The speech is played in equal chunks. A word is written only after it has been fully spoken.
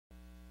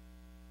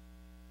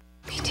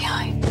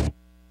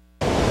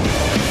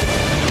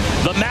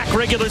The MAC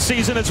regular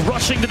season is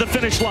rushing to the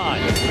finish line.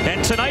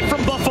 And tonight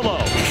from Buffalo,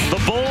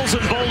 the Bulls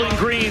and Bowling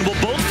Green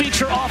will both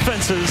feature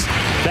offenses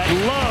that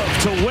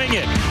love to wing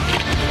it.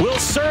 We'll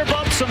serve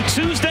up some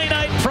Tuesday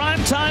night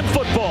primetime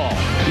football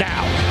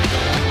now.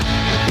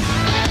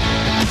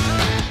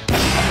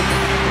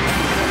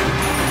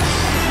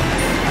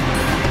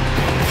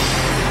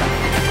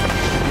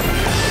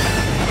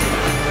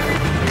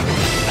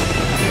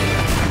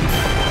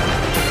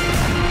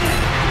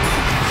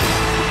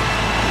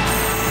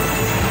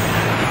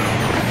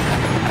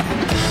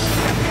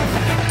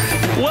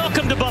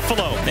 Welcome to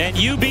Buffalo and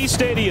UB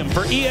Stadium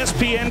for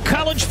ESPN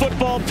College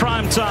Football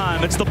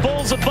Primetime. It's the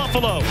Bulls of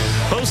Buffalo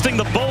hosting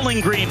the Bowling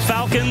Green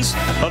Falcons.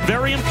 A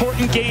very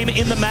important game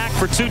in the MAC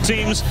for two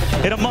teams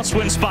in a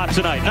must-win spot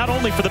tonight. Not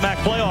only for the MAC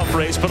playoff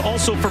race, but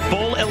also for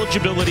bowl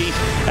eligibility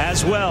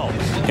as well.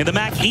 In the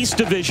MAC East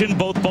Division,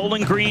 both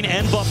Bowling Green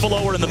and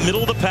Buffalo are in the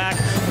middle of the pack.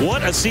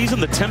 What a season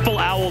the Temple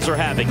Owls are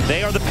having.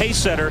 They are the pace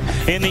setter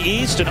in the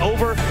East, and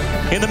over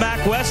in the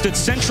MAC West, it's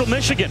Central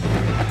Michigan.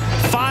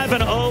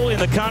 5-0 in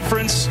the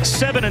conference,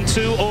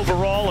 7-2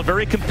 overall. A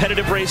very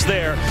competitive race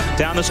there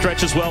down the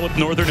stretch as well with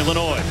Northern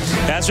Illinois.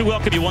 As we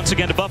welcome you once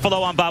again to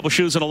Buffalo, I'm Bob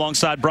Wischusen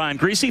alongside Brian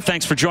Greasy.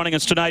 Thanks for joining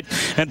us tonight.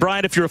 And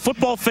Brian, if you're a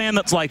football fan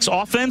that likes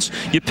offense,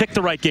 you picked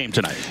the right game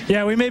tonight.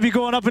 Yeah, we may be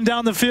going up and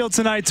down the field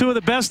tonight. Two of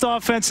the best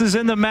offenses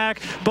in the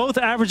MAC, both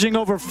averaging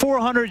over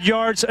 400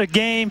 yards a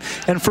game.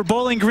 And for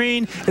Bowling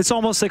Green, it's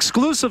almost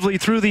exclusively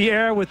through the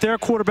air with their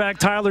quarterback,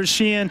 Tyler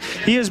Sheehan.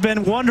 He has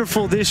been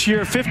wonderful this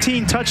year.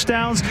 15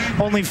 touchdowns,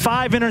 only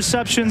 5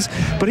 interceptions,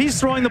 but he's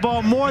throwing the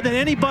ball more than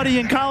anybody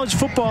in college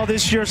football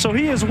this year, so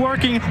he is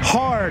working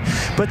hard.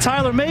 But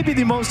Tyler may be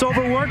the most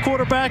overworked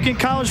quarterback in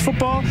college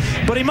football,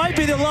 but he might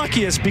be the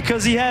luckiest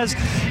because he has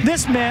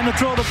this man to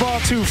throw the ball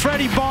to,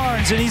 Freddie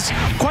Barnes, and he's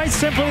quite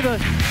simply the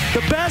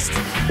best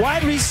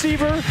wide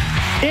receiver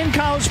in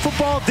college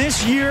football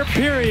this year,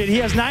 period. He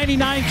has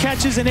 99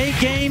 catches in 8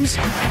 games,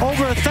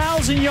 over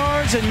 1,000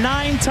 yards and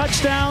 9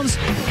 touchdowns,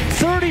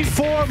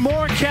 34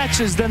 more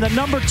catches than the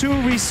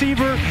 #2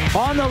 receiver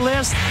on the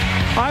list.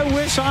 I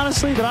wish,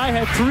 honestly, that I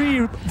had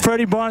 3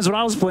 Freddie Barnes when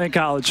I was playing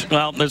college.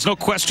 Well, there's no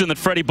question that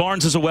Freddie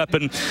Barnes is a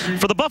weapon.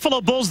 For the Buffalo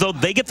Bulls, though,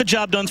 they get the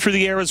job done through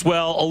the air as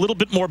well. A little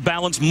bit more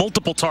balance,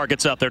 multiple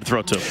targets out there to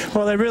throw to.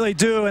 Well, they really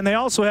do, and they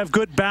also have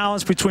good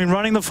balance between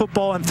running the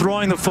football and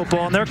throwing the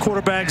football. And their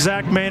quarterback,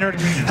 Zach Maynard,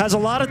 has a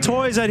lot of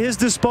toys at his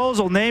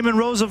disposal. Naaman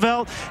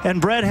Roosevelt and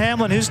Brett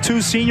Hamlin, his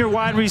 2 senior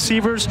wide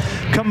receivers,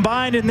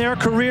 combined in their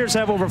careers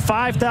have over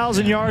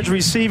 5,000 yards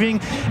receiving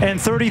and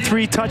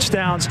 33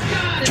 touchdowns.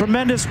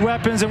 Tremendous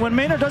weapons, and when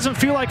Maynard doesn't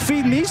feel like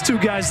feeding these 2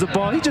 guys the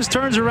ball, he just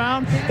turns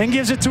around and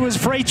gives it to his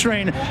freight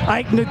train,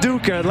 Ike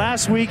Naduka.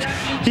 Last week,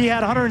 he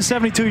had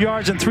 172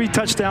 yards and 3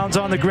 touchdowns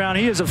on the ground.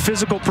 He is a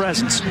physical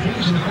presence.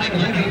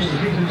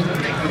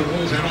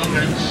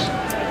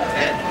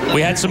 We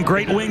had some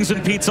great wings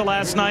and pizza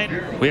last night.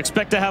 We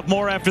expect to have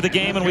more after the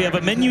game, and we have a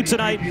menu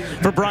tonight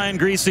for Brian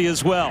Greasy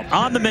as well.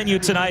 On the menu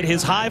tonight,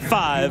 his high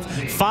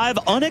 5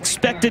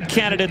 unexpected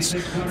candidates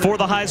for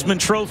the Heisman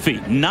Trophy.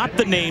 Not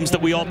the names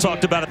that we all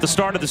talked about at the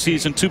start of the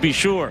season, to be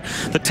sure.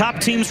 The top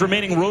teams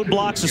remaining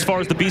roadblocks as far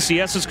as the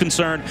BCS is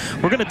concerned.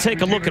 We're going to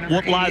take a look at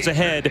what lies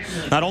ahead,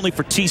 not only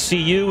for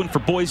TCU and for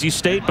Boise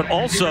State, but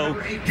also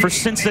for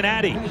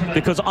Cincinnati.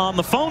 Because on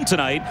the phone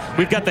tonight,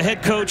 we've got the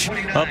head coach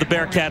of the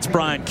Bearcats,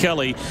 Brian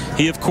Kelly.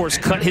 He, of course,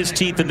 cut his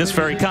teeth in this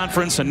very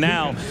conference, and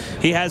now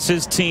he has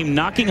his team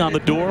knocking on the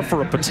door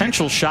for a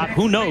potential shot,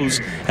 who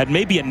knows, at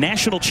maybe a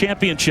national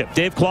championship.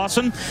 Dave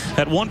Clawson,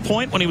 at one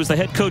point when he was the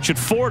head coach at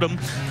Fordham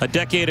a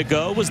decade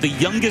ago, was the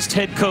youngest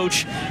head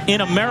coach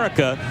in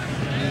America.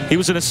 He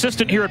was an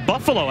assistant here at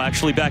Buffalo,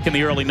 actually, back in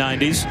the early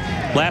 90s.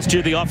 Last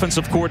year, the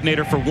offensive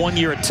coordinator for 1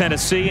 year at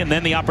Tennessee, and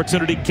then the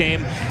opportunity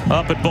came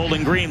up at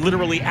Bowling Green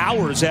literally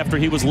hours after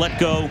he was let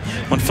go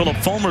when Philip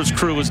Fulmer's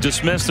crew was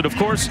dismissed. And, of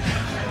course,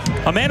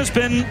 a man who's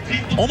been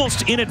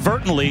almost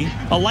inadvertently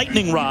a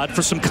lightning rod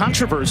for some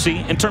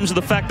controversy in terms of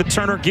the fact that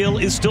Turner Gill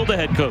is still the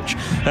head coach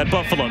at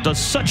Buffalo. Does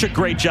such a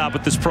great job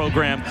with this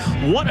program.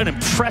 What an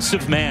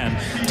impressive man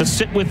to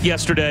sit with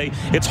yesterday.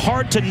 It's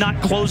hard to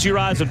not close your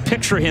eyes and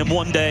picture him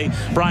one day,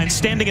 Brian,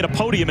 standing at a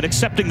podium and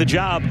accepting the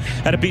job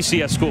at a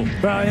BCS school.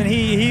 Well, and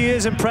he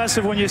is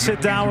impressive when you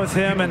sit down with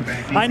him. And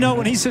I know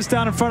when he sits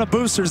down in front of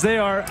boosters, they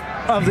are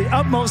of the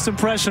utmost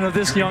impression of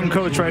this young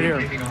coach right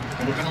here.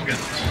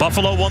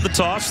 Buffalo won the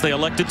toss. They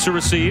elected to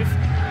receive.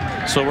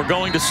 So we're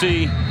going to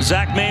see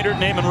Zach Maynard,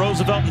 Naaman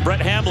Roosevelt, and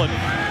Brett Hamlin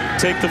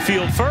take the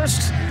field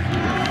first.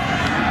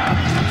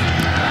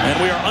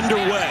 And we are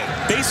underway.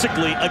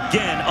 Basically,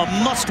 again, a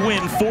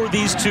must-win for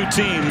these two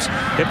teams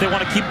if they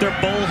want to keep their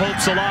bowl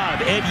hopes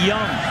alive. Ed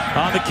Young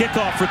on the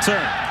kickoff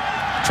return.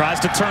 Tries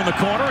to turn the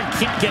corner and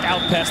can't get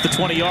out past the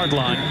 20-yard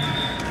line.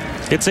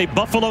 It's a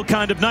Buffalo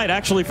kind of night,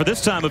 actually, for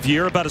this time of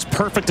year, about as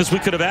perfect as we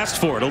could have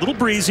asked for it. A little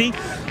breezy,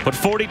 but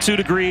 42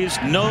 degrees,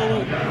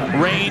 no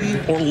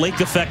rain or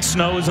lake effect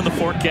snow is in the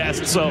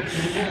forecast, so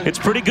it's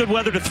pretty good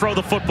weather to throw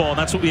the football, and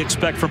that's what we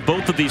expect from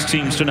both of these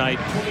teams tonight.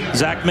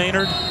 Zach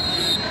Maynard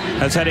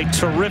has had a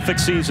terrific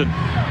season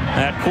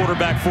at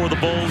quarterback for the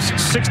Bulls.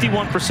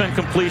 61%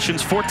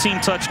 completions,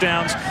 14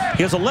 touchdowns.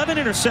 He has 11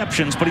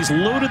 interceptions, but he's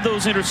loaded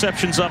those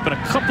interceptions up in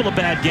a couple of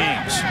bad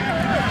games.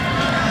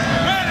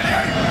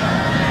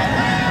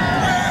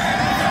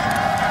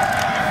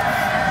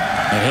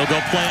 And he'll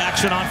go play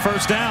action on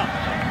first down.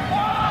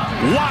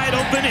 Wide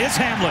open is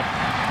Hamlin.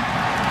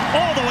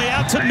 All the way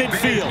out to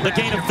midfield, a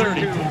gain of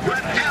 30.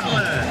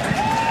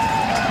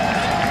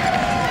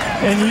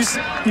 And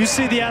you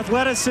see the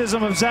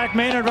athleticism of Zach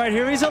Maynard right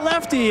here. He's a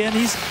lefty, and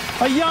he's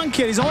a young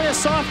kid. He's only a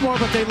sophomore,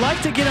 but they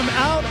like to get him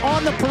out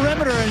on the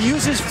perimeter and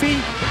use his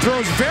feet.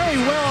 Throws very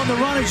well on the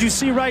run, as you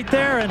see right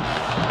there. And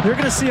you're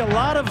going to see a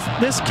lot of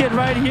this kid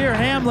right here,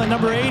 Hamlin,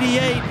 number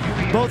 88.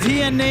 Both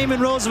he and Naaman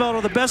Roosevelt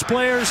are the best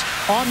players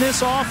on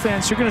this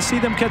offense. You're going to see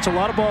them catch a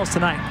lot of balls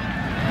tonight.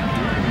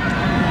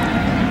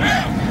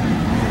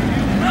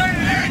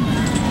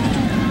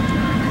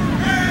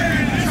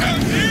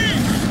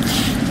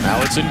 Now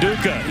it's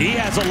Nduka. He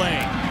has a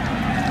lane.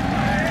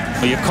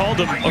 Well, you called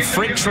him a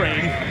freight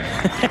train.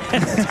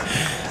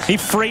 He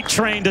freight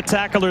trained a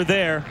tackler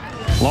there.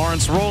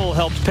 Lawrence Roll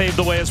helped pave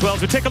the way as well.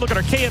 As we take a look at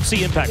our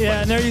KFC impact play.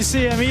 Yeah, and there you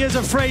see him. He is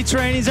a freight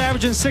train. He's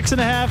averaging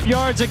 6.5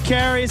 yards a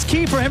carry. It's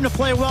key for him to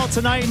play well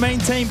tonight and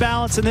maintain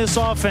balance in this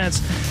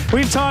offense.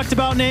 We've talked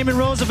about Naaman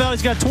Roosevelt.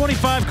 He's got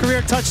 25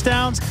 career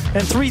touchdowns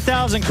and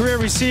 3,000 career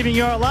receiving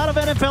yards. A lot of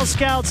NFL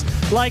scouts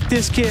like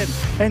this kid.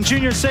 And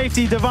junior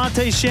safety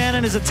Devontae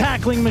Shannon is a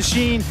tackling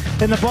machine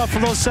in the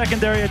Buffalo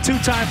secondary, a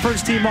two-time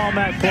first-team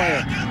All-MAC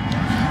player.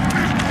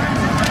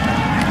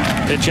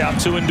 Pitch out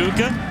to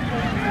Nduka.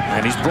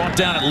 And he's brought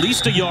down at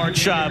least a yard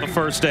shy of a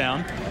first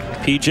down.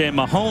 P.J.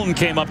 Mahone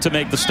came up to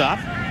make the stop.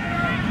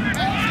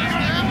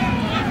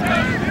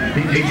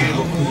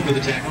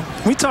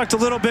 We talked a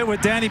little bit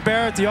with Danny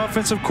Barrett, the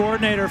offensive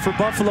coordinator for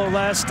Buffalo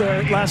last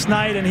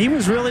night, and he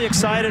was really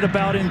excited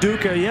about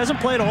Nduka. He hasn't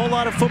played a whole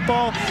lot of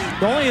football,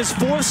 only his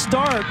 4th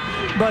start,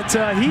 but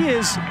he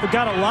has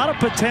got a lot of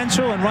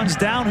potential and runs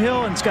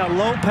downhill and it's got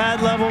low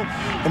pad level,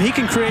 and he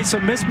can create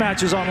some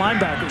mismatches on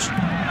linebackers.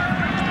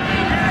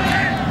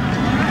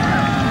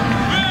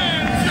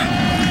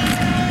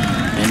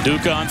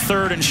 Nduka on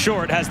 3rd and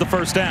short has the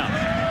first down.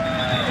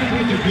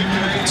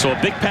 So a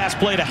big pass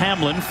play to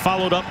Hamlin,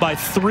 followed up by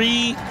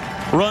 3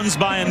 runs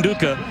by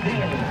Nduka.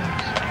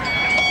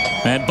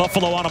 And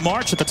Buffalo on a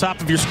march. At the top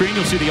of your screen,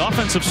 you'll see the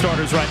offensive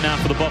starters right now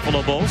for the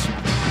Buffalo Bulls.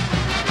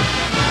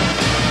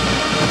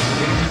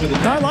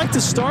 I like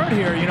to start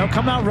here, you know,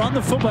 come out, run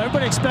the football.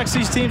 Everybody expects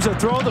these teams to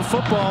throw the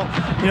football.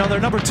 You know,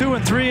 they're number 2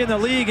 and 3 in the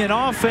league in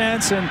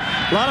offense, and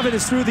a lot of it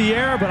is through the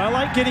air, but I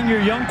like getting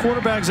your young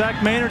quarterback,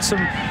 Zach Maynard,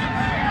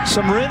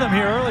 some rhythm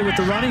here early with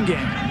the running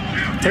game.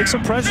 Take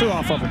some pressure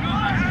off of him.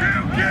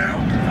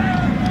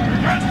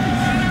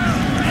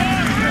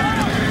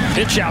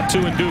 Pitch out to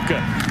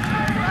Nduka.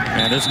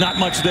 And there's not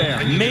much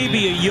there.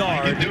 Maybe a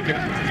yard.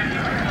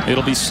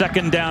 It'll be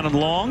 2nd down and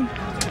long.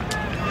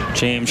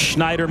 James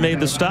Schneider made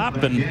the stop,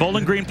 and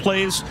Bowling Green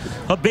plays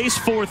a base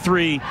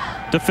 4-3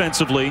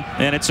 defensively,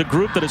 and it's a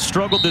group that has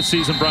struggled this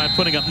season, Brian,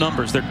 putting up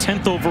numbers. They're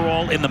 10th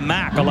overall in the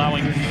MAC,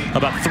 allowing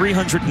about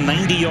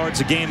 390 yards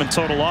a game in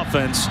total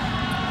offense,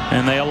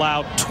 and they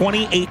allow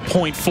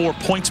 28.4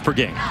 points per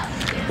game.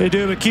 They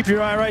do, but keep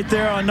your eye right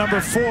there on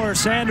number 4,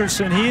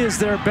 Sanderson. He is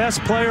their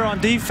best player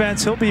on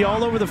defense. He'll be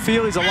all over the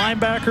field. He's a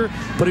linebacker,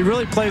 but he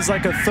really plays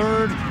like a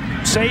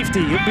 3rd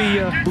safety. He'll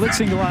be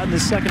blitzing a lot in the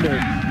secondary.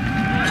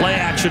 Play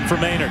action for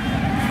Maynard.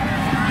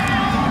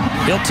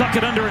 He'll tuck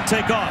it under and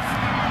take off.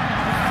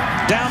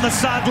 Down the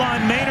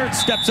sideline, Maynard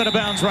steps out of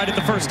bounds right at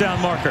the first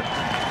down marker.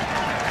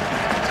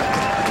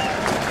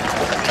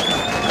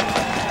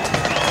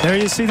 There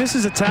you see, this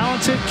is a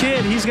talented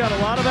kid. He's got a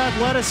lot of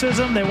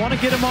athleticism. They want to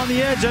get him on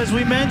the edge, as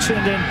we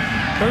mentioned.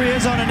 And there he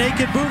is on a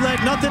naked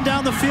bootleg, nothing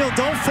down the field.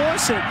 Don't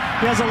force it.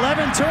 He has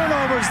 11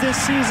 turnovers this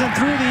season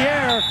through the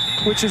air,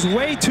 which is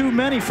way too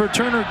many for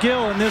Turner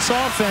Gill in this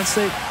offense.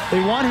 They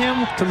want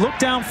him to look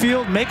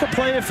downfield, make a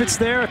play if it's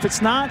there. If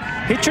it's not,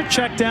 hit your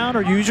check down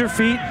or use your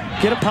feet,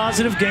 get a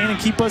positive gain, and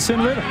keep us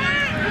in rhythm.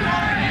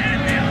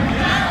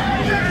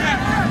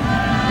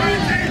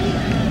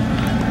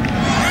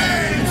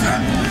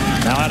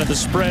 Now out of the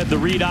spread, the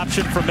read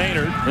option for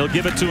Maynard. He'll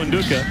give it to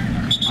Nduka.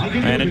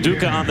 And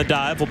Nduka on the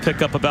dive will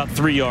pick up about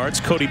 3 yards.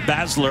 Cody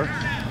Basler,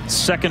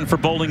 2nd for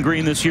Bowling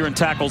Green this year in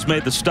tackles,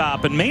 made the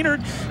stop. And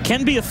Maynard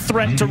can be a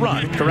threat to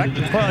run, correct?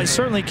 Well, he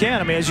certainly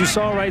can. I mean, as you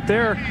saw right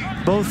there,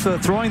 both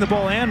throwing the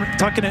ball and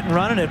tucking it and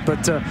running it.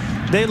 But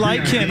they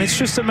like him. It's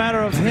just a matter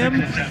of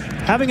him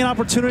having an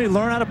opportunity to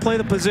learn how to play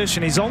the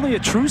position. He's only a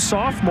true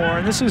sophomore,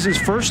 and this is his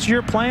 1st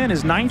year playing,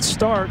 his 9th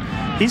start.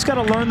 He's got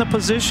to learn the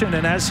position,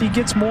 and as he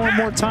gets more and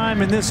more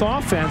time in this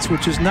offense,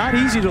 which is not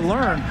easy to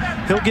learn,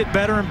 he'll get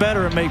better and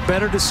better and make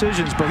better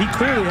decisions. But he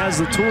clearly has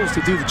the tools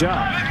to do the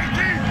job.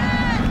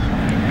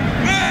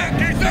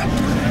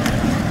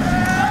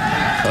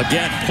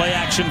 Again, play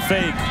action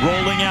fake,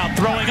 rolling out,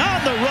 throwing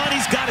on the run.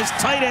 He's got his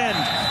tight end,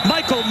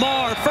 Michael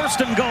Marr,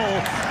 1st and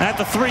goal at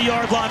the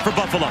 3-yard line for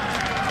Buffalo.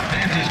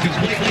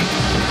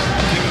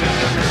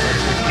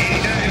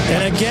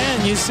 And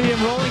again, you see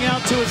him rolling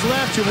out to his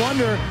left. You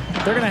wonder,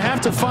 they're going to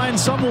have to find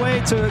some way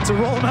to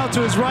roll him out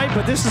to his right,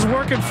 but this is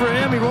working for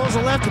him. He rolls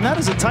the left, and that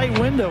is a tight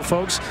window,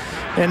 folks,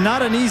 and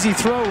not an easy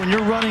throw when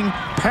you're running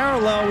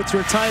parallel with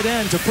your tight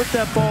end to put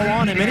that ball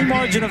on him. Any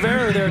margin of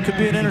error there could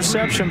be an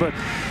interception, but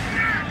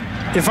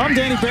if I'm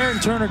Danny Barrett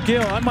and Turner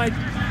Gill, I might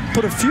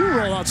put a few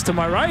rollouts to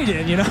my right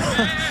in, you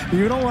know.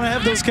 You don't want to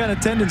have those kind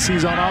of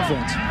tendencies on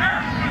offense.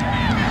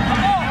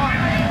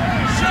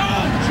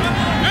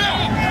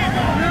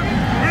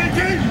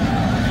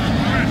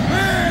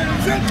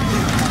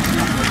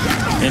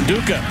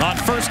 Nduka on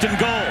 1st and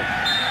goal.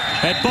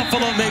 And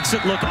Buffalo makes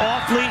it look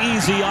awfully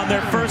easy on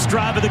their first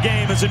drive of the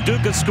game as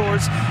Nduka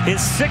scores his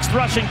 6th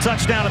rushing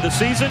touchdown of the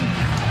season,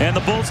 and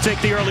the Bulls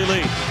take the early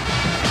lead.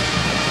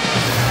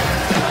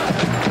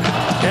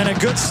 And a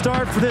good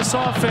start for this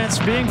offense,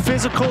 being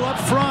physical up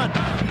front.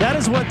 That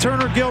is what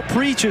Turner Gill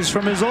preaches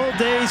from his old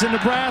days in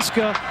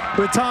Nebraska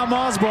with Tom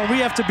Osborne. We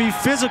have to be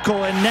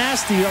physical and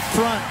nasty up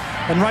front.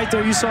 And right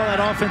there, you saw that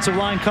offensive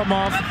line come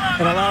off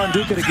and allow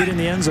Nduka to get in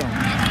the end zone.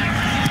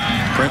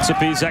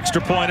 Principe's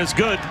extra point is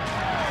good.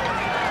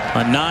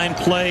 A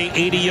 9-play,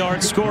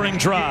 80-yard scoring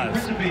drive.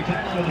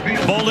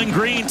 Bowling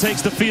Green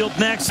takes the field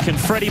next. Can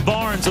Freddie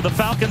Barnes of the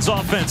Falcons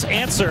offense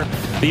answer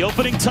the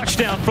opening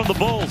touchdown from the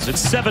Bulls?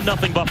 It's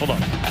 7-0 Buffalo.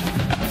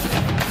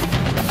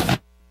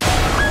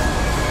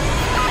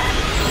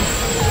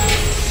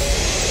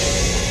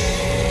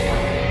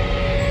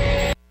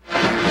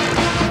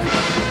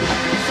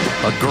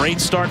 A great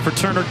start for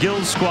Turner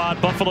Gill's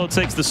squad. Buffalo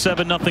takes the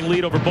 7-0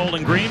 lead over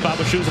Bowling Green. Bob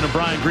Wischusen and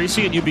Brian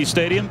Griese at UB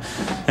Stadium.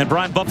 And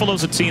Brian,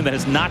 Buffalo's a team that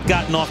has not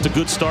gotten off to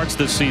good starts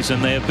this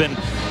season. They have been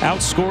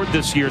outscored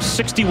this year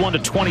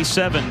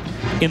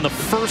 61-27 in the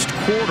first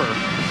quarter.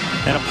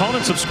 And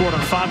opponents have scored on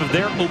 5 of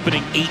their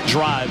opening 8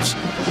 drives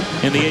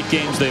in the 8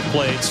 games they've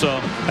played. So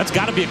that's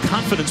got to be a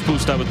confidence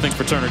boost, I would think,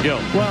 for Turner Gill.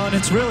 Well, and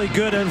it's really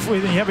good if you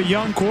have a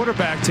young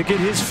quarterback to get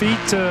his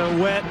feet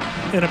wet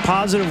in a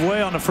positive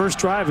way on the first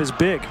drive is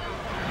big.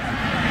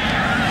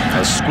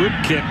 A squib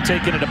kick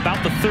taken at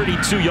about the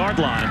 32-yard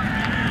line.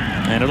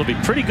 And it'll be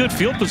pretty good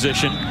field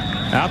position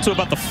out to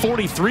about the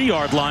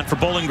 43-yard line for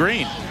Bowling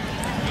Green.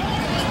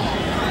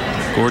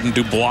 Gordon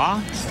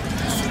Dubois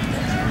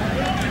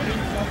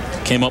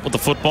came up with the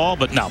football,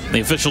 but no,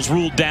 the officials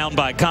ruled down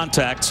by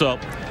contact. So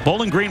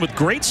Bowling Green with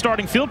great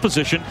starting field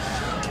position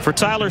for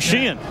Tyler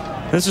Sheehan.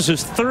 This is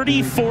his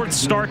 34th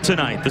start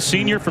tonight. The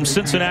senior from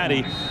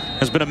Cincinnati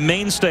has been a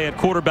mainstay at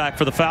quarterback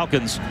for the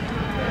Falcons.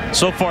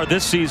 So far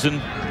this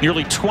season,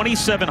 nearly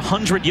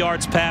 2,700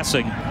 yards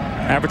passing,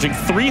 averaging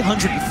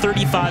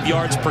 335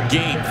 yards per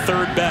game,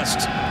 3rd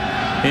best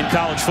in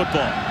college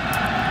football.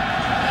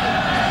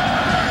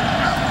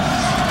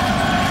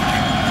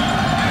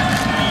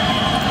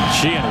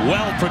 Sheehan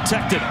well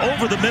protected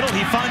over the middle.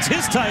 He finds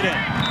his tight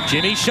end,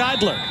 Jimmy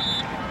Scheidler.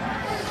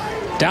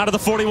 Down to the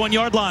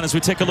 41-yard line as we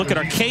take a look at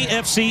our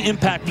KFC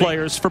impact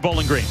players for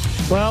Bowling Green.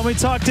 Well, we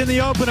talked in the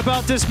open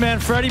about this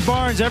man, Freddie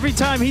Barnes. Every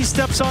time he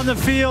steps on the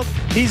field,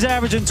 he's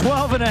averaging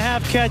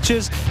 12.5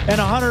 catches and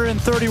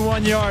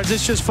 131 yards.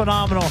 It's just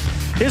phenomenal.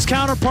 His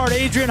counterpart,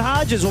 Adrian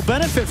Hodges, will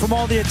benefit from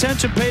all the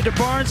attention paid to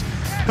Barnes.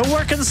 He'll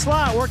work in the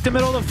slot, work the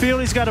middle of the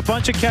field. He's got a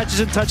bunch of catches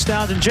and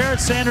touchdowns. And Jared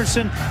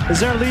Sanderson is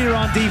their leader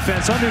on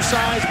defense.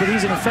 Undersized, but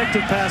he's an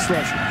effective pass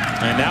rusher.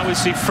 And now we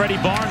see Freddie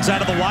Barnes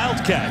out of the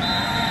Wildcat.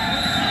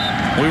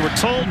 We were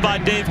told by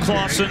Dave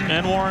Clawson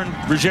and Warren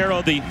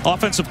Ruggiero, the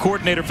offensive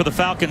coordinator for the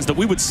Falcons, that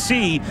we would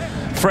see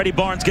Freddie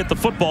Barnes get the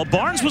football.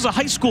 Barnes was a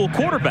high school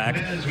quarterback,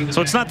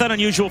 so it's not that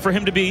unusual for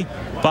him to be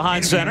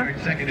behind center.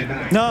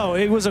 No,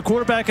 he was a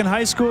quarterback in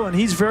high school, and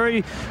he's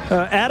very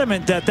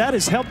adamant that that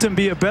has helped him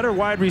be a better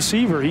wide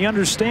receiver. He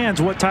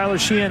understands what Tyler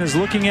Sheehan is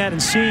looking at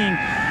and seeing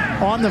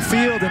on the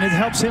field, and it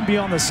helps him be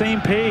on the same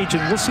page,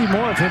 and we'll see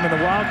more of him in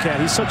the Wildcat.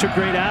 He's such a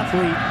great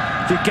athlete.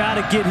 You got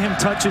to get him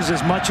touches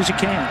as much as you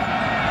can.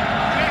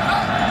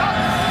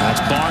 That's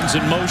Barnes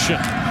in motion.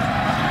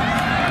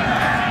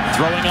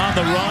 Throwing on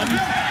the run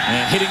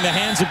and hitting the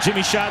hands of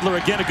Jimmy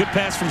Scheidler. Again, a good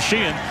pass from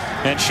Sheehan,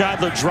 and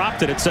Scheidler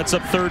dropped it. It sets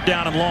up 3rd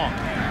down and long.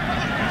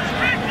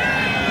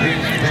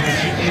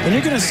 And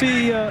you're going to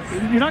see,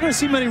 you're not going to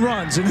see many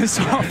runs in this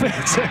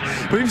offense.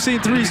 We've seen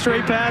 3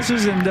 straight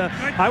passes, and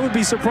I would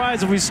be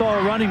surprised if we saw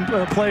a running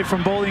play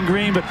from Bowling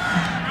Green, but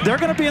they're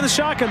going to be in the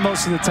shotgun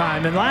most of the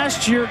time. And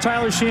last year,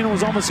 Tyler Sheehan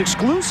was almost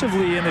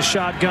exclusively in the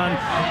shotgun,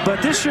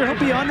 but this year he'll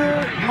be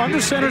under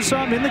center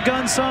some, in the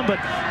gun some, but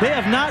they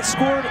have not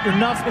scored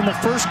enough in the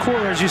first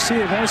quarter. As you see,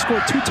 they've only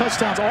scored 2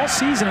 touchdowns all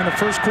season in the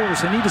first quarter,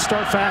 so they need to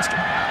start faster.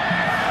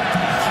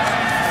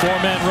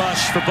 4-man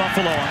rush for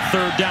Buffalo on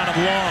 3rd down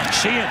and long.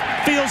 Sheehan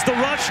feels the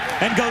rush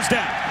and goes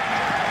down.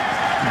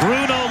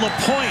 Bruno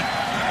Lapointe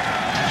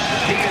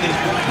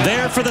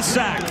there for the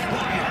sack.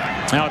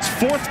 Now it's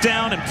 4th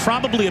down and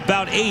probably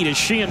about 8, as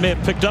Sheehan may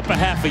have picked up a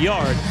half a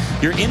yard.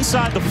 You're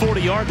inside the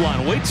 40-yard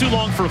line. Way too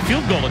long for a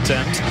field goal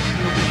attempt.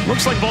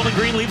 Looks like Bowling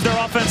Green leaves their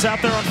offense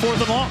out there on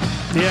 4th and long.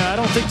 Yeah, I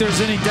don't think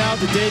there's any doubt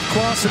that Dave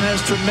Clawson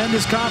has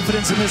tremendous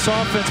confidence in this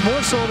offense,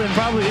 more so than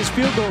probably his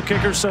field goal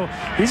kicker, so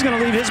he's going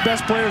to leave his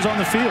best players on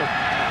the field.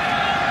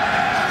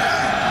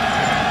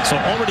 So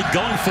already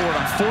going for it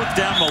on 4th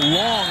down, a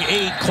long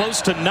 8,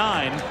 close to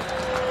 9.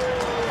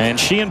 And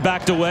Sheehan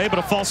backed away, but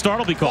a false start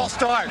will be called.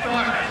 False start.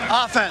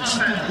 Offense,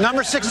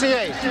 number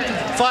 68.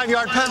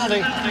 5-yard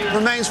penalty,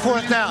 remains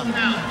 4th down.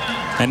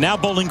 And now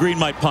Bowling Green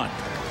might punt.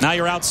 Now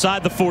you're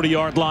outside the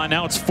 40-yard line.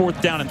 Now it's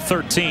 4th down and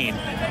 13.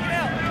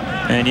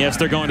 And yes,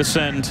 they're going to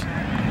send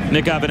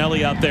Nick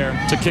Ivanelli out there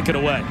to kick it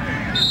away.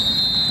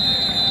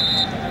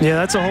 Yeah,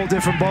 that's a whole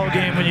different ball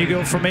game when you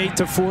go from 8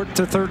 to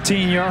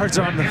 13 yards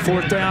on the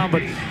 4th down.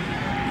 But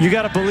you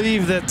got to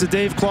believe that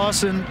Dave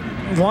Clawson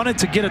wanted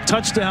to get a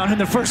touchdown in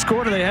the first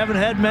quarter. They haven't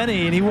had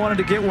many, and he wanted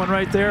to get one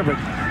right there, but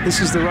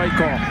this is the right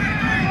call.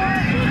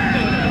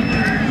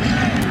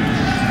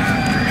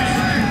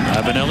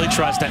 Ivanelli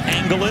tries to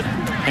angle it.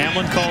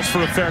 Hamlin calls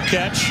for a fair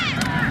catch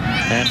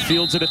and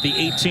fields it at the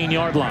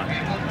 18-yard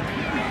line.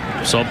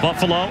 So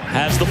Buffalo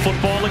has the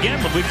football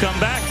again when we come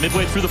back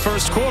midway through the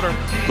first quarter.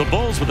 The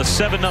Bulls with a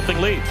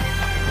 7-0 lead.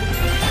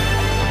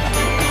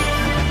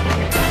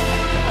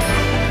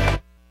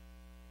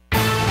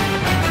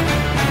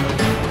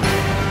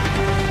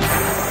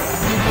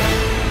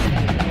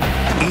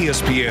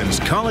 ESPN's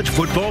College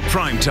Football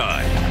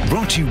Primetime,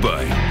 brought to you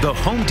by The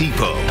Home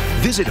Depot.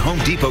 Visit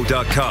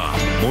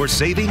HomeDepot.com. More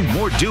saving,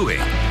 more doing.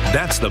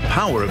 That's the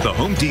power of The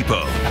Home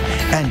Depot.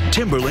 And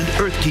Timberland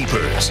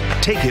Earthkeepers.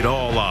 Take it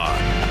all on.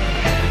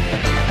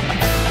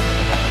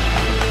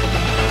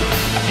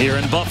 Here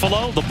in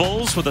Buffalo, the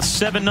Bulls with a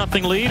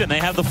 7-0 lead, and they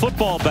have the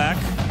football back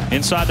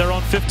inside their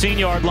own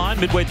 15-yard line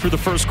midway through the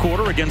first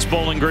quarter against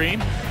Bowling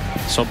Green.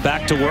 So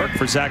back to work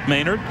for Zach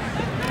Maynard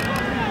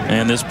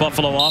and this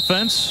Buffalo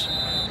offense.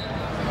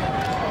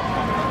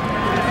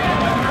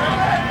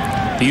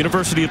 The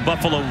University of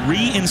Buffalo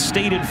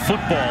reinstated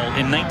football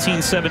in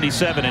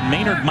 1977, and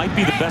Maynard might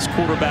be the best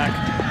quarterback,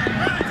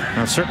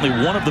 or certainly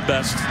one of the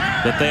best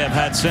that they have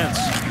had since.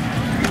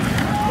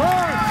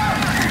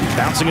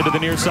 Bouncing into the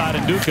near side,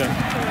 and Duca.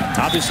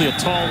 Obviously a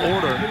tall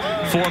order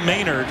for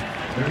Maynard,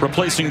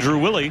 replacing Drew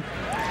Willie.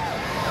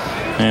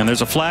 And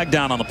there's a flag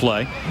down on the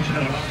play.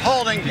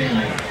 Holding,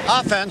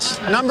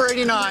 offense, number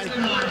 89,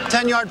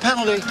 10-yard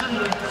penalty,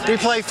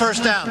 replay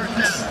 1st down.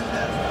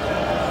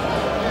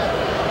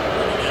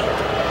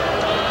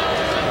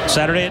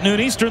 Saturday at noon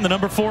Eastern, the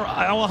number 4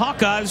 Iowa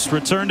Hawkeyes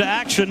return to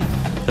action.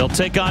 They'll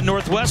take on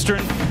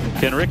Northwestern.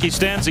 Can Ricky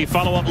Stanzi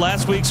follow up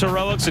last week's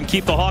heroics and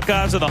keep the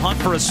Hawkeyes in the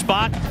hunt for a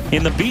spot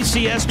in the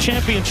BCS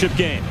championship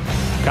game?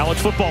 College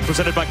football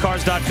presented by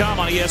Cars.com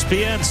on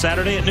ESPN,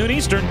 Saturday at noon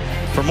Eastern.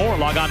 For more,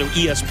 log on to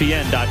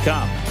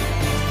ESPN.com.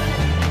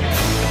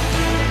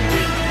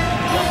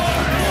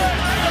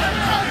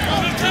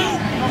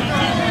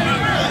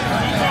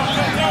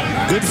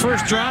 Good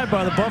first drive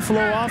by the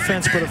Buffalo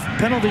offense, but a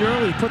penalty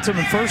early puts them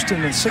in 1st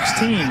and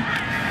 16.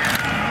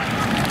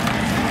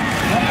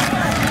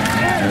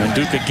 And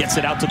Duca gets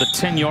it out to the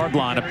 10-yard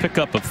line, a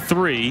pickup of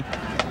 3.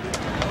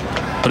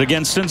 But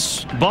again,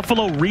 since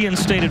Buffalo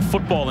reinstated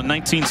football in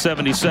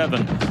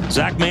 1977,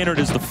 Zach Maynard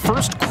is the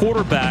first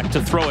quarterback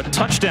to throw a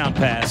touchdown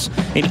pass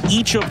in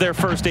each of their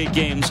first 8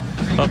 games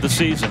of the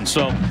season.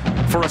 So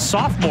for a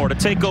sophomore to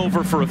take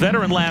over for a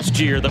veteran last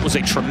year that was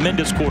a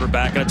tremendous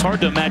quarterback, and it's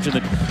hard to imagine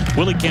that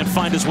Willie can't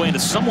find his way into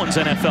someone's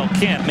NFL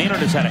camp. Maynard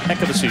has had a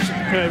heck of a season.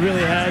 Yeah, he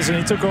really has, and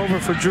he took over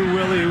for Drew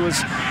Willie, who was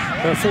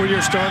a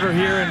 4-year starter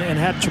here and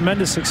had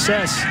tremendous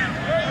success.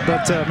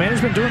 But Maynard's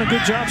been doing a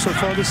good job so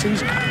far this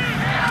season.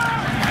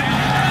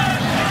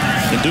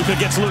 And Duca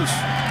gets loose.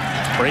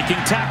 Breaking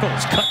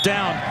tackles, cut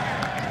down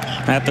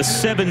at the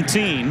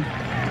 17.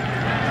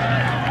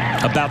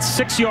 About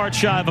 6 yards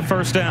shy of a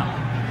 1st down.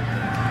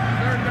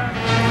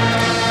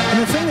 And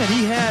the thing that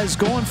he has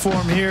going for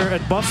him here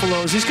at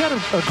Buffalo is he's got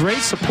a great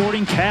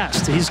supporting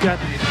cast. He's got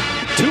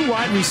 2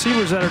 wide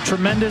receivers that are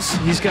tremendous.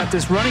 He's got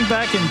this running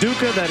back in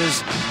Duca that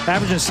is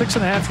averaging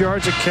 6.5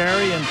 yards a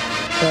carry, and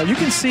you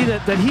can see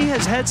that he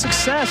has had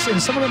success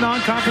in some of the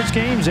non-conference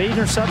games. 8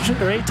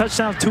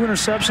 touchdowns, 2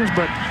 interceptions,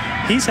 but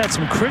he's had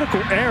some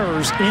critical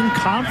errors in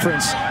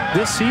conference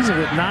this season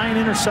with 9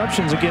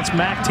 interceptions against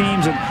MAC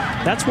teams, and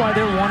that's why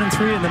they're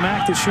 1-3 in the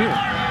MAC this year.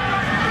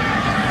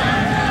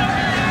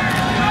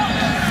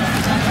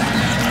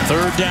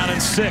 3rd down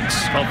and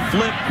 6. A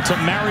flip to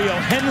Mario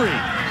Henry.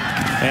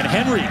 And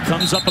Henry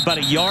comes up about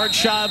a yard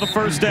shy of a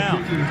 1st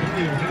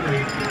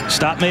down.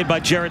 Stop made by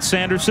Jarrett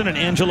Sanderson and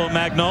Angelo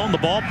Magnone. The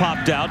ball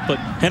popped out, but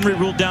Henry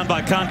ruled down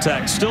by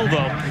contact. Still,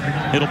 though,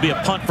 it'll be a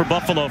punt for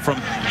Buffalo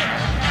from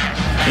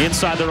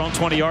inside their own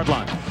 20-yard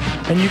line.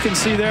 And you can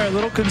see there a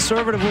little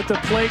conservative with the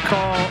play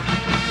call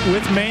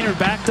with Maynard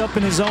backed up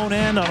in his own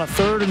end on a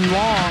 3rd and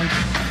long.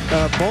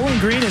 Bowling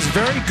Green is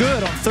very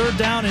good on 3rd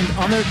down and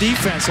on their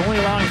defense, only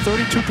allowing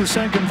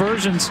 32%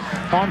 conversions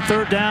on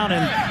 3rd down,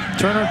 and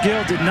Turner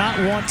Gill did not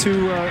want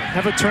to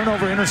have a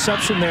turnover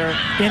interception there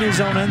in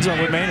his own end zone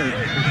with Maynard.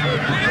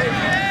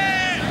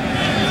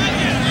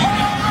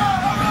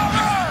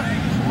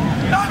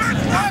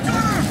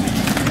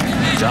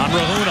 John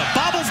Rahuna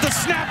bobbles the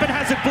snap and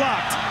has it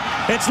blocked.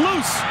 It's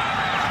loose.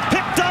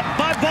 Picked up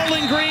by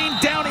Bowling Green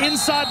down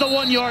inside the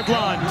 1-yard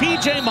line.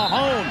 P.J.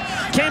 Mahone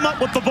came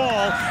up with the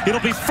ball. It'll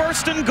be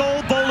 1st and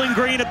goal, Bowling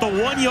Green. Green at the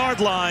 1-yard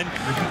line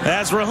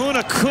as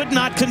Rahuna could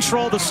not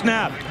control the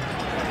snap.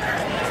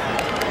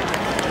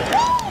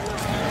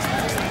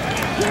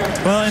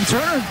 Well, and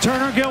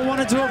Turner Gill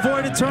wanted to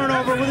avoid a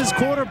turnover with his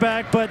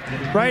quarterback, but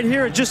right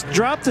here it just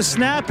dropped the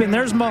snap, and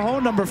there's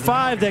Mahone, number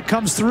 5, that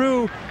comes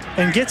through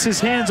and gets his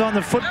hands on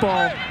the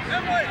football.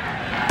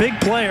 Big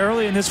play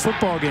early in this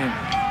football game.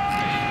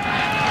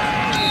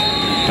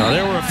 Now,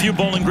 there were a few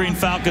Bowling Green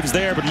Falcons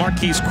there, but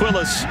Marquise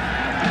Quillis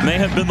may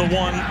have been the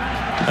one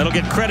that'll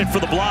get credit for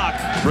the block.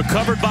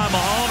 Recovered by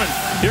Mahone,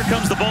 and here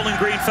comes the Bowling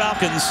Green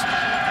Falcons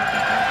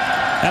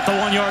at the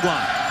 1-yard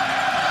line.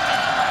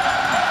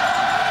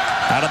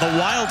 Out of the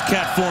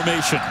Wildcat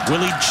formation,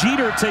 Willie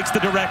Jeter takes the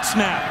direct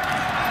snap.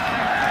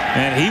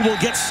 And he will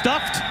get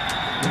stuffed.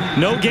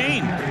 No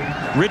gain.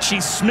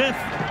 Richie Smith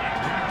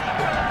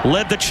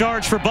led the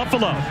charge for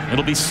Buffalo.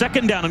 It'll be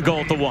 2nd down and goal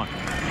at the 1.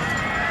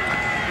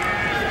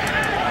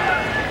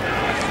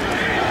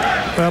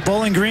 Well,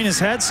 Bowling Green has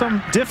had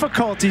some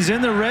difficulties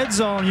in the red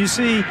zone. You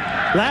see,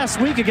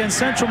 last week against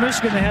Central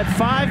Michigan, they had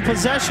 5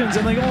 possessions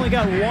and they only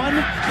got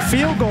 1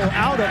 field goal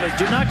out of it.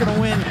 You're not going to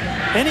win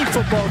any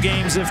football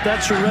games if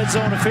that's your red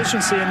zone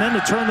efficiency. And then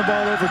to turn the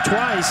ball over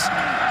twice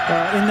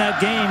in that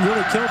game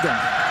really killed them.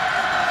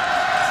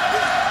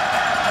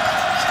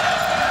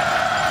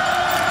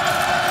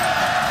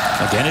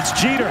 Again, it's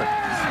Jeter.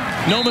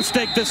 No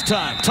mistake this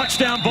time.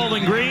 Touchdown,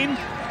 Bowling Green.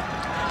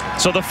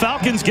 So the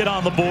Falcons get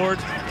on the board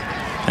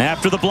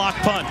after the block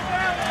punt.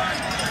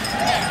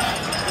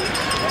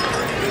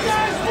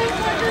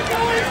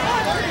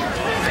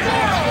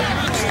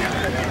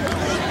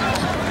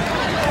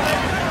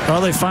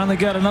 Well, they finally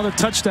got another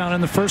touchdown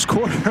in the first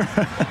quarter.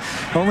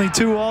 Only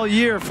 2 all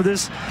year for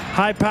this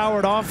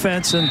high-powered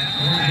offense, and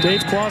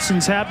Dave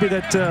Clawson's happy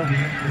that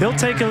he'll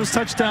take those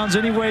touchdowns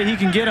any way he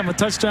can get them. A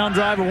touchdown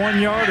drive of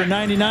 1 yard or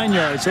 99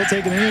 yards. He'll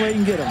take it any way he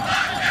can get them.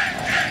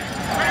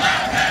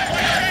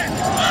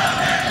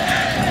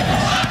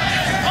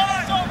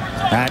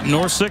 At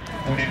Norsec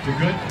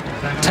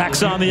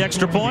tacks on the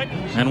extra point,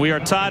 and we are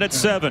tied at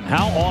 7.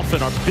 How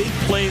often are big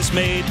plays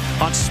made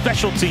on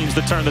special teams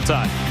that turn the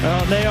tide?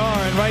 They are,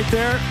 and right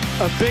there,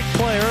 a big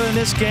play early in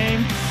this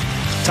game,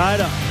 tied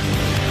up.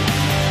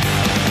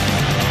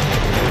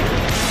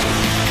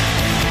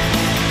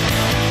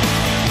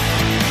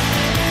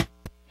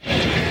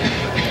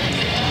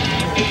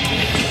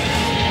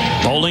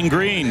 Bowling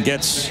Green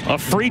gets a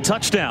free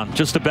touchdown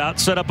just about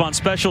set up on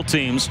special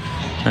teams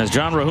as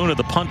John Rahuna,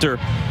 the punter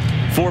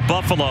for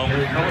Buffalo,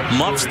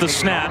 muffs the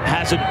snap,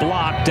 has it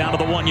blocked down to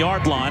the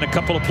 1-yard line. A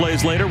couple of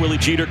plays later, Willie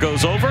Jeter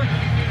goes over,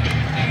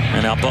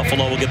 and now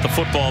Buffalo will get the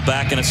football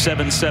back in a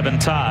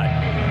 7-7 tie.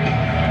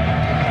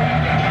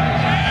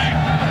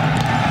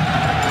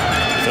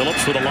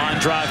 Phillips with a line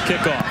drive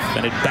kickoff,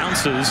 and it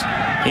bounces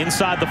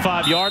inside the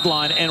 5-yard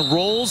line and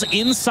rolls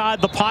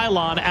inside the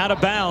pylon out of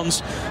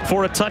bounds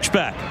for a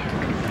touchback.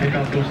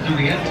 Kickoff goes through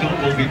the end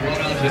zone, will be brought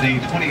out to the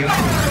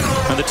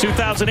 20-yard. In the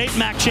 2008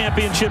 MAC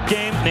championship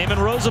game, Naaman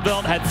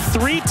Roosevelt had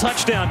 3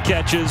 touchdown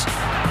catches,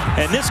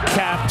 and this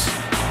capped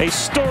a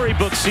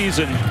storybook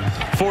season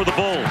for the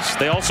Bulls.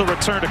 They also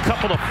returned a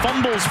couple of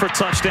fumbles for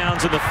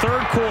touchdowns in the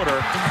 3rd quarter,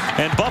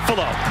 and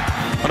Buffalo,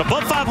 an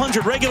above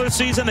 500 regular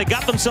season, they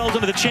got themselves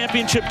into the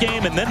championship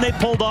game, and then they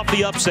pulled off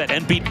the upset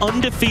and beat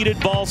undefeated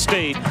Ball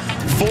State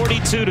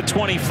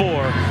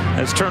 42-24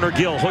 as Turner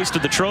Gill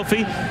hoisted the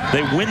trophy.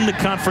 They win the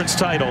conference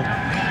title,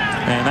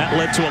 and that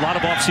led to a lot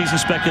of offseason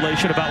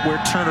speculation about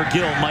where Turner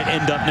Gill might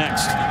end up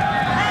next.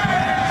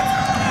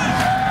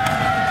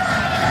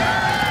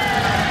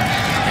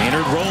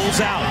 Maynard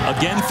rolls out,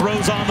 again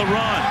throws on the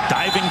run.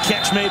 Diving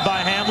catch made by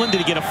Hamlin.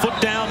 Did he get a foot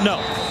down?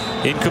 No.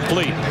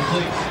 Incomplete.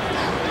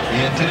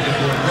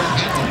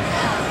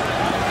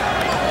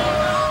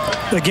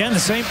 Again, the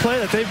same play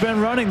that they've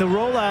been running, the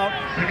rollout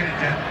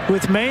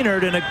with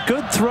Maynard, and a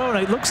good throw, and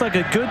it looks like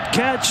a good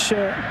catch.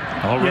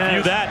 I'll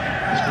review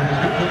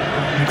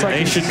that.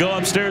 They should go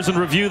upstairs and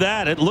review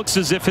that. It looks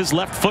as if his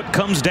left foot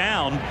comes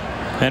down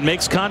and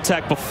makes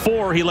contact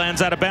before he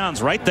lands out of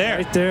bounds. Right there.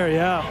 Right there,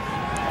 yeah.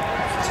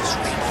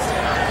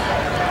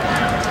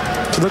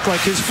 It looked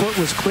like his foot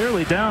was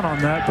clearly down on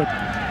that, but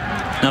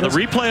now the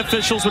replay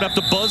officials would have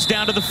to buzz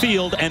down to the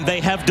field, and they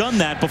have done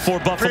that before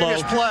Buffalo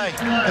Previous play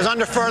is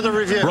under further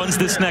review. Runs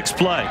this next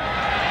play.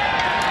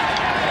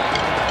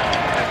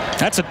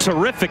 That's a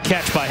terrific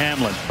catch by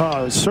Hamlin.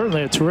 Oh, it's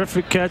certainly a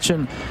terrific catch,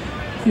 and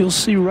you'll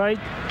see right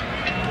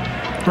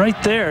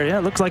there. Yeah,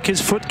 it looks like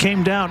his foot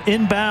came down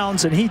in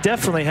bounds, and he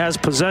definitely has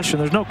possession.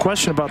 There's no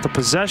question about the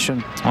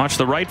possession. Watch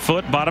the right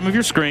foot, bottom of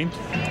your screen.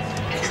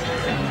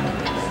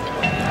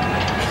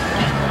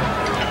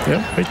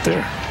 Yep, right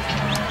there.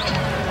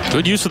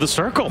 Good use of the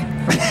circle.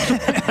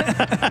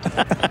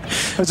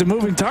 That's a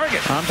moving target.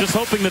 I'm just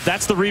hoping that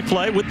that's the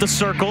replay with the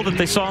circle that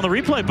they saw in the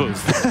replay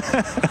booth.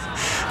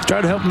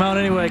 Try to help him out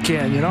any way I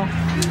can, you know.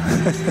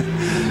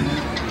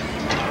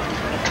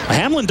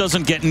 Hamlin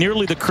doesn't get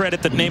nearly the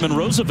credit that Naaman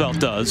Roosevelt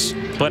does,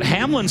 but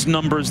Hamlin's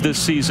numbers this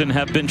season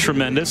have been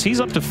tremendous. He's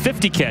up to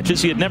 50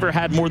 catches. He had never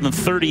had more than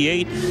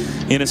 38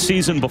 in a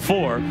season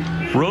before.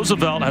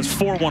 Roosevelt has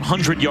 4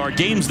 100-yard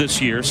games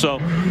this year, so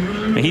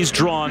he's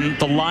drawn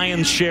the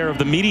lion's share of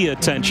the media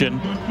attention.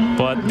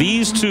 But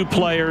these two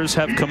players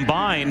have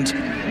combined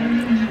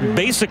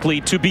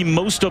basically to be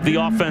most of the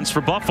offense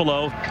for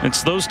Buffalo.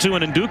 It's those two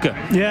and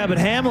Nduka. Yeah, but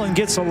Hamlin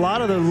gets a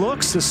lot of the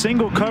looks, the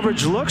single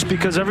coverage looks,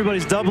 because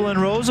everybody's doubling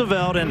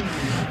Roosevelt, and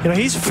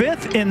he's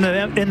 5th in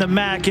the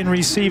MAC in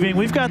receiving.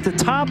 We've got the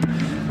top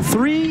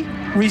 3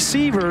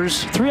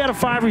 receivers, 3 out of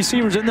 5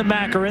 receivers in the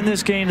MAC are in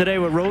this game today,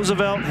 with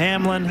Roosevelt,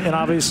 Hamlin, and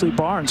obviously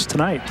Barnes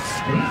tonight.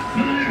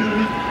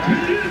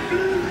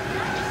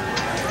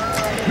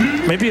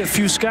 Maybe a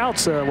few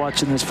scouts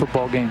watching this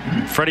football game.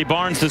 Freddie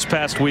Barnes this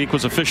past week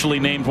was officially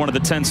named one of the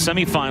 10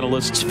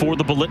 semifinalists for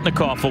the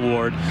Bolitnikoff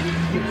Award.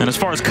 And as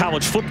far as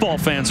college football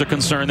fans are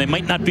concerned, they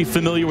might not be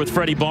familiar with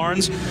Freddie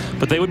Barnes,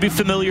 but they would be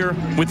familiar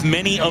with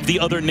many of the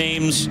other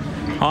names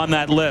on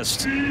that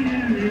list.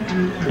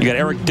 You got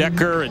Eric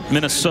Decker at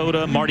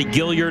Minnesota, Marty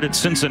Gilliard at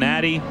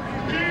Cincinnati,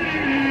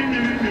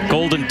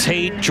 Golden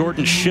Tate,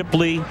 Jordan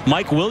Shipley,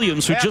 Mike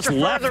Williams, who just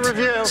left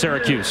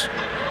Syracuse.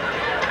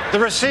 The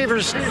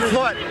receiver's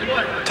foot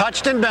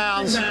touched in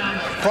bounds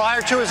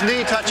prior to his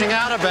knee touching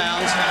out of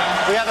bounds.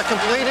 We have a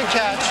completed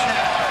catch.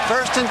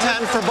 1st and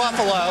 10 for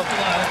Buffalo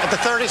at the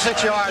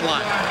 36-yard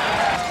line.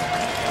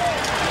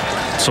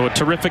 So a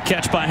terrific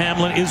catch by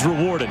Hamlin is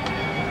rewarded.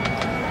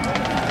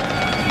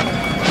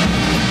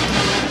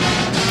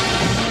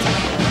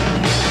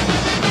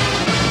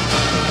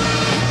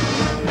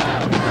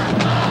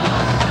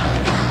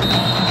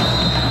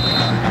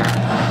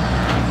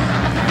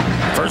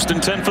 First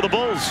and 10 for the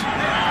Bulls.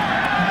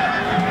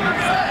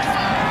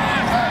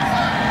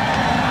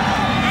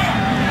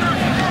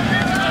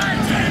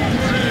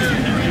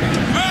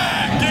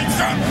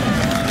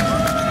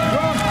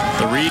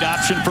 The read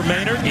option for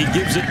Maynard. He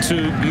gives it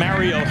to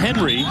Mario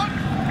Henry,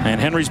 and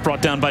Henry's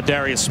brought down by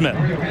Darius Smith.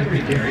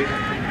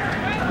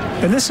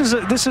 And this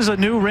is a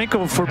new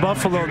wrinkle for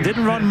Buffalo.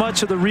 Didn't run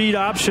much of the read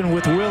option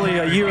with Willie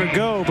a year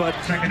ago, but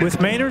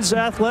with Maynard's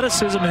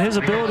athleticism and his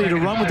ability to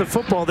run with the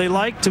football, they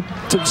like to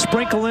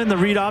sprinkle in the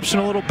read option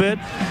a little bit,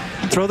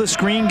 throw the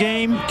screen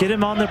game, get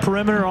him on the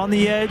perimeter, on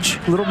the edge,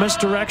 a little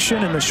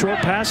misdirection, and the short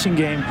passing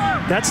game.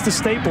 That's the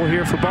staple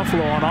here for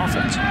Buffalo on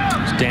offense.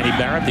 It's Danny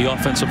Barrett, the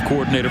offensive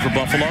coordinator for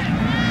Buffalo.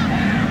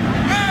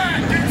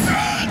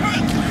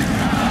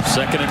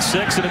 2nd and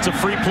 6, and it's a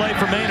free play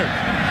for Maynard.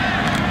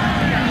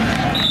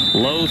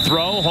 Low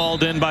throw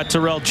hauled in by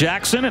Terrell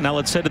Jackson, and now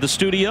let's head to the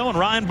studio and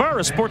Ryan Burr,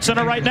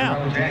 SportsCenter right now.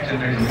 All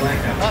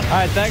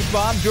right, thanks,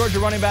 Bob. Georgia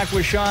running back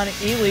Rashawn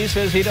Ely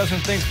says he doesn't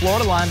think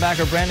Florida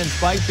linebacker Brandon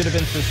Spike should have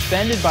been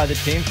suspended by the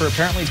team for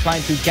apparently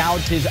trying to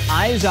gouge his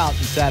eyes out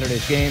in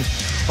Saturday's game.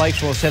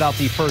 Spikes will sit out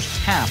the first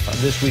half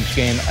of this week's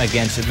game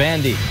against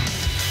Vandy.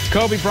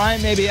 Kobe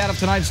Bryant may be out of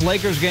tonight's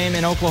Lakers game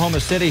in Oklahoma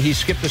City. He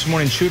skipped this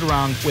morning's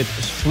shoot-around with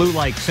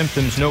flu-like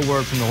symptoms. No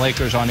word from the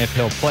Lakers on if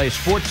he'll play.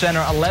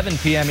 SportsCenter, 11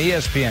 p.m.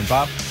 ESPN.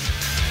 Bob?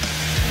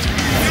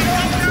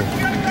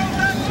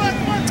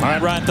 All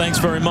right, Ryan, thanks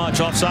very much.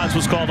 Offsides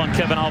was called on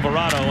Kevin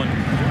Alvarado,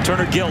 and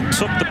Turner Gill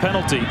took the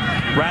penalty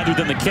rather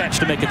than the catch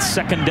to make it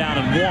 2nd down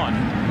and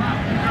 1.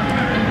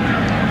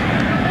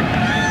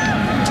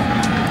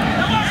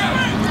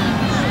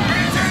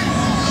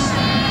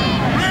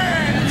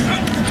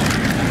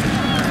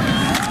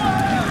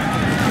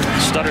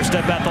 Stutter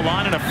step at the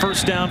line and a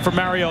 1st down for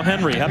Mario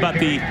Henry. How about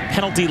the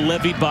penalty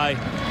levied by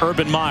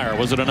Urban Meyer?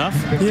 Was it enough?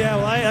 Yeah,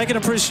 well, I can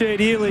appreciate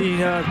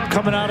Ely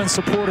coming out in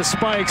support of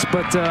Spikes,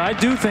 but I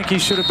do think he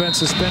should have been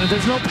suspended.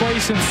 There's no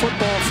place in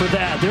football for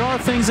that. There are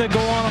things that go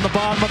on the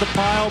bottom of the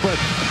pile, but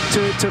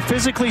to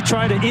physically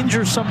try to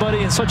injure somebody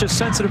in such a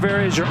sensitive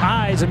area as your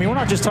eyes, I mean, we're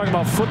not just talking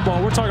about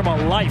football, we're talking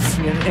about life.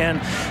 And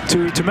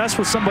to mess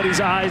with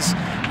somebody's eyes,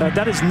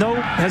 that has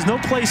no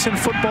place in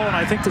football, and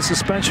I think the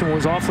suspension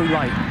was awfully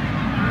light.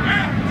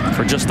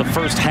 For just the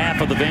first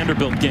half of the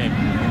Vanderbilt game.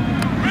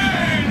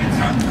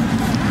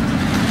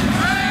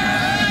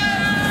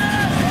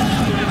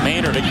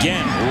 Maynard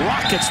again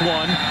rockets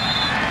one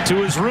to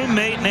his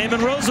roommate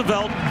Naaman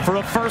Roosevelt for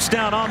a 1st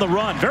down on the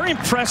run. Very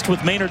impressed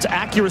with Maynard's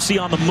accuracy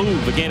on the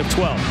move, a gain of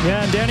 12.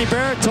 Yeah, and Danny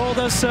Barrett told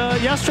us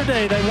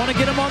yesterday they want to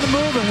get him on the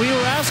move, and we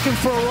were asking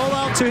for a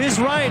rollout to his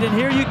right, and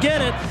here you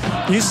get it.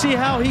 You see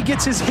how he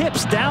gets his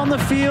hips down the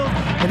field,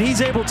 and he's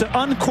able to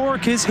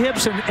uncork his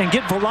hips and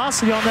get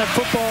velocity on that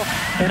football,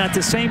 and at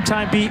the same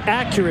time be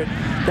accurate.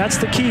 That's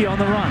the key on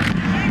the run.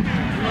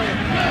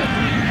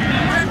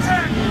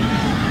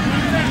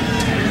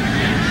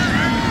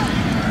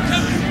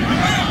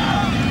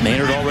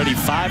 Maynard already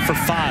 5 for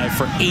 5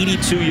 for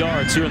 82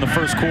 yards here in the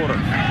 1st quarter.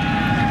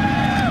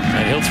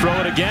 And he'll throw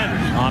it again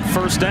on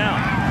 1st down.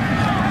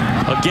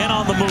 Again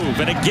on the move,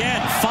 and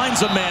again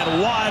finds a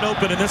man wide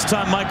open, and this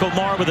time Michael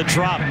Maher with a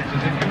drop.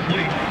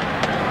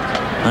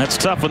 That's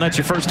tough when that's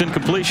your first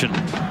incompletion.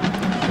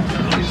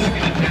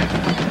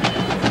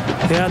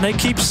 Yeah, and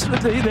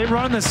they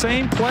run the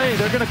same play.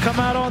 They're going to come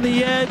out on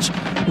the edge,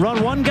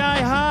 run one guy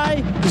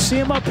high. You see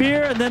him up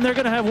here, and then they're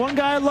going to have one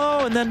guy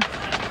low, and then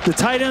the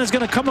tight end is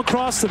going to come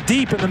across the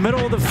deep in the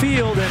middle of the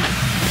field, and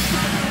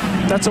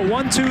that's a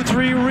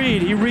 1-2-3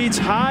 read. He reads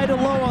high to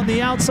low on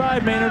the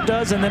outside, Maynard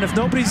does, and then if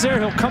nobody's there,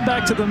 he'll come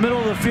back to the middle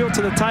of the field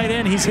to the tight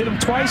end. He's hit him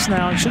twice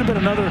now. It should have been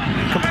another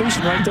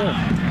completion right there.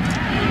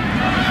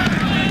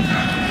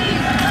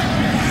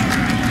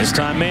 This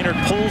time Maynard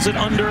pulls it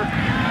under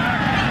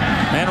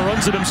and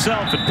runs it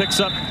himself and picks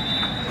up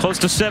close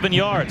to 7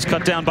 yards.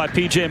 Cut down by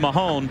P.J.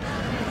 Mahone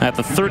at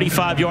the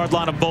 35-yard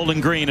line of Bowling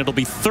Green. It'll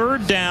be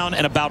 3rd down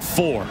and about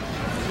 4. This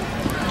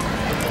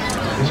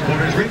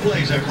quarter's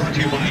replays are brought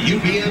to you by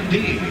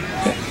UBMD.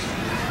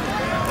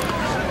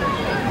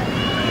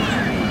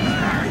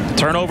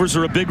 Turnovers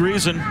are a big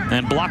reason,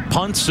 and block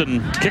punts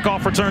and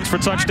kickoff returns for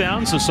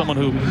touchdowns. As someone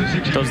who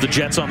does the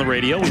Jets on the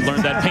radio, we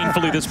learned that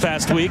painfully this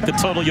past week. The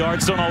total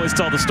yards don't always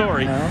tell the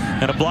story.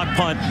 And a block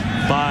punt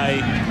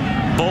by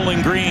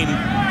Bowling Green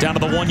down to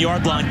the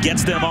 1-yard line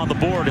gets them on the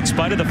board, in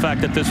spite of the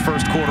fact that this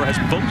first quarter has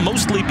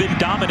mostly been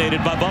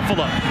dominated by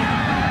Buffalo.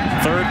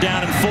 3rd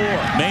down and 4.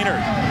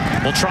 Maynard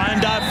will try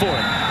and dive for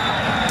it.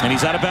 And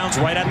he's out of bounds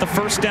right at the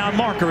 1st down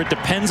marker. It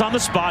depends on the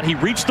spot. He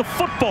reached the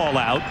football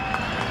out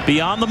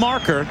beyond the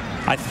marker,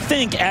 I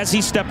think, as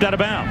he stepped out of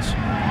bounds.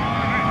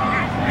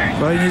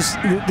 Well,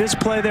 this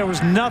play, there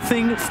was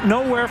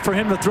nowhere for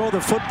him to throw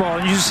the football.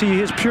 And you see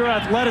his pure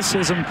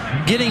athleticism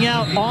getting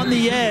out on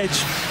the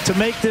edge to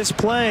make this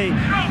play.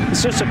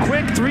 It's just a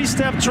quick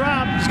 3-step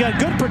drop. He's got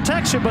good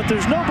protection, but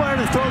there's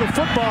nobody to throw the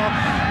football.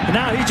 And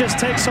now he just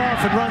takes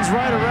off and runs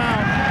right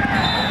around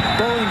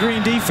Bowling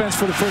Green defense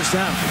for the 1st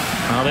down.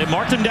 They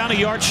marked him down a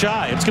yard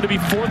shy. It's going to be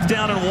 4th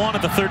down and 1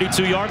 at the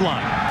 32-yard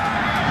line.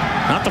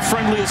 Not the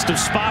friendliest of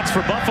spots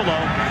for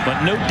Buffalo,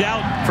 but no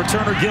doubt for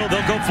Turner Gill,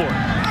 they'll go for it.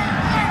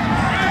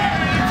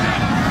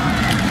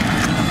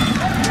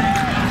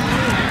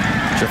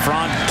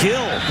 Jafron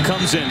Gill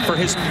comes in for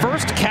his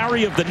first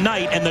carry of the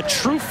night, and the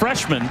true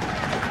freshman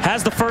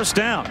has the 1st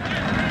down.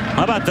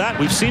 How about that?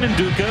 We've seen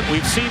Nduka,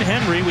 we've seen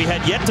Henry, we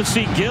had yet to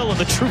see Gill, and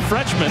the true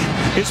freshman,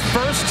 his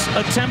first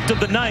attempt of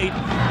the night,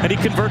 and he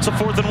converts a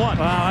 4th and 1.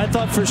 Wow, I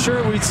thought for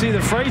sure we'd see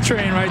the freight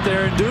train right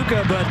there in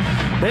Nduka, but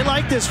they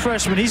like this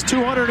freshman. He's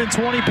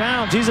 220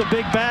 pounds. He's a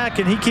big back,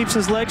 and he keeps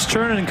his legs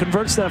churning and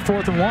converts that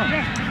 4th and 1.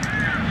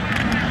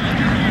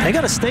 They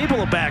got a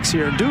stable of backs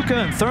here. Nduka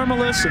and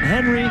Thermalis and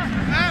Henry,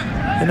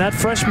 and that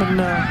freshman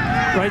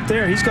right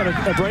there, he's got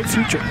a bright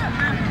future.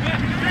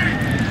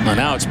 Well,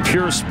 now it's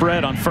pure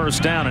spread on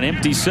 1st down, an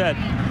empty set.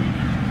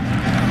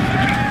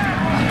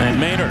 And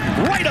Maynard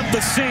right up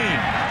the seam.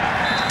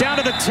 Down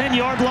to the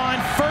 10-yard line,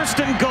 1st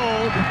and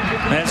goal,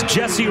 as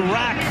Jesse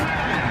Rack,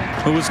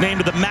 who was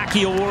named to the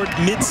Mackey Award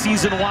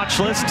midseason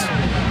watch list,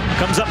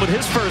 comes up with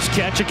his first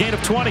catch, a gain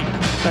of 20.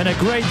 And a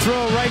great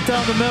throw right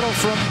down the middle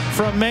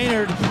from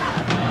Maynard.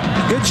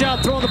 Good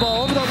job throwing the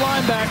ball over the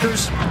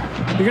linebackers.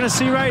 You're going to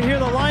see right here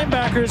the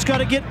linebacker has got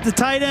to get the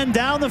tight end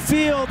down the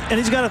field, and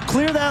he's got to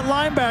clear that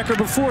linebacker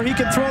before he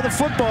can throw the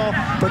football.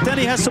 But then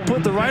he has to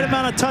put the right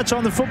amount of touch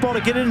on the football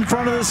to get it in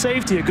front of the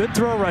safety. A good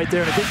throw right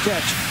there and a good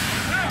catch.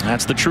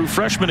 That's the true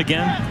freshman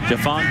again,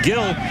 Jafron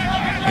Gill,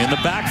 in the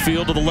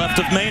backfield to the left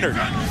of Maynard.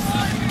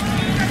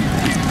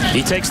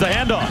 He takes the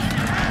handoff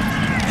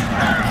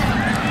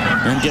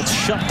and gets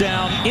shut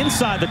down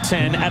inside the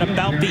 10 at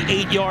about the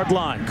 8-yard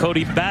line.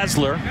 Cody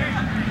Basler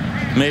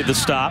made the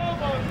stop.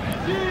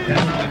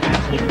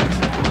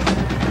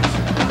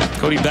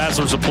 Cody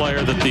Basler's a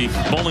player that the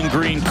Bowling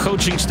Green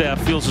coaching staff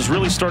feels has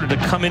really started to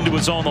come into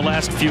his own the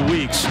last few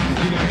weeks.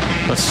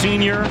 A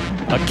senior,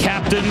 a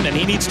captain, and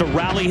he needs to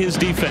rally his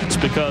defense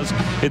because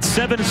it's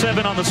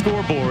 7-7 on the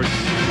scoreboard.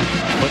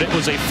 But it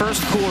was a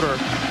first quarter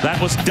that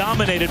was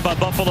dominated by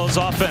Buffalo's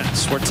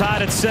offense. We're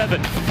tied at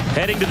 7,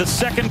 heading to the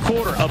 2nd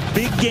quarter. A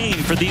big game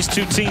for these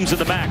two teams in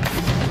the MAC.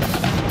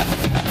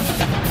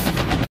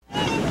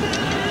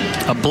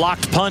 A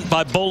blocked punt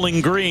by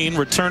Bowling Green,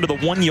 returned to the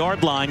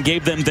 1-yard line,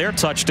 gave them their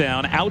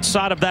touchdown.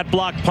 Outside of that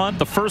blocked punt,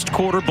 the first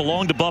quarter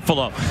belonged to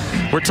Buffalo.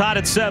 We're tied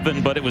at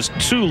 7, but it was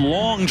 2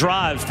 long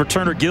drives for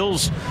Turner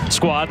Gill's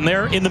squad, and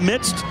they're in the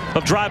midst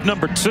of drive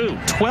number 2.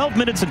 12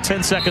 minutes and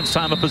 10 seconds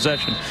time of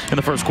possession in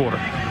the first quarter.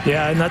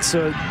 Yeah, and that's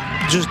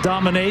just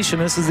domination.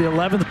 This is the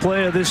 11th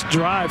play of this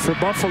drive for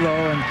Buffalo,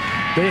 and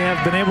they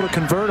have been able to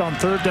convert on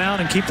 3rd down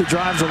and keep the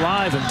drives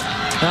alive, and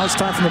now it's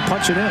time for them to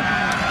punch it in.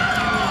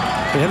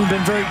 They haven't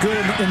been very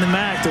good in the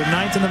MAC. They're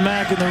 9th in the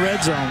MAC in the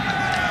red zone.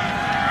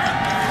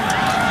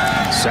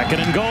 2nd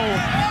and goal.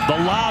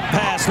 The lob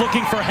pass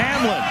looking for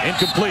Hamlin.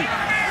 Incomplete.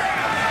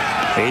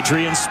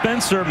 Adrian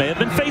Spencer may have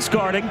been face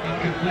guarding.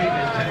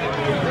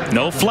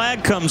 No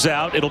flag comes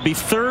out. It'll be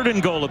 3rd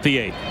and goal at the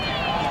 8.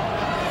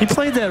 He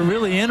played that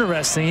really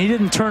interesting. He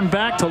didn't turn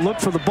back to look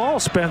for the ball,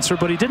 Spencer,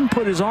 but he didn't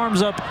put his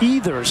arms up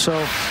either.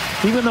 So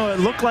even though it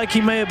looked like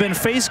he may have been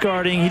face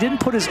guarding, he didn't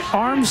put his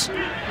arms.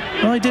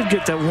 Well, he did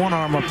get that one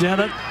arm up. Yeah,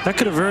 that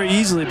could have very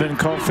easily been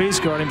called face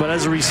guarding. But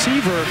as a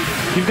receiver,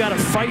 you've got to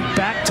fight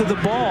back to the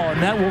ball,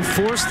 and that will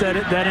force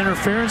that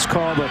interference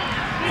call. But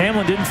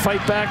Hamlin didn't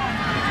fight back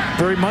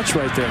very much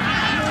right there.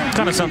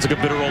 Kind of sounds like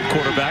a bitter old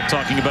quarterback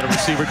talking about a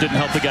receiver didn't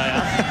help the guy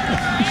out.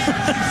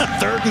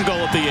 3rd and goal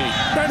at the 8.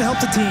 Trying to help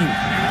the team.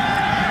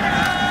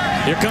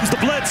 Here comes the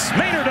blitz.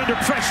 Maynard under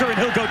pressure, and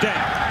he'll go down.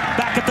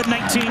 Back at the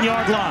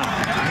 19-yard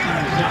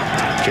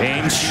line.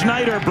 James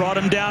Schneider brought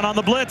him down on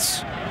the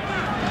blitz.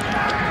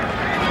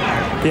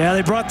 Yeah,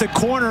 they brought the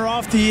corner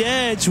off the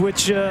edge,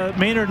 which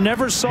Maynard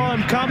never saw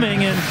him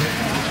coming.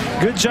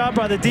 And good job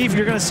by the defense.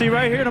 You're going to see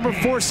right here, number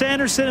 4,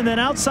 Sanderson. And then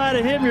outside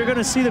of him, you're going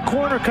to see the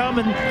corner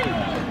coming.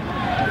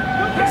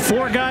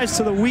 4 guys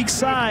to the weak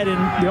side,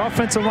 and the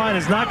offensive line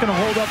is not going to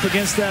hold up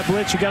against that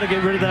blitz. You got to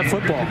get rid of that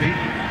football.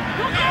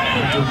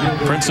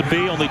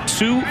 Principe only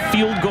 2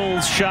 field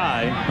goals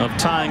shy of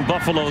tying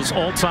Buffalo's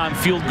all-time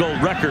field goal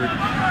record.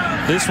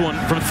 This one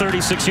from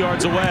 36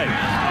 yards away.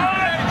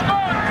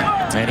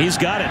 And he's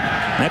got it.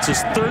 That's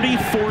his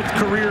 34th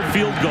career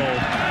field goal.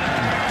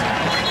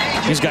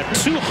 He's got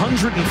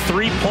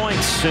 203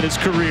 points in his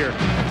career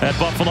at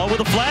Buffalo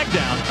with a flag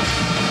down.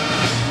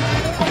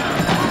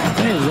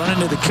 He's running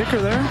to the kicker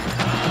there.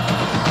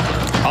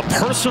 A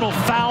personal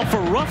foul for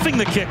roughing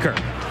the kicker.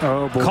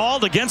 Oh, boy.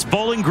 Called against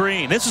Bowling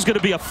Green. This is going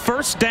to be a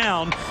 1st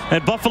down,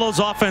 and Buffalo's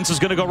offense is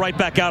going to go right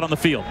back out on the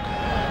field.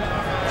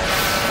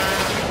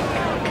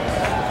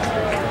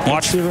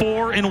 Watch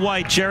 4 in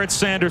white, Jared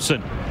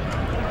Sanderson.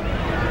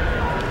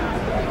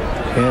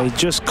 Yeah, he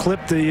just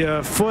clipped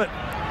the foot.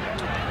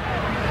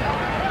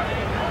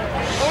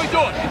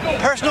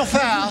 Personal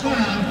foul.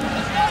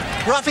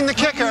 Roughing the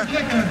kicker.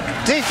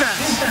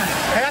 Defense.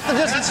 Half the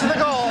distance to the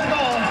goal.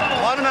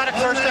 Automatic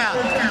 1st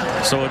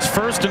down. So it's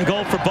 1st and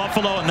goal for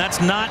Buffalo, and that's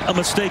not a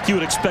mistake you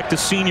would expect a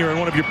senior and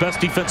one of your best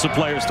defensive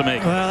players to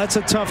make. Well, that's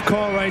a tough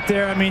call right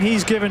there. I mean,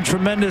 he's given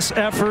tremendous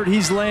effort.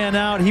 He's laying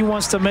out. He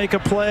wants to make a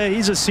play.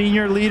 He's a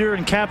senior leader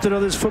and captain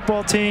of this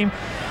football team.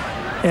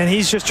 And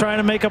he's just trying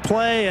to make a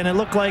play, and it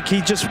looked like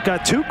he just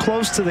got too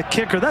close to the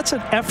kicker. That's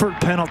an effort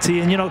penalty.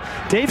 And, you know,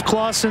 Dave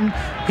Clausen,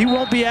 he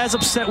won't be as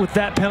upset with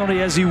that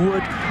penalty as he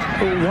would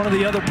one of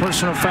the other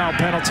personal foul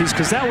penalties,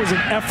 because that was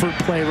an effort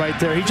play right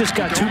there. He just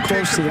got too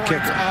close to the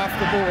kicker. Off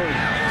the board.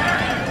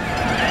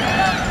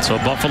 So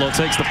Buffalo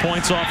takes the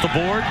points off the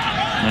board,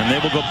 and they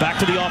will go back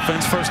to the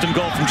offense, 1st and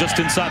goal from just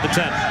inside the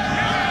 10.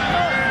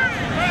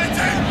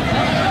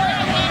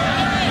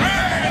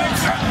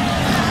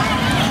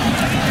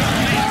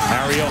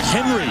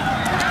 Henry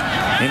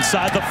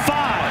inside the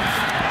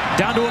 5,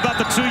 down to about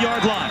the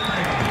 2-yard line,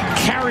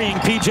 carrying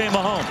P.J.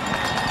 Mahomes.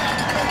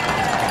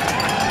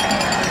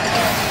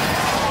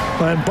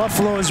 And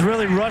Buffalo is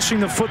really rushing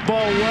the football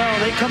well.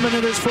 They come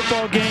into this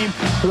football game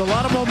with a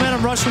lot of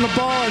momentum rushing the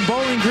ball, and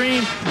Bowling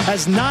Green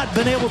has not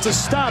been able to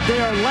stop. They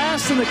are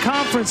last in the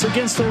conference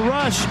against the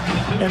rush,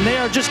 and they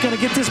are just going to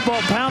get this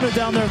ball pounded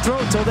down their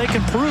throat until they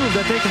can prove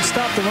that they can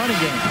stop the running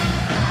game.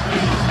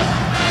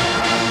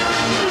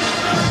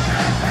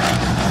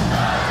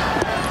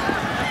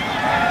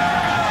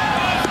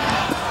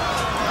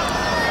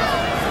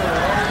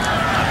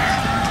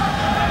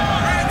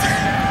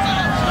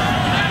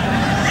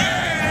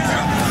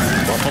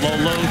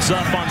 Loads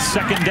up on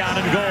 2nd down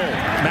and goal.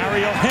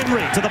 Mario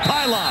Henry to the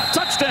pylon.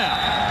 Touchdown.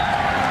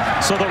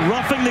 So the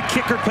roughing the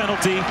kicker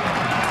penalty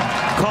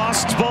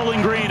costs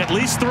Bowling Green at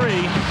least 3.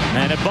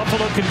 And if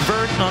Buffalo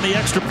convert on the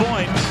extra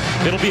point,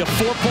 it'll be a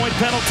 4-point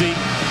penalty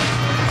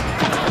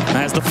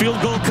as the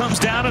field goal comes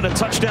down and a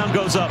touchdown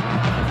goes up.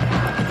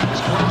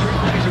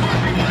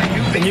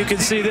 And you can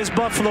see this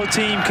Buffalo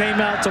team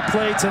came out to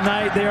play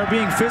tonight. They are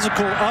being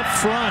physical up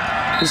front.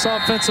 This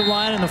offensive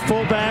line and the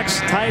fullbacks,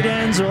 tight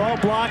ends are all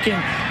blocking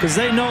because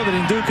they know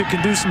that Nduka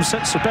can do some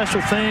special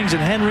things,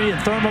 and Henry and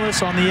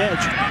Thermalis on the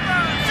edge.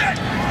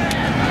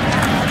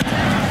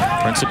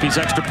 Principe's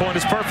extra point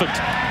is perfect.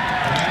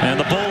 And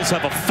the Bulls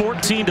have a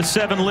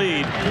 14-7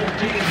 lead.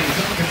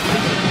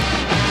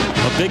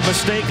 A big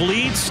mistake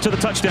leads to the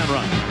touchdown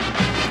run.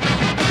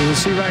 You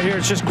see right here,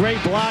 it's just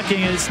great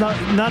blocking, and it's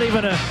not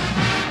even a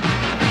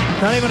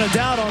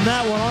doubt on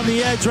that one. On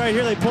the edge right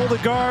here, they pull the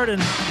guard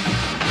and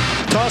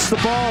toss the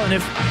ball. And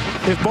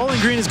if Bowling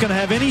Green is going to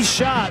have any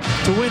shot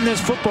to win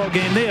this football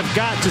game, they have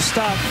got to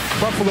stop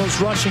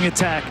Buffalo's rushing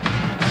attack.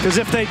 Because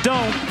if they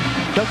don't,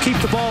 they'll keep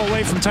the ball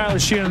away from Tyler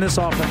Sheehan in this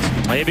offense.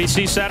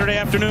 ABC Saturday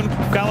afternoon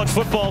college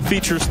football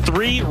features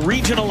 3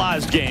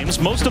 regionalized games.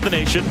 Most of the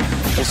nation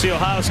will see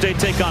Ohio State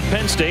take on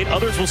Penn State.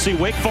 Others will see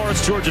Wake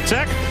Forest, Georgia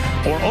Tech,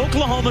 or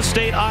Oklahoma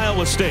State,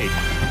 Iowa State.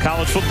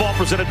 College football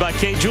presented by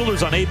Kay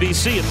Jewelers on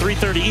ABC at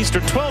 3:30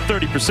 Eastern,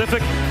 12:30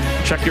 Pacific.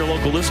 Check your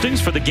local listings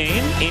for the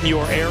game in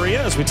your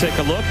area as we take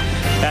a look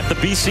at the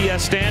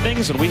BCS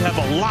standings. And we have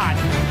a lot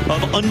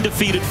of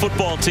undefeated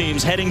football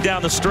teams heading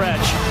down the stretch,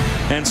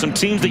 and some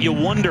teams that you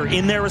wonder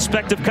in their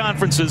respective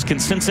conferences, can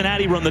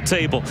Cincinnati run the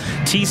table?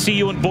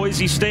 TCU and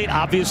Boise State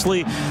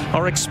obviously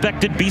are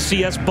expected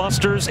BCS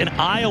busters, and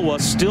Iowa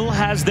still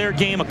has their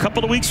game a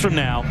couple of weeks from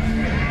now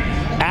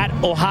at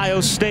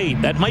Ohio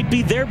State. That might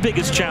be their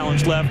biggest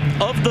challenge left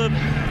of the,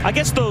 I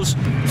guess, those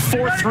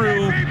 4th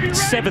through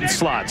 7th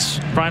slots.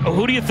 Brian,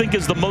 who do you think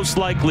is the most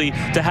likely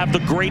to have the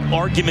great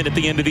argument at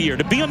the end of the year?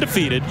 To be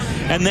undefeated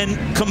and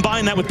then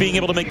combine that with being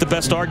able to make the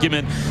best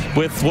argument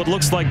with what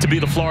looks like to be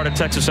the Florida,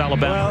 Texas,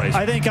 Alabama race?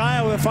 I think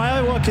Iowa, if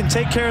Iowa can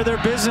take care of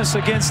their business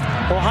against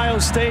Ohio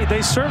State,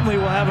 they certainly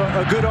will have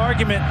a good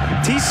argument.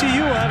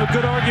 TCU will have a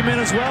good argument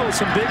as well with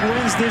some big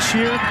wins this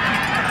year.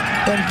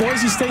 And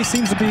Boise State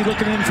seems to be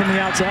looking in from the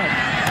outside.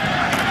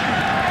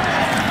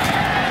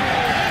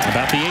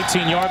 About the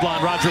 18-yard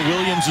line, Roger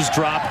Williams is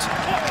dropped.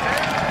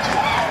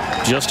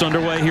 Just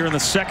underway here in the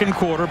second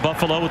quarter.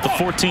 Buffalo with the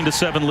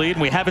 14-7 lead.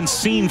 We haven't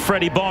seen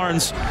Freddie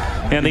Barnes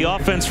and the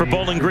offense for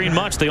Bowling Green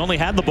much. They only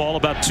had the ball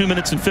about 2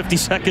 minutes and 50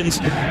 seconds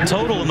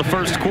total in the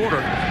first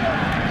quarter.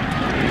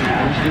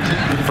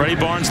 Freddie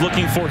Barnes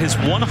looking for his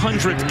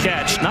 100th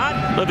catch,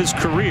 not of his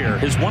career,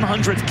 his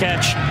 100th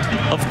catch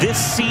of this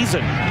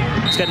season.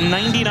 He's got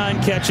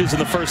 99 catches in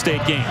the first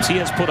 8 games. He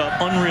has put up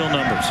unreal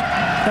numbers.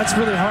 That's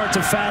really hard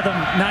to fathom.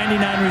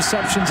 99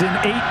 receptions in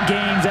 8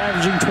 games,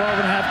 averaging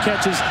 12.5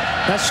 catches.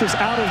 That's just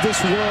out of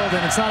this world,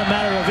 and it's not a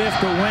matter of if,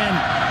 but when.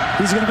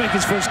 He's going to make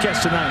his first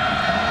catch tonight.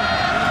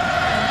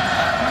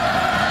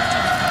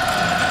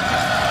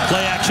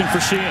 Play action for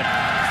Sheehan.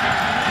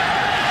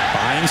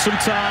 Buying some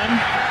time.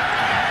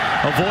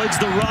 Avoids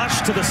the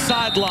rush to the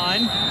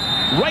sideline.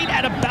 Right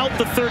at about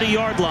the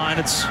 30-yard line.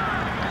 It's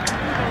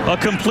a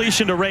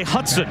completion to Ray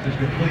Hudson.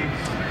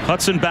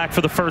 Hudson back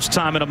for the first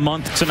time in a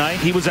month tonight.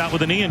 He was out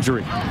with a knee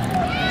injury.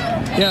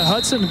 Yeah,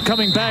 Hudson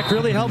coming back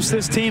really helps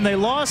this team. They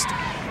lost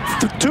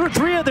 2 or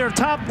 3 of their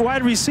top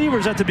wide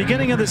receivers at the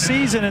beginning of the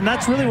season, and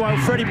that's really why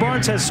Freddie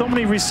Barnes has so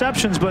many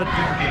receptions. But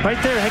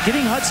right there,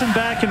 getting Hudson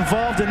back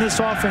involved in this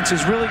offense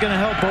is really going to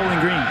help Bowling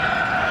Green.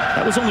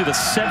 That was only the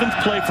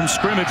 7th play from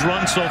scrimmage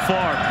run so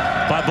far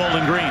by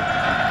Bowling Green.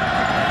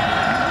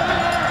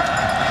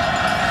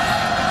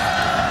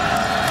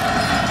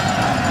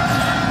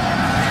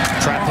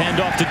 Trap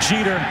handoff to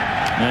Jeter,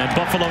 and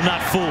Buffalo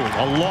not fooled.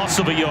 A loss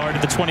of a yard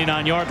at the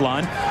 29-yard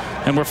line.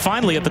 And we're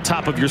finally at the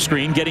top of your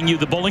screen, getting you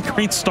the Bowling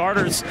Green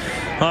starters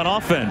on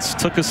offense.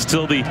 Took us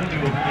till the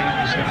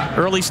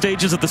early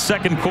stages of the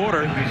second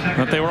quarter,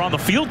 but they were on the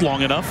field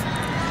long enough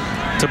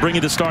to bring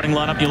you the starting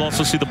lineup. You'll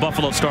also see the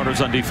Buffalo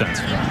starters on defense.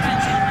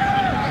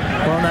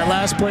 Well, and that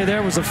last play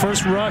there was the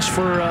first rush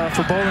for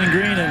Bowling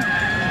Green, and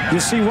you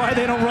see why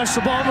they don't rush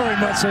the ball very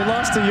much. They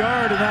lost a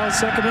yard, and now it's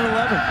 2nd and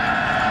 11.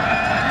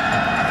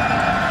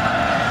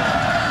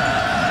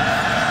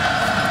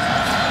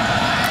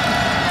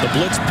 The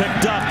blitz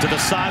picked up to the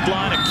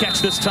sideline. A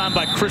catch this time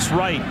by Chris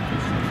Wright.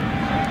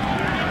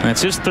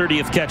 That's his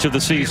 30th catch of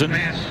the season.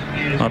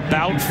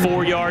 About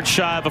 4 yards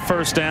shy of a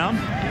first down.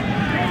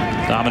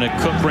 Dominic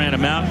Cook ran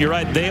him out. You're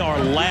right, they are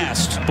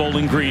last,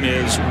 Bowling Green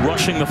is,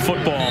 rushing the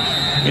football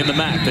in the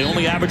MAC. They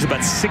only average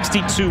about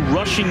 62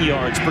 rushing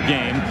yards per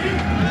game.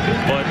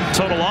 But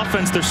total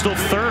offense, they're still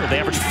 3rd. They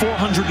average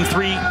 403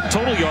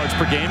 total yards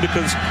per game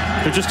because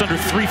they're just under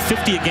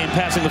 350 a game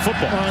passing the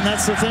football. Well, and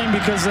that's the thing,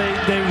 because they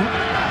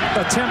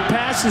attempt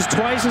passes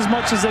twice as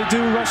much as they do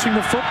rushing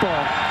the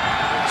football.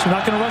 So you're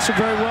not going to rush it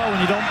very well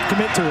when you don't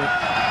commit to it.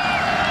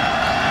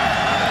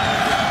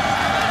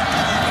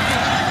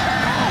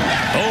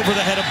 Over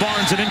the head of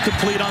Barnes and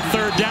incomplete on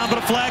 3rd down, but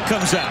a flag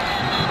comes out.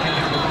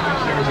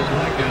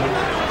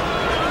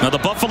 Now the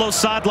Buffalo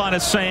sideline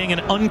is saying an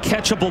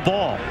uncatchable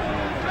ball.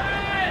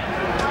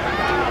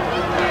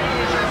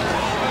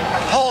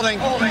 Holding.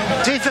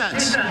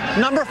 Defense.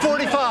 Number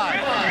 45.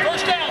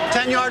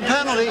 10-yard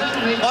penalty.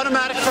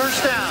 Automatic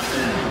first down.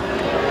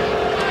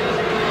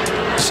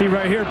 See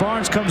right here,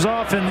 Barnes comes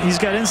off, and he's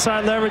got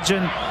inside leverage,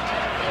 and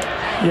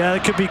yeah,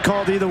 it could be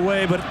called either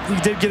way, but he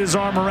did get his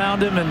arm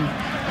around him, and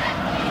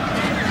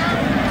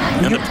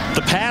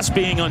the pass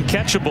being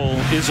uncatchable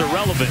is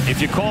irrelevant.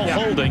 If you call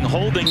holding,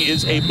 holding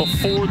is a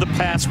before the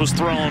pass was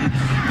thrown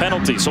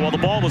penalty. So while the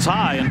ball was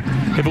high, and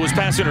if it was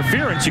pass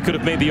interference, you could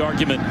have made the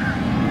argument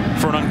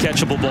for an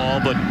uncatchable ball,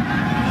 but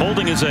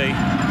holding is a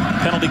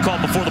penalty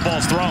called before the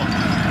ball's thrown.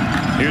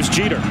 Here's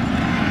Jeter.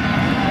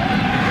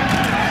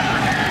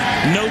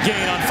 No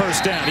gain on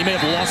first down. He may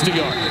have lost a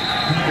yard.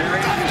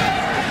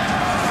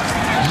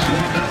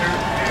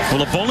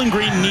 Well, if Bowling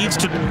Green needs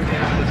to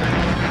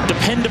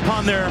depend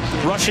upon their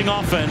rushing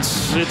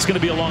offense, it's going to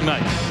be a long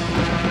night.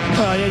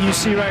 Yeah, you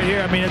see right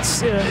here, I mean,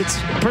 it's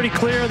pretty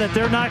clear that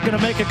they're not going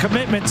to make a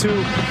commitment to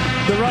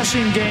the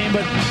rushing game,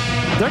 but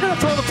they're going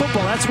to throw the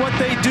football. That's what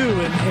they do,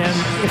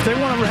 and if they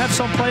want to have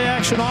some play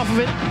action off of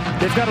it,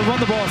 they've got to run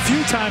the ball a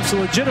few times to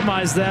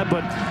legitimize that,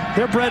 but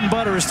their bread and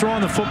butter is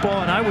throwing the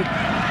football, and I would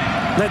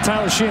let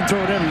Tyler Sheehan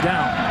throw it every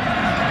down.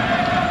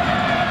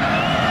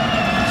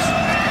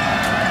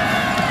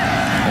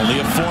 Only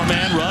a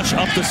 4-man rush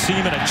up the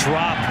seam and a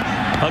drop.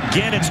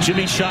 Again, it's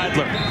Jimmy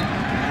Scheidler.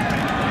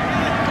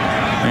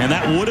 And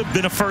that would have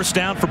been a first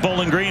down for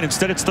Bowling Green.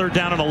 Instead, it's 3rd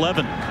down and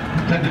 11.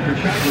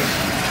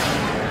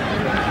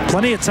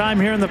 Plenty of time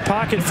here in the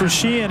pocket for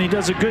Sheehan. He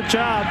does a good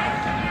job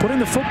putting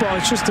the football,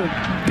 it's just a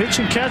pitch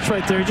and catch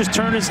right there. He just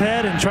turned his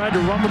head and tried to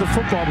run with the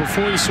football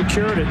before he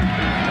secured it.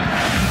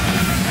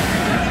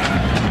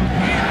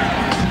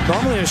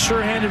 Normally a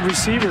sure-handed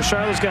receiver.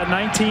 Shiloh's got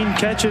 19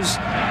 catches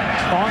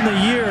on the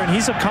year, and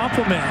he's a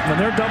compliment. When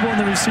they're doubling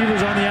the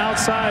receivers on the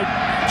outside,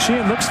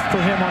 Sheehan looks for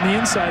him on the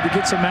inside to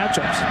get some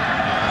matchups.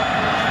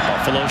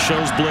 Buffalo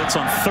shows blitz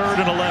on 3rd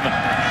and 11.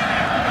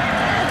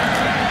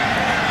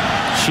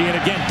 Sheehan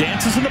again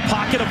dances in the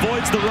pocket,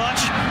 avoids the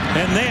rush,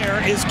 and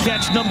there is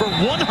catch number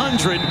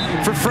 100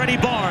 for Freddie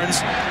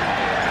Barnes.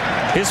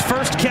 His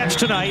first catch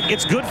tonight.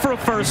 It's good for a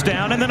first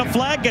down, and then a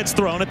flag gets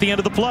thrown at the end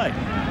of the play.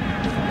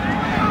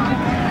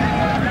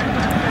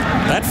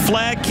 That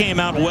flag came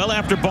out well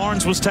after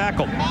Barnes was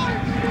tackled.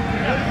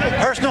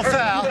 Personal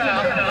foul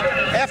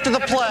after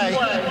the play,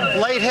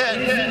 late hit,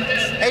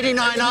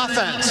 89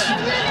 offense,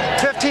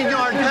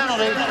 15-yard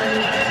penalty.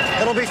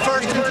 It'll be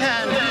 1st and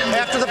 10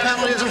 after the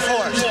penalty is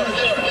enforced.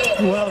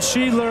 Well,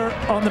 Sheedler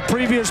on the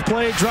previous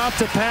play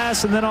dropped a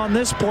pass, and then on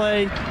this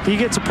play he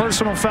gets a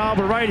personal foul.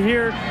 But right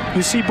here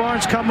you see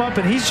Barnes come up,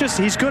 and he's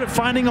good at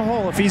finding a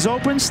hole. If he's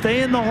open,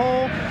 stay in the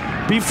hole,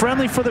 be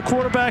friendly for the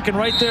quarterback, and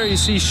right there you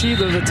see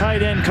Sheedler, the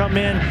tight end, come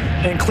in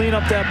and clean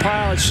up that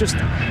pile. It's just,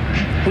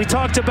 we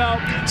talked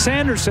about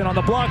Sanderson on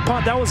the block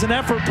punt. That was an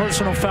effort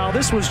personal foul.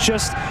 This was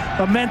just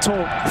a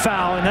mental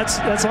foul, and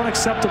that's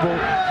unacceptable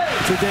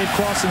for Dave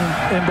Clawson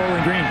and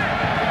Bowling Green.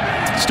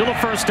 Still a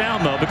first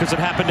down, though, because it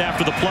happened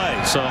after the play.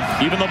 So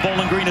even though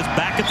Bowling Green is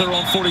back at their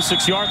own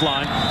 46-yard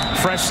line,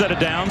 fresh set of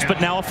downs,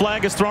 but now a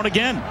flag is thrown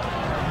again.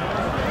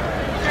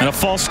 And a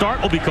false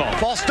start will be called.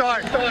 False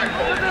start.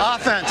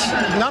 Offense,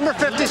 number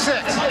 56.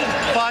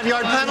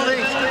 5-yard penalty.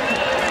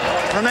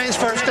 Remains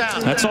first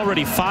down. That's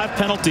already 5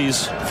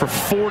 penalties for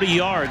 40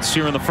 yards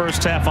here in the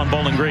first half on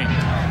Bowling Green.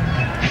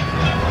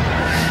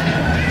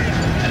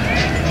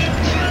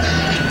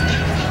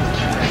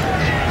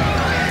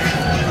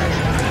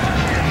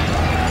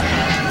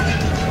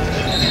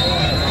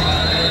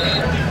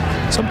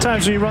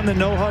 Sometimes when you run the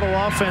no-huddle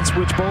offense,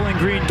 which Bowling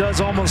Green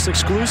does almost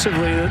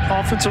exclusively, the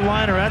offensive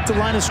line are at the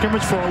line of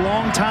scrimmage for a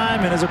long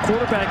time, and as a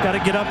quarterback, got to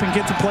get up and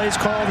get the plays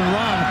called and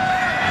run.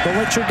 But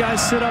let your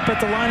guys sit up at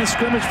the line of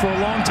scrimmage for a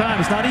long time.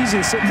 It's not easy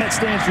to sit in that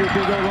stance for your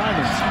big old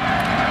linemen.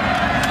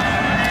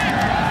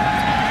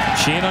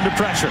 Sheehan under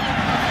pressure.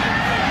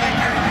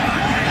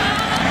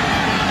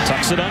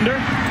 Tucks it under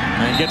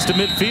and gets to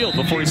midfield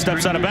before he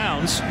steps out of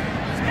bounds.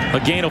 A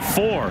gain of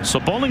 4. So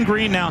Bowling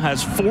Green now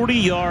has 40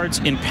 yards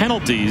in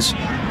penalties.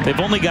 They've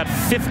only got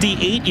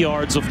 58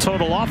 yards of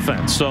total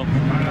offense. So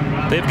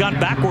they've gone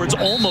backwards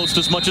almost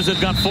as much as they've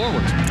gone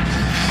forwards.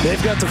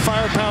 They've got the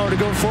firepower to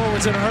go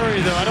forwards in a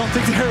hurry, though. I don't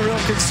think they're real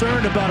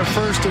concerned about a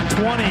 1st and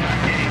 20.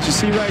 You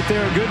see right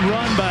there, a good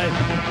run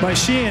by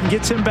Sheehan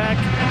gets him back,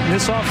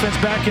 this offense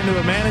back into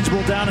a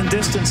manageable down and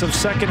distance of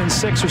 2nd and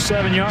 6 or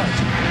 7 yards.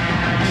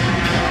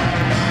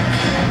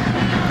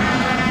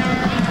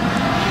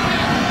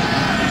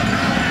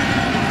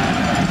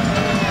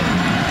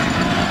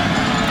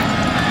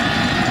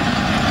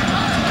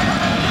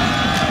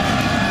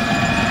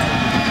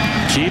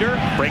 Jeter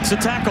breaks a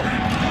tackle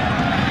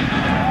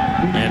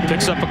and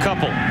picks up a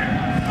couple.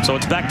 So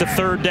it's back to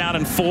 3rd down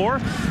and 4.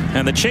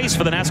 And the chase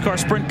for the NASCAR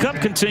Sprint Cup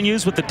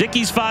continues with the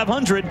Dickies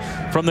 500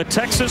 from the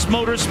Texas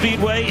Motor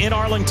Speedway in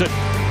Arlington.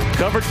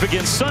 Coverage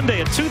begins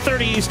Sunday at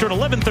 2:30 Eastern,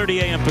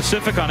 11:30 a.m.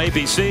 Pacific on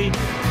ABC.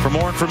 For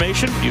more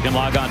information, you can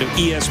log on to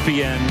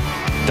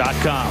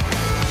ESPN.com.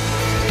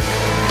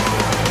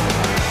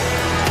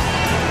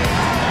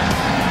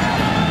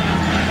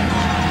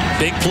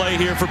 Big play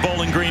here for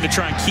Bowling Green to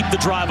try and keep the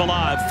drive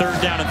alive.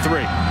 3rd down and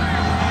 3.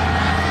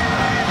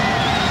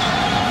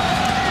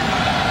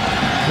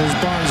 There's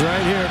Barnes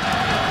right here.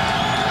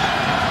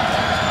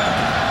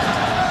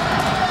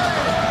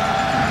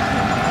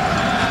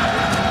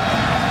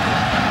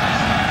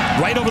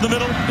 Right over the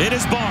middle, it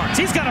is Barnes.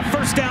 He's got a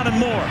first down and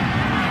more.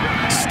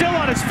 Still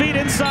on his feet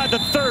inside the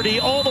 30,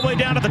 all the way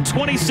down to the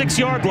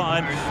 26-yard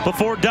line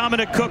before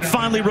Dominic Cook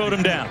finally rode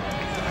him down.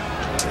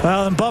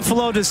 Well, and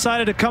Buffalo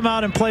decided to come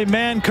out and play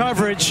man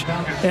coverage,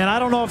 and I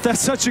don't know if that's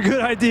such a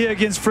good idea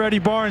against Freddie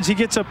Barnes. He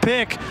gets a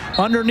pick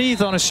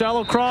underneath on a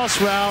shallow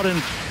cross route,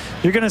 and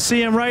you're going to see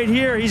him right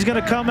here. He's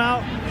going to come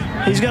out.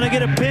 He's going to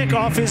get a pick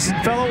off his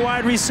fellow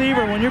wide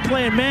receiver. When you're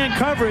playing man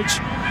coverage,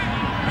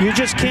 you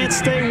just can't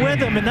stay with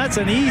him, and that's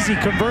an easy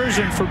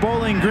conversion for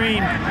Bowling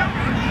Green.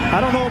 I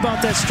don't know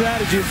about that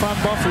strategy if I'm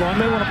Buffalo. I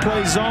may want to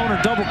play zone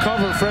or double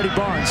cover Freddie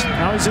Barnes.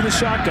 Now he's in the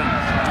shotgun.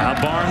 Now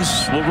Barnes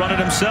will run it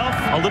himself.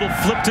 A little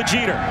flip to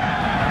Jeter.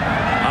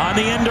 On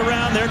the end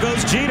around, there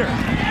goes Jeter.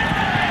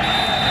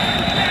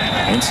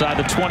 Inside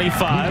the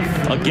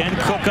 25. Again,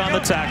 Cook on the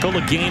tackle.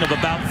 A gain of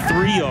about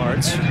 3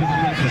 yards.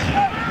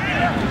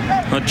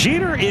 Now,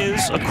 Jeter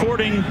is,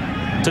 according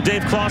to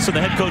Dave Clawson,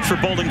 the head coach for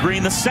Bowling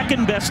Green, the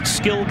 2nd best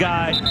skill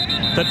guy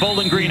that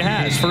Bowling Green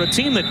has. For a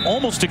team that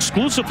almost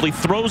exclusively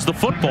throws the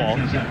football,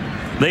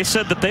 They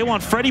said that they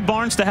want Freddie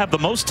Barnes to have the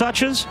most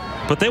touches,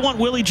 but they want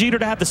Willie Jeter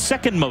to have the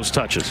second most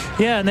touches.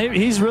 Yeah, and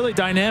he's really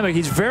dynamic.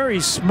 He's very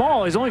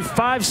small. He's only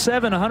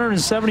 5'7",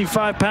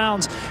 175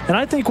 pounds. And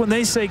I think when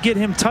they say get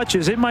him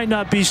touches, it might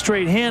not be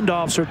straight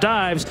handoffs or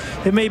dives.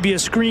 It may be a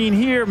screen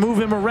here,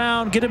 move him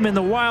around, get him in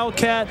the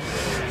wildcat,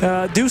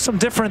 do some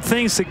different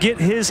things to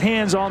get his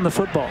hands on the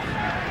football.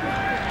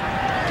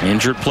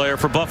 Injured player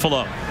for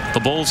Buffalo. The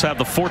Bulls have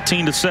the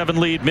 14-7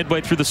 lead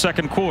midway through the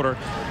second quarter.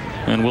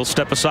 And we'll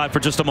step aside for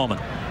just a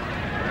moment.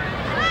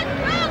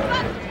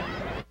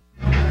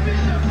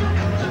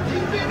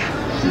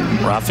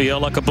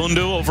 Rafael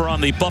Akabundu over on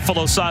the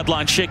Buffalo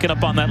sideline, shaken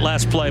up on that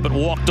last play, but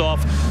walked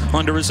off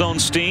under his own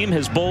steam.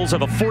 His Bulls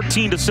have a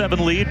 14-7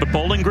 lead, but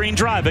Bowling Green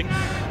driving.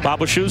 Bob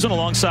Wischusen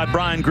alongside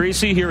Brian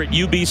Griese here at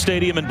UB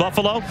Stadium in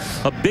Buffalo.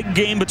 A big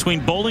game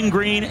between Bowling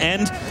Green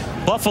and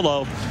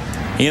Buffalo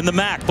in the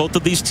MAC. Both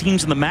of these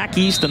teams in the MAC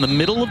East in the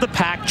middle of the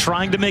pack,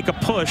 trying to make a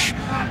push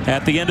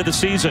at the end of the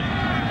season.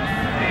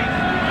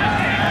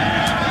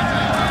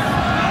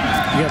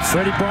 You got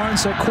Freddie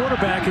Barnes at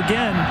quarterback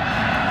again.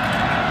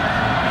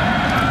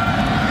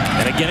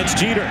 And again, it's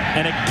Jeter.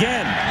 And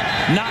again,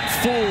 not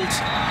fooled.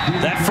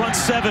 That front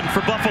seven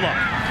for Buffalo.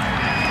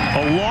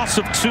 A loss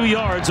of 2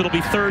 yards. It'll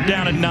be 3rd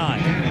down and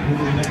 9.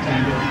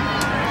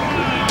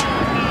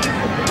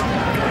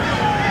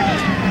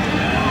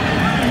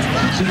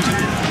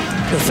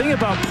 The thing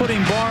about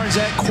putting Barnes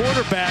at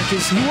quarterback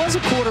is he was a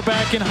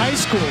quarterback in high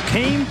school,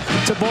 came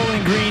to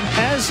Bowling Green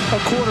as a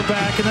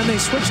quarterback, and then they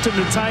switched him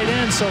to tight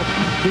end. So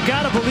you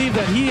got to believe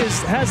that he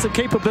has the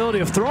capability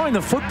of throwing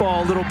the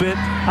football a little bit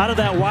out of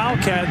that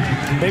wildcat.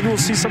 Maybe we'll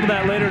see some of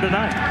that later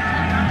tonight.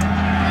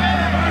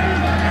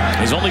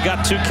 He's only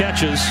got 2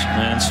 catches,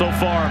 and so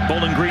far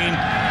Bowling Green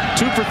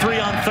 2 for 3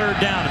 on 3rd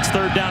down. It's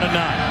 3rd down and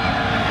 9.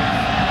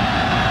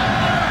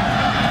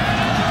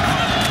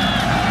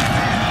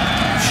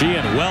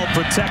 Sheehan well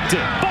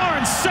protected.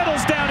 Barnes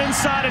settles down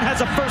inside and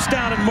has a 1st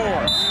down and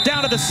more.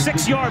 Down to the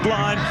 6-yard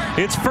line.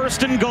 It's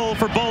 1st and goal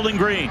for Bowling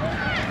Green.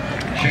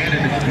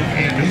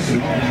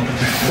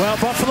 Well,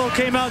 Buffalo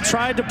came out and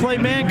tried to play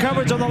man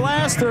coverage on the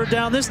last 3rd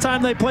down. This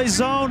time they play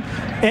zone,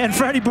 and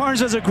Freddie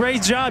Barnes does a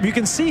great job. You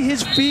can see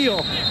his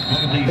feel.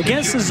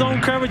 Against the zone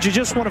coverage, you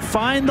just want to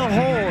find the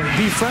hole,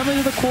 be friendly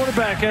to the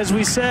quarterback, as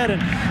we said,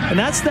 and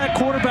that's that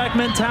quarterback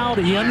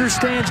mentality. He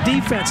understands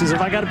defenses.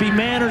 If I got to be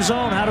man or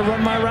zone, how to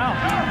run my route.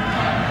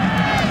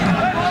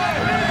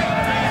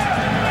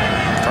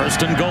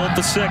 1st and goal at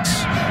the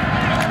 6.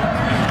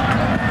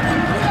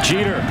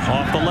 Jeter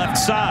off the left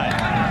side.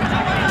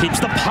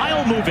 Keeps the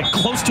pile moving,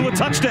 close to a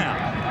touchdown.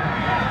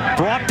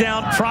 Brought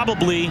down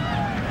probably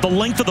the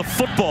length of the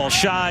football,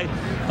 shy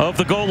of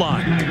the goal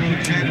line.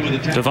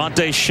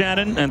 Devontae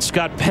Shannon and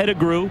Scott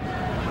Pettigrew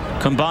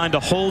combined to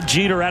hold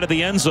Jeter out of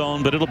the end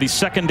zone, but it'll be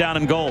 2nd down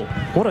and goal.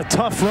 What a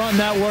tough run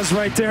that was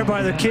right there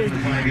by the kid.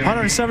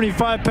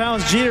 175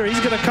 pounds Jeter. He's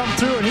going to come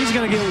through and he's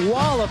going to get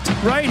walloped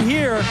right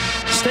here.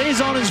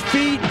 Stays on his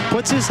feet,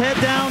 puts his head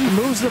down,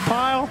 moves the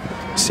pile.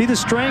 See the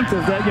strength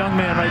of that young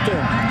man right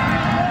there.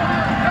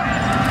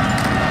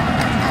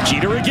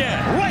 Jeter again,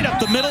 right up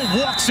the middle,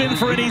 walks in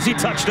for an easy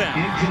touchdown.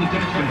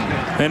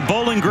 And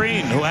Bowling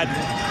Green, who had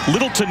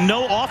little to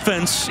no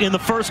offense in the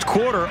 1st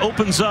quarter,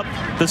 opens up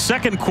the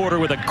 2nd quarter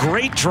with a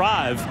great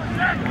drive.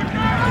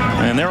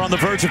 And they're on the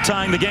verge of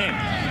tying the game.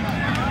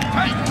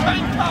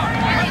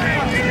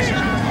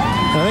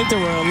 I think there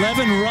were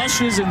 11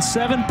 rushes and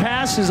 7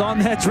 passes on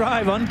that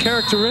drive.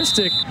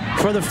 Uncharacteristic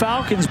for the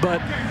Falcons,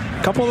 but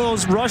a couple of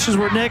those rushes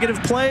were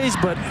negative plays,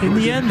 but in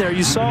the end there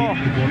you saw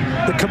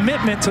the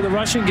commitment to the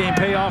rushing game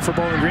pay off for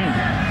Bowling Green.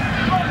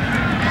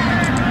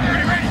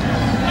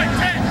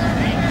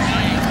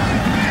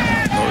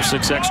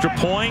 Six extra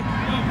point.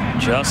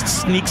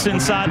 Just sneaks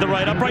inside the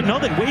right upright. No,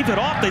 they wave it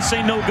off. They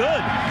say no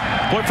good.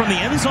 Boy, from the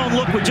end zone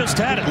look we just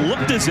had, it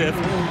looked as if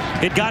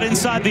it got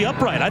inside the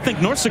upright. I think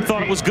Norsek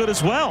thought it was good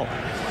as well.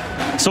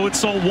 So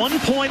it's a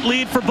 1-point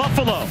lead for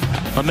Buffalo.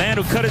 A man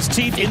who cut his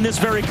teeth in this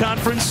very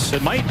conference.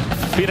 It might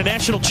be in a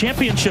national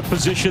championship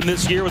position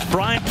this year with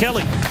Brian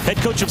Kelly, head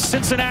coach of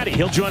Cincinnati.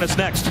 He'll join us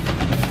next.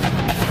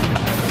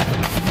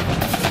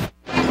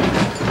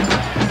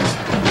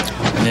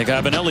 Nick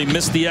Ivanelli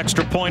missed the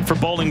extra point for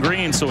Bowling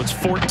Green, so it's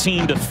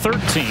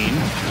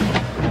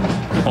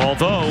 14-13.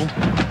 Although,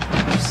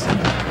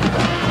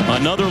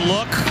 another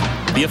look.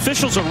 The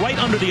officials are right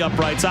under the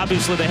uprights.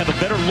 Obviously, they have a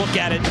better look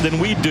at it than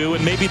we do,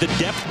 and maybe the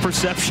depth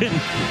perception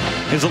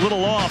is a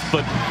little off.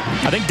 But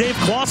I think Dave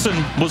Clausen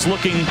was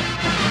looking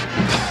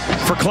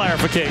for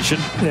clarification.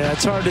 Yeah,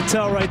 it's hard to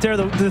tell right there.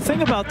 The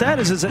thing about that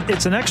is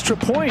it's an extra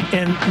point,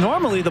 and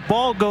normally the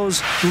ball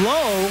goes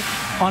low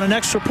on an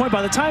extra point.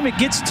 By the time it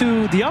gets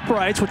to the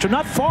uprights, which are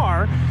not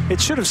far,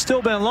 it should have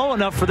still been low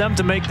enough for them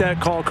to make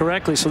that call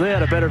correctly. So they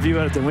had a better view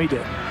at it than we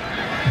did.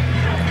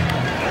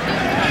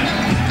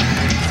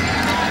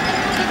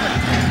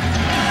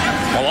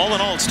 Well, all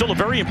in all, it's still a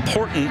very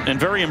important and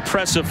very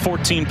impressive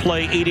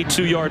 14-play,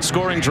 82-yard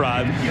scoring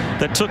drive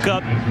that took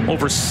up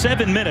over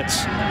 7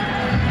 minutes.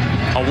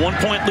 A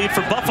 1-point lead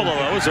for Buffalo,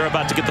 though, as they're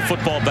about to get the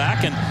football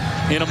back. And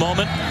in a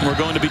moment, we're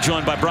going to be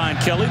joined by Brian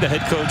Kelly, the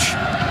head coach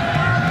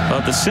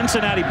of the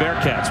Cincinnati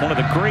Bearcats. One of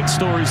the great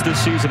stories this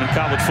season in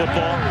college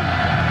football.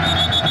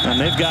 And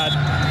they've got,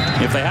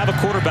 if they have a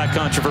quarterback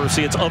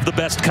controversy, it's of the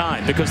best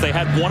kind, because they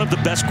had one of the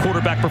best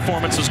quarterback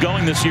performances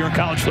going this year in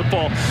college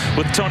football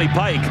with Tony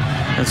Pike,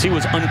 as he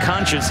was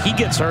unconscious. He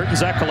gets hurt, and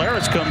Zach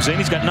Collaros comes in.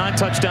 He's got 9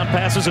 touchdown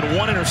passes and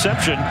 1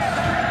 interception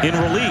in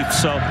relief.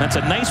 So that's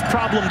a nice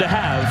problem to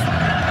have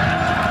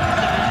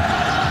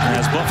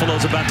as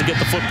Buffalo's about to get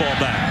the football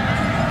back.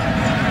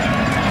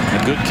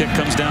 A good kick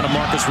comes down to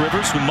Marcus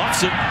Rivers, who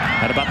muffs it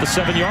at about the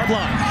 7-yard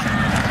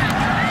line.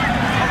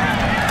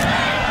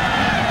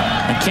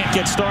 And can't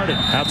get started.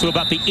 Out to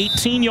about the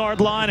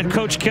 18-yard line. And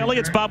Coach Kelly,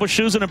 it's Bob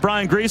Wischusen and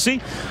Brian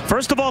Griese.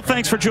 First of all,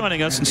 thanks for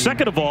joining us. And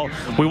second of all,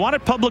 we want to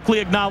publicly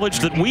acknowledge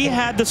that we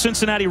had the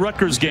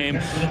Cincinnati-Rutgers game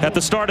at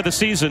the start of the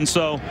season.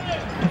 So,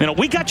 you know,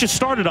 we got you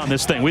started on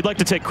this thing. We'd like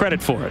to take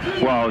credit for it.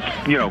 Well,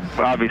 you know,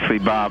 obviously,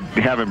 Bob,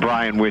 having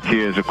Brian with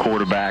you as a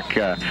quarterback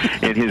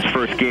in his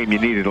first game, you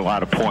needed a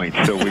lot of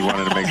points. So we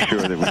wanted to make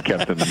sure that we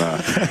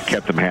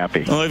kept them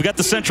happy. Well, we've got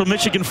the Central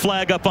Michigan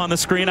flag up on the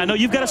screen. I know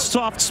you've got a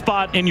soft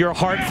spot in your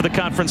heart for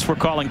the conference we're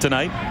calling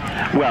tonight.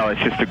 Well,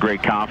 it's just a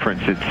great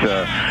conference.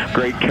 It's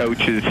great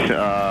coaches,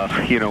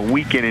 you know,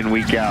 week in and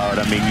week out.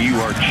 I mean, you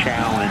are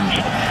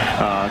challenged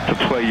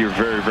to play your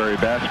very, very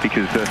best,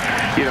 because,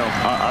 you know,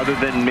 other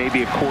than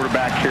maybe a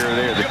quarterback here or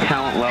there, the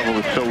talent level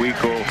is so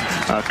equal.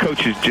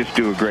 Coaches just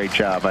do a great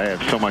job. I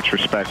have so much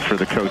respect for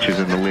the coaches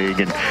in the league,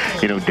 and,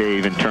 you know,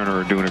 Dave and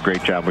Turner are doing a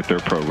great job with their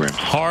programs.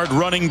 Hard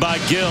running by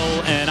Gill,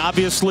 and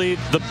obviously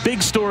the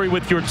big story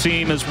with your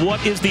team is,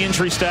 what is the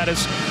injury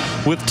status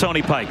with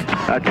Tony Pike?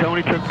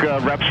 Tony took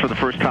reps for the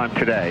first time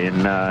today,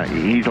 and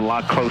he's a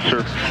lot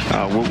closer.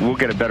 We'll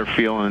get a better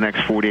feel in the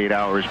next 48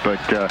 hours, but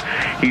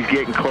he's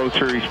getting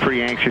closer. He's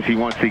pretty anxious. He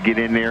wants to get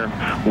in there.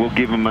 We'll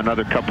give him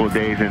another couple of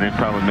days and then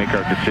probably make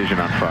our decision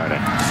on Friday.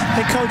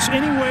 Hey, Coach,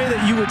 any way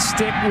that you would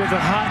stick with a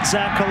hot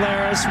Zach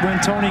Collaros when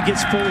Tony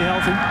gets fully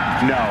healthy?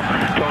 No,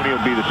 Tony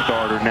will be the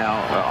starter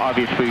now.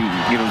 Obviously,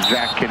 you know,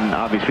 Zach can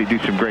obviously do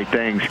some great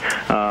things.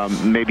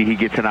 Maybe he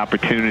gets an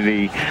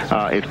opportunity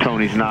if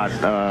Tony's not,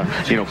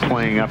 you know,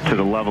 playing up to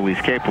the level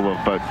he's capable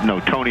of. But no,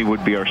 Tony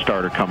would be our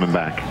starter coming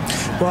back.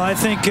 Well, I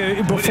think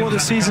before the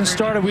season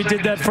started, we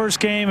did that first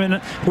game,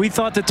 and we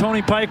thought that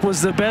Tony Pike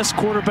was the best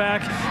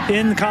quarterback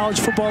in college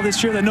football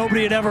this year that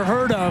nobody had ever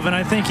heard of, and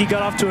I think he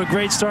got off to a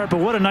great start. But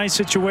what a nice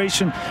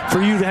situation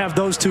for you to have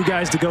those two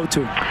guys to go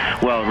to.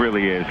 Well, it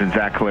really is. And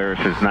Zach Collaros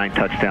has 9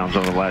 touchdowns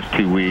over the last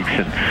 2 weeks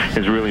and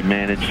has really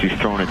managed. He's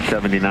thrown at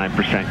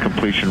 79%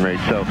 completion rate.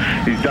 So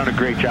he's done a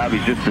great job.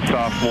 He's just a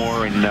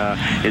sophomore, and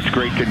it's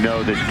great to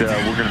know that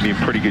we're going to be in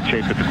pretty good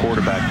shape at the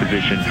quarterback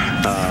position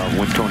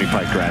when Tony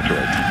Pike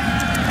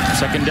graduates.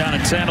 Second down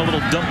and 10, a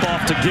little dump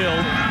off to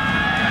Gill.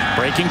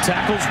 Breaking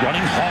tackles,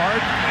 running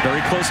hard,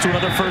 very close to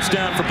another first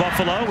down for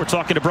Buffalo. We're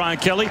talking to Brian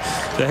Kelly,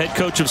 the head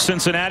coach of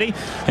Cincinnati.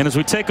 And as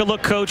we take a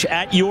look, Coach,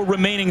 at your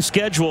remaining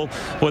schedule,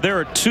 well, there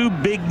are 2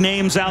 big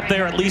names out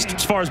there, at least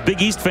as far as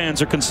Big East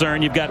fans are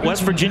concerned. You've got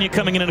West Virginia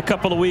coming in a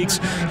couple of weeks.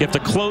 You have to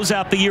close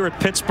out the year at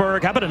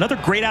Pittsburgh. How about another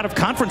great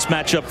out-of-conference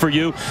matchup for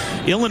you?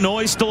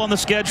 Illinois still on the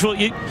schedule.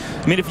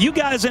 I mean, if you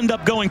guys end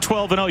up going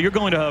 12-0, you're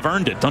going to have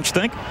earned it, don't you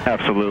think?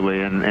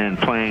 Absolutely, and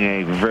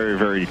playing a very,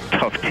 very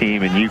tough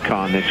team in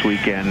UConn this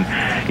weekend.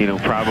 You know,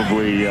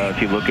 probably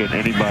if you look at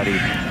anybody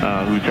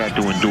who's had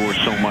to endure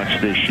so much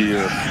this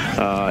year,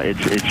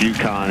 it's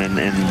UConn,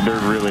 and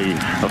they're really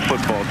a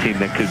football team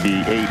that could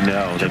be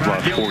 8-0. They've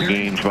lost 4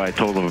 games by a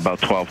total of about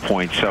 12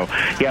 points. So,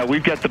 yeah,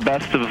 we've got the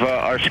best of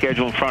our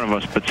schedule in front of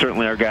us, but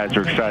certainly our guys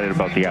are excited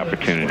about the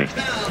opportunity.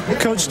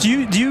 Coach, do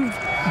you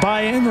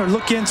buy in or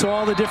look into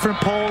all the different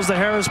polls, the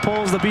Harris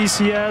polls, the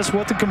BCS,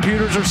 what the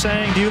computers are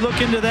saying? Do you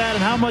look into that,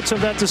 and how much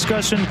of that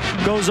discussion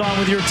goes on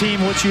with your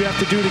team, what you have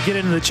to do to get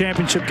into the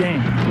championship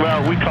game?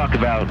 Well, we talk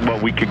about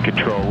what we can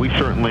control. We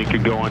certainly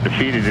could go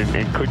undefeated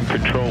and couldn't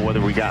control whether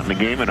we got in the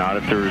game or not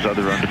if there was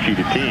other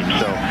undefeated teams.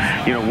 So,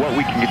 you know, what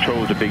we can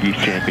control is the Big East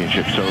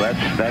Championship. So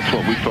that's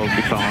what we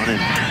focus on.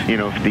 And, you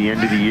know, if the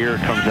end of the year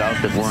comes out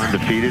that we're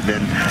undefeated,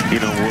 then, you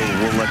know,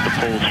 we'll let the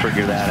polls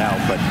figure that out.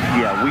 But,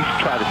 yeah, we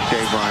try to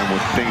stay, Brian,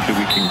 with things that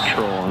we can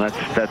control, and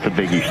that's a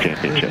Big East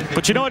Championship.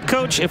 But you know what,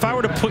 Coach? If I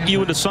were to put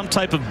you into some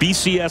type of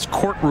BCS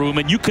courtroom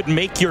and you could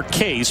make your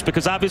case,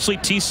 because obviously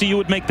TCU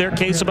would make their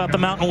case about the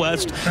Mountain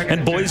West,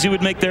 and Boise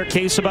would make their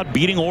case about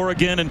beating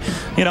Oregon, and,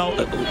 you know,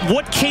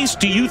 what case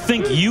do you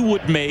think you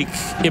would make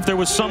if there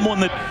was someone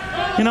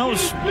that, you know,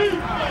 is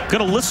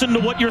going to listen to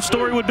what your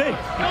story would be?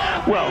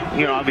 Well,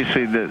 you know,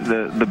 obviously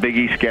the Big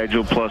East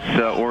schedule plus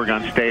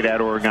Oregon State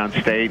at Oregon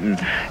State,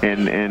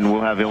 and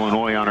we'll have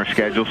Illinois on our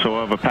schedule, so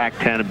we'll have a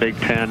Pac-10, a Big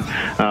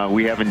 10.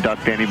 We haven't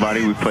ducked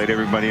anybody. We've played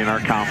everybody in our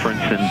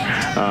conference, and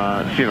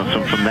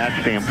so from that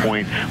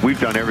standpoint, we've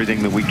done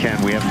everything that we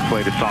can. We haven't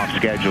played a soft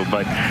schedule,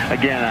 but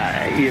again,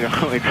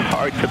 it's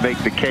hard to make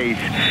the case.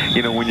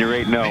 When you're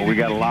 8-0, we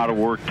got a lot of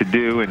work to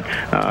do, and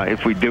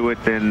if we do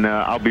it, then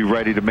I'll be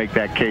ready to make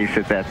that case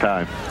at that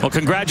time. Well,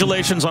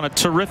 congratulations on a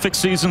terrific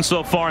season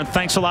so far, and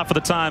thanks a lot for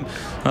the time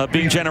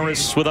being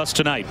generous with us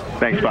tonight.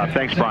 Thanks, Bob.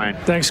 Thanks, Brian.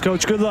 Thanks,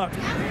 Coach. Good luck.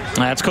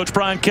 That's Coach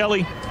Brian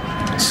Kelly.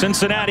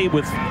 Cincinnati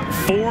with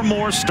 4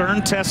 more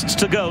stern tests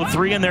to go,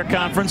 3 in their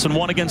conference and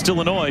 1 against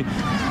Illinois,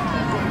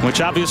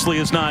 which obviously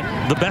is not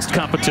the best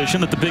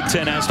competition that the Big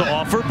Ten has to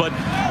offer, but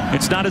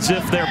it's not as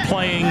if they're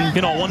playing,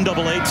 a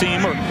 1AA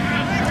team or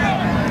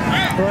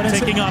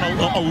taking on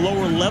a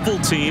lower level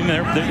team.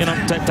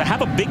 To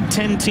have a Big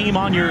Ten team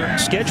on your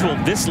schedule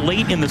this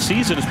late in the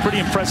season is pretty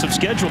impressive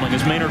scheduling,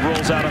 as Maynard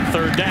rolls out on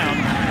 3rd down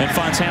and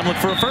finds Hamlet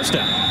for a first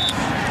down.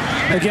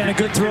 Again, a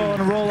good throw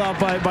and a rollout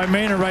by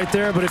Maynard right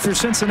there. But if you're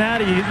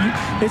Cincinnati,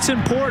 it's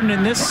important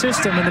in this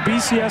system, in the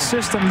BCS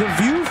system, the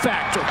view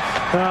factor.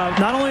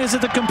 Not only is it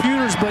the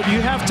computers, but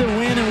you have to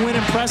win and win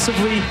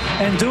impressively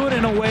and do it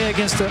in a way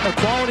against a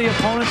quality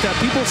opponent that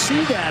people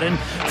see that. And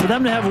for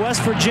them to have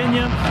West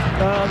Virginia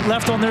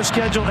left on their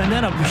schedule and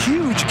then a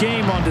huge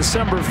game on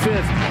December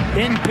 5th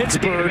in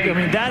Pittsburgh, I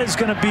mean, that is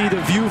going to be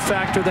the view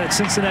factor that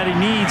Cincinnati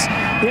needs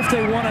if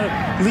they want to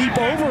leap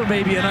over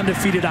maybe an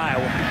undefeated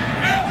Iowa.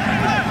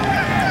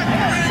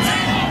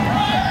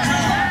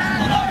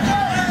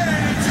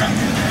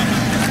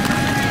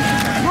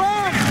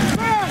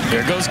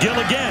 There goes Gill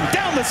again,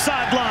 down the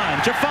sideline.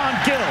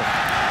 Javon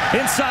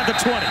Gill inside the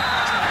 20.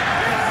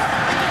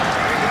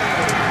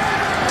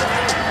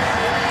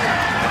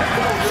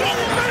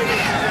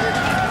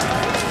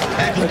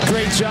 A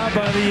great job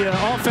by the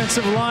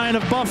offensive line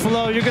of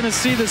Buffalo. You're going to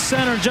see the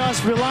center, Josh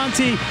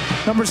Vellante,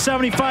 number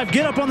 75,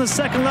 get up on the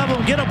second level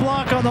and get a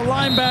block on the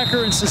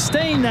linebacker and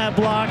sustain that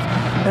block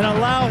and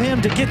allow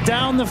him to get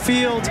down the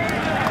field.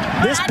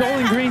 This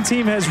Bowling Green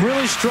team has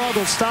really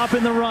struggled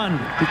stopping the run.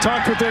 We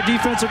talked with their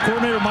defensive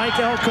coordinator, Mike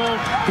Elko.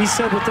 He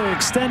said with their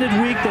extended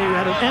week, they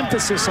had an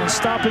emphasis on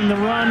stopping the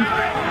run.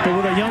 But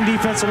with a young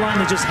defensive line,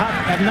 they just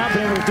have not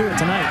been able to do it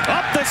tonight.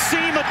 Up the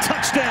seam, a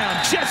touchdown.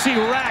 Jesse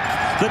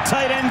Rack, the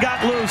tight end, got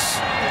loose.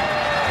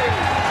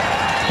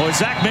 Boy,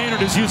 Zach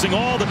Maynard is using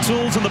all the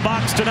tools in the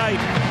box tonight.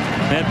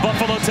 And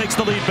Buffalo takes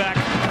the lead back,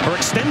 or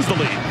extends the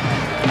lead.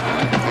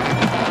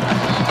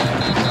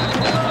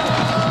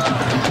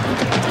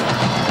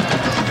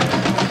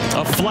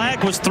 A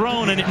flag was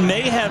thrown, and it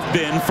may have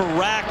been for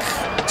Rack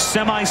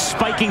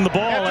semi-spiking the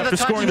ball after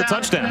scoring the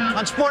touchdown.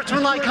 On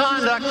sportsmanlike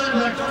conduct,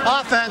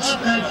 offense,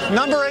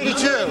 number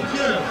 82.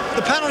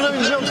 The penalty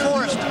was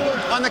enforced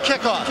on the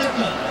kickoff.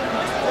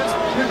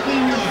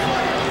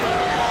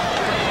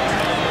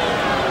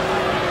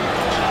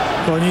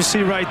 Well, and you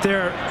see right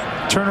there,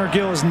 Turner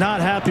Gill is not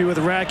happy with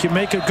Rack. You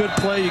make a good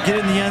play, you get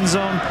in the end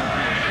zone.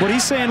 What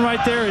he's saying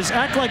right there is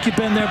act like you've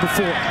been there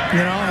before.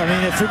 I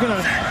mean, if you're going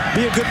to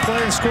be a good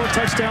player and score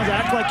touchdowns,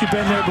 act like you've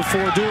been there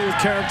before. Do it with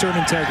character and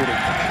integrity.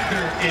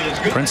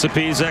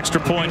 Principe's extra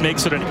point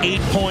makes it an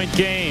 8-point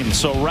game.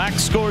 So Rack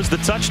scores the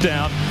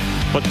touchdown,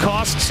 but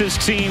costs his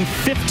team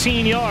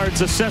 15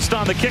 yards assessed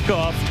on the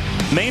kickoff.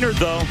 Maynard,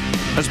 though,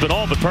 has been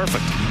all but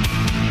perfect.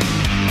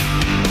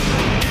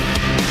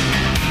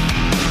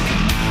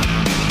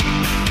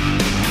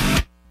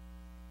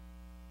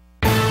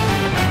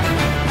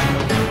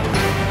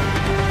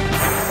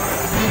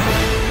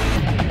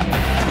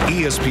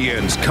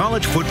 ESPN's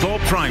College Football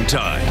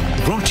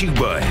Primetime, brought to you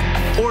by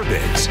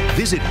Orbitz.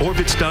 Visit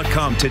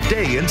Orbitz.com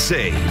today and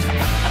save.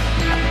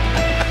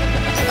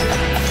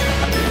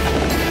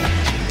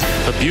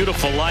 The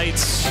beautiful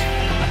lights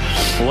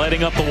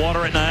lighting up the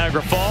water at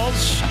Niagara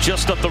Falls,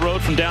 just up the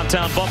road from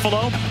downtown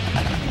Buffalo,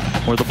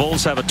 where the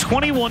Bulls have a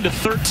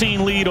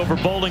 21-13 lead over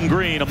Bowling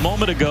Green. A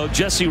moment ago,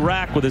 Jesse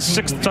Rack with his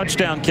 6th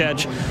touchdown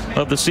catch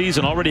of the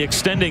season, already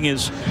extending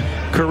his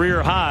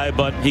career high,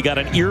 but he got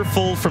an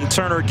earful from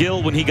Turner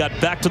Gill when he got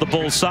back to the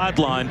Bulls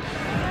sideline.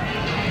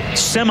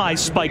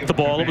 Semi-spiked the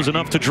ball. It was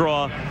enough to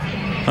draw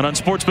an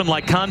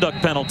unsportsmanlike conduct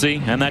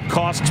penalty, and that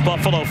costs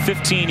Buffalo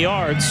 15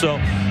 yards. So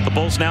the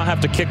Bulls now have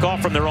to kick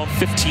off from their own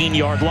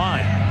 15-yard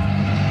line.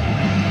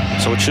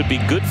 So it should be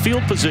good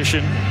field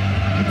position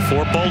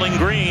for Bowling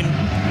Green.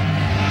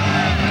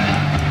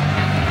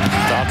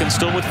 Falcons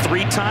still with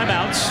 3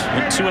 timeouts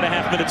and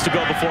 2.5 minutes to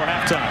go before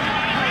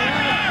halftime.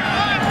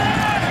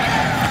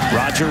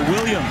 Roger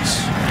Williams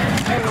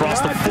across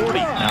the 40,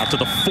 out to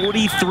the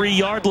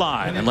 43-yard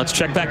line. And let's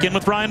check back in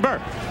with Ryan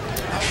Burr.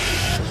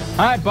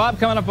 All right, Bob,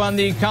 coming up on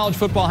the college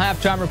football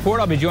halftime report,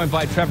 I'll be joined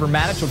by Trevor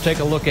Maddux. We'll take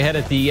a look ahead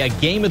at the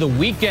game of the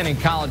weekend in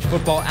college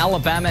football.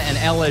 Alabama and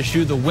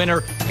LSU, the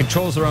winner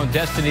controls their own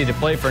destiny to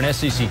play for an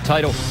SEC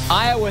title.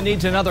 Iowa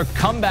needs another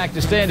comeback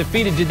to stay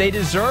undefeated. Did they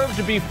deserve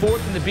to be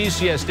 4th in the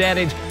BCS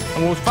standings?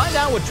 And we'll find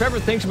out what Trevor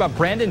thinks about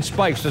Brandon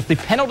Spikes. Does the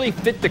penalty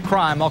fit the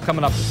crime? All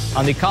coming up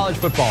on the college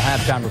football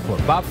halftime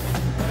report. Bob?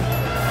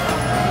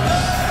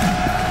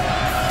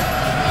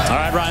 All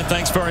right, Ryan,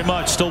 thanks very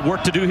much. Still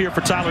work to do here for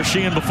Tyler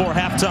Sheehan before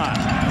halftime.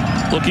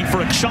 Looking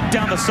for a chunk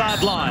down the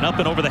sideline, up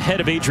and over the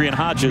head of Adrian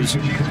Hodges,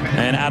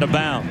 and out of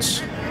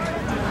bounds.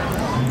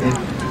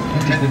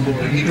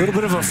 A little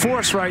bit of a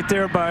force right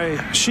there by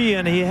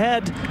Sheehan. He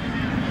had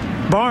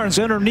Barnes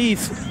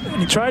underneath,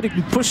 and he tried to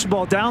push the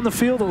ball down the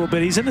field a little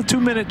bit. He's in the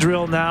 2-minute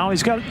drill now.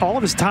 He's got all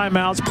of his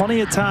timeouts,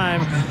 plenty of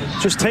time.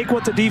 Just take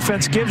what the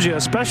defense gives you,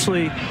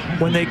 especially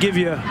when they give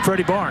you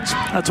Freddie Barnes.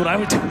 That's what I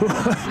would do.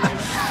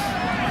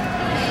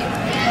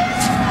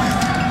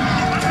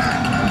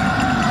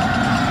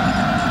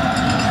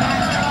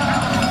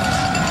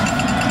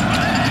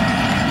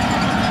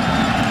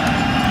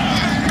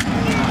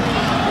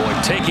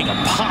 Taking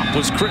a pop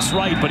was Chris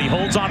Wright, but he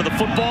holds on to the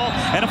football,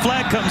 and a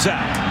flag comes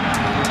out.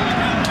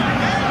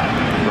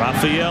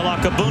 Rafael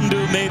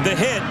Akabundu made the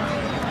hit.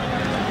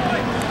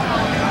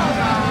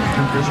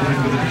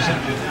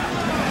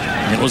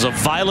 It was a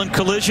violent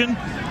collision,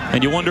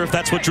 and you wonder if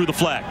that's what drew the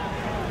flag.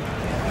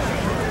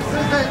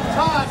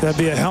 That'd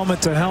be a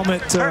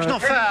helmet-to-helmet. Personal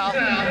foul,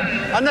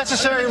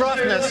 unnecessary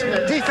roughness,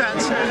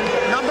 defense,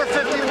 number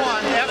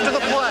 51 after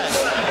the play.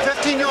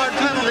 15-yard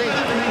penalty,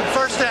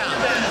 first down.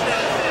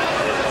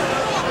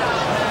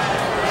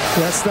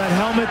 That's that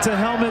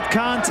helmet-to-helmet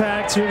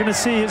contact. You're going to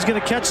see he's going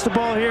to catch the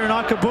ball here, and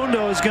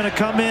Akabundo is going to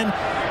come in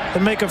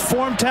and make a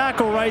form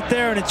tackle right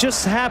there. And it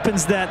just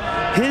happens that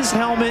his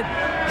helmet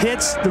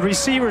hits the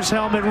receiver's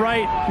helmet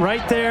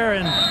right there,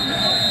 and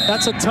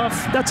that's a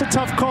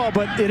tough call.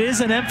 But it is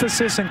an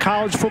emphasis in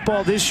college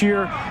football this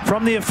year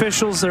from the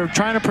officials. They're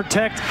trying to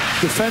protect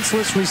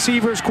defenseless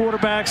receivers,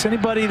 quarterbacks,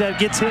 anybody that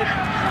gets hit.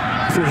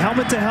 If you're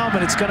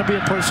helmet-to-helmet, it's going to be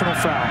a personal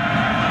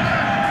foul.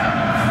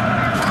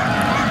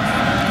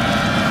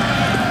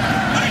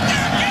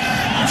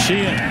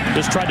 Sheehan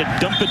just tried to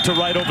dump it to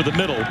right over the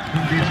middle.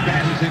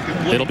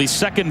 It'll be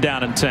 2nd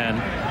down and 10.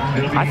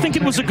 I think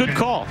it was a good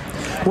call.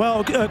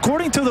 Well,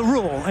 according to the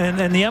rule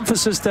and the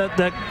emphasis that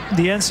the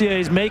NCAA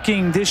is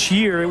making this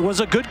year, it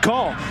was a good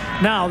call.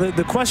 Now,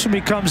 the question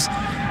becomes,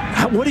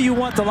 what do you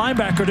want the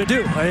linebacker to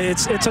do?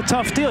 It's a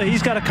tough deal.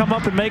 He's got to come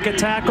up and make a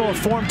tackle, a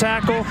form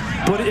tackle,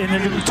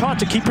 and you're taught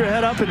to keep your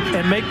head up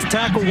and make the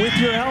tackle with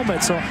your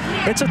helmet. So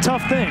it's a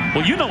tough thing.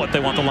 Well, you know what they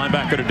want the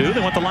linebacker to do. They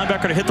want the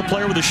linebacker to hit the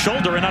player with his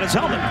shoulder and not his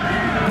helmet.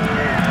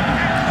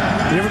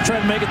 You ever try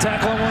to make a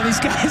tackle on one of these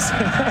guys?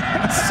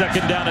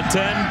 2nd down and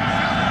 10.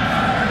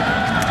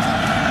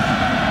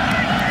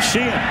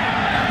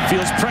 Sheehan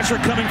feels pressure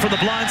coming from the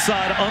blind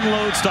side,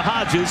 unloads to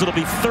Hodges. It'll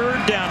be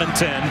 3rd down and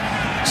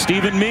 10.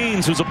 Stephen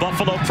Means, who's a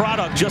Buffalo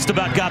product, just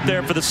about got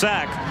there for the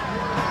sack.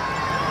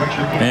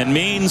 And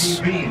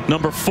Means,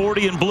 number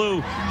 40 in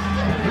blue,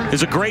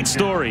 is a great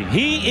story.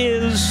 He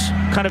is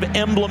kind of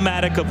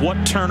emblematic of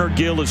what Turner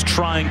Gill is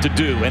trying to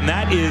do, and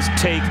that is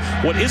take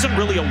what isn't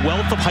really a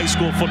wealth of high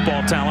school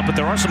football talent, but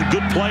there are some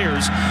good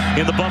players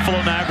in the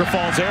Buffalo, Niagara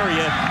Falls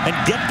area, and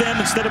get them,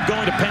 instead of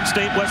going to Penn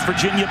State, West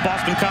Virginia,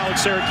 Boston College,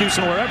 Syracuse,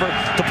 and wherever,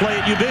 to play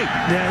at UB.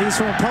 Yeah, he's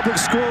from a public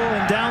school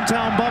in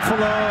downtown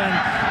Buffalo, and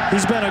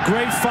he's been a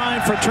great find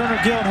for Turner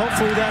Gill, and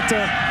hopefully that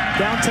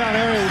downtown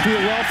area will do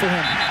well for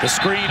him. The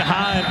screen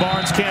high, and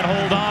Barnes can't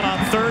hold on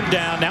 3rd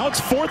down. Now it's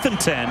 4th and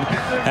 10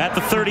 at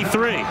the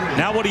 33.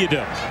 Now what do you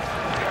do?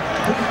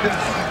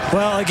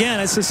 Well, again,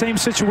 it's the same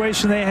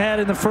situation they had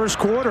in the first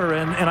quarter,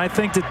 and I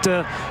think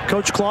that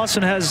Coach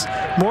Clausen has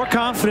more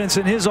confidence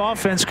in his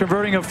offense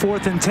converting a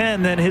 4th and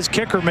 10 than his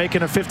kicker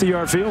making a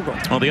 50-yard field goal.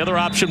 Well, the other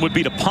option would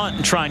be to punt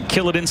and try and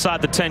kill it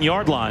inside the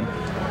 10-yard line.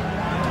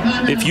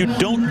 If you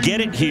don't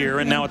get it here,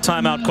 and now a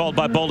timeout called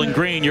by Bowling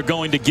Green, you're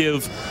going to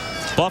give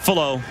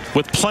Buffalo,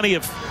 with plenty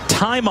of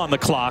time on the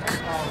clock,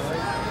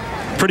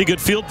 pretty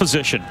good field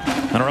position.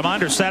 And a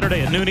reminder,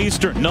 Saturday at noon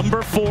Eastern,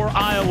 number 4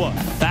 Iowa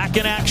back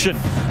in action.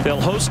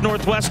 They'll host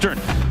Northwestern.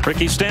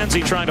 Ricky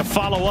Stanzi trying to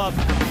follow up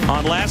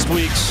on last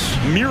week's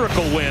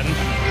miracle win.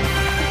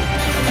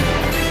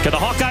 Can the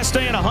Hawkeyes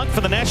stay in a hunt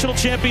for the national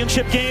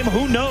championship game?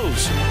 Who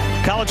knows?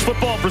 College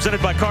football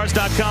presented by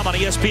Cars.com on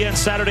ESPN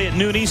Saturday at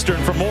noon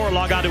Eastern. For more,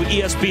 log on to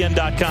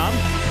ESPN.com.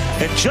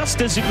 And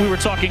just as we were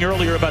talking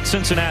earlier about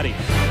Cincinnati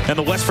and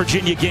the West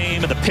Virginia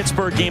game and the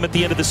Pittsburgh game at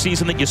the end of the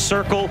season that you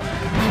circle,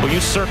 well, you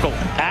circle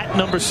at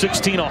number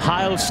 16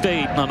 Ohio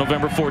State on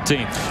November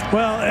 14th.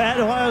 Well,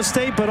 at Ohio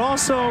State, but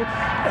also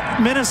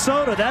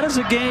Minnesota. That is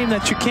a game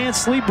that you can't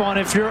sleep on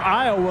if you're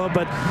Iowa,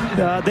 but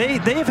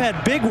they've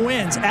had big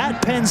wins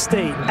at Penn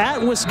State,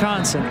 at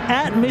Wisconsin,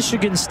 at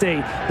Michigan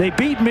State. They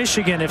beat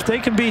Michigan. If they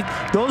can beat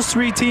those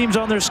 3 teams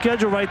on their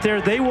schedule right there,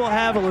 they will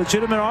have a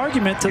legitimate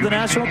argument to the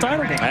national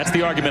title game. That's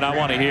the argument I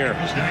want to hear.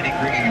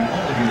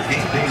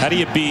 How do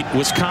you beat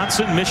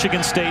Wisconsin,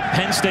 Michigan State,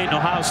 Penn State, and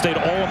Ohio State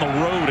all on the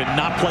road and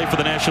not play for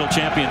the national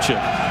championship?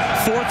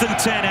 4th and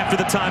 10 after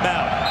the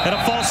timeout and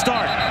a false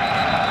start.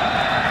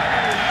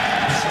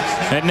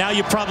 And now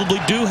you probably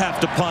do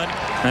have to punt.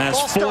 As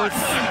false start.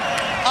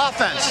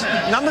 Offense,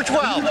 number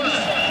 12,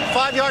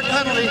 5-yard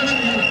penalty,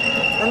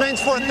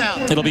 remains 4th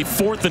down. It'll be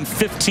 4th and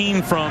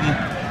 15 from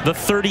the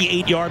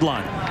 38-yard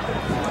line.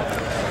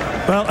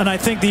 Well, and I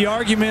think the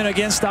argument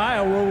against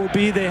Iowa will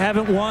be they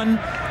haven't won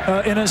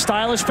in a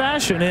stylish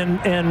fashion.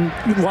 And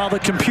while the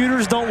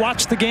computers don't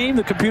watch the game,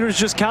 the computers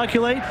just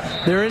calculate,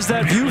 there is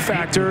that view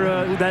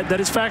factor that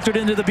is factored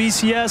into the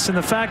BCS, and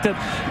the fact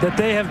that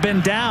they have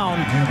been down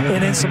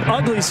and in some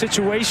ugly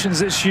situations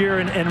this year,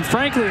 and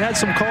frankly had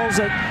some calls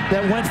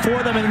that went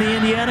for them in the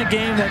Indiana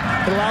game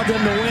that allowed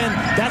them to win.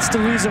 That's the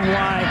reason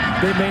why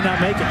they may not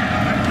make it.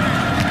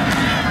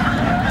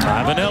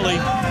 Ivanelli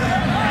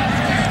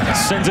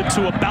sends it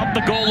to about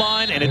the goal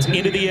line, and it's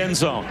into the end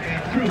zone.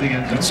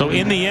 So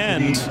in the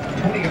end,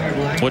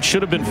 what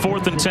should have been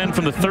 4th and 10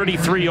 from the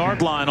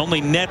 33-yard line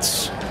only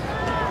nets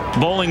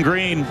Bowling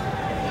Green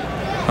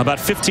about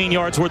 15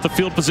 yards worth of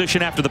field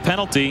position after the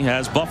penalty,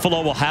 as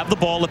Buffalo will have the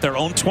ball at their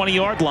own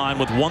 20-yard line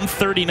with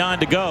 1:39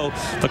 to go.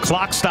 The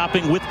clock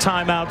stopping with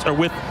timeouts, or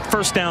with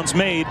first downs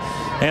made,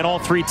 and all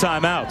 3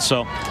 timeouts.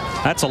 So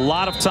that's a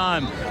lot of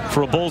time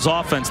for a Bulls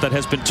offense that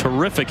has been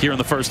terrific here in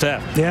the first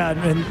half. Yeah,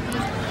 and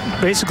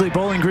basically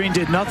Bowling Green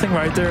did nothing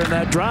right there in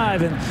that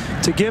drive, and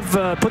to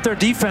put their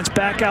defense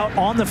back out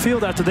on the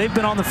field after they've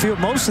been on the field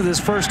most of this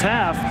first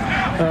half,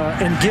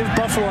 and give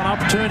Buffalo an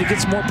opportunity to get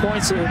some more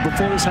points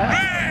before this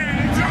half.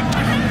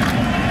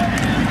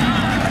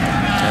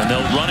 And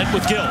they'll run it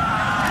with Gill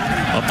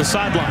up the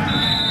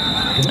sideline.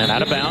 And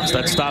out of bounds.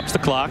 That stops the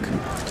clock.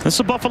 This is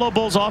a Buffalo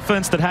Bulls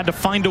offense that had to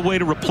find a way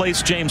to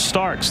replace James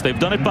Starks. They've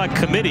done it by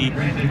committee.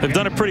 They've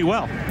done it pretty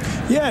well.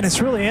 Yeah, and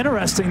it's really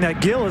interesting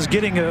that Gill is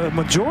getting a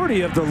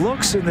majority of the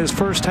looks in this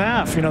first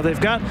half. You know, they've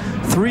got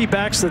 3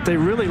 backs that they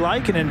really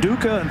like, in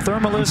Nduka and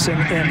Thermalis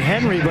and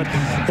Henry, but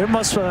there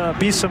must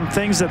be some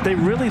things that they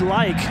really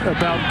like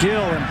about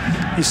Gill.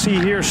 And you see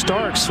here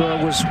Starks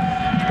was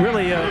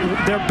really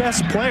their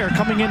best player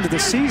coming into the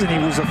season. He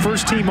was a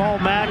first-team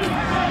All-MAC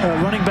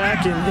running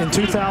back in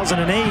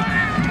 2008.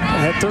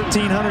 Had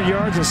 1,300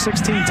 yards and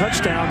 16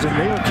 touchdowns, and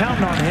they were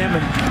counting on him,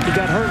 and he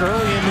got hurt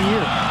early in the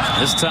year.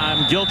 This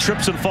time Gill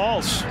trips and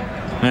falls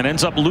and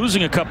ends up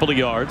losing a couple of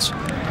yards. So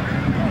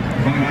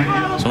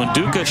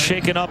Nduka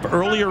shaken up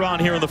earlier on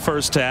here in the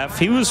first half.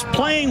 He was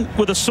playing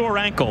with a sore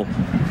ankle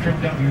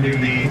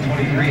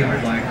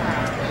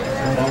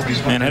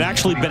and had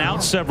actually been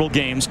out several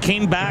games.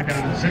 Came back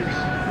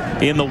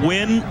in the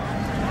win,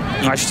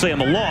 I should say in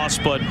the loss,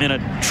 but in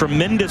a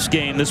tremendous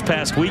game this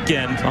past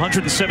weekend.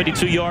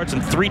 172 yards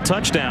and 3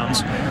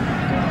 touchdowns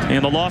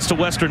in the loss to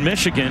Western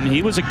Michigan.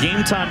 He was a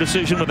game-time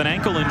decision with an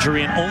ankle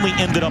injury and only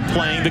ended up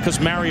playing because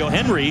Mario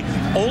Henry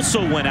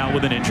also went out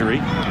with an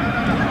injury.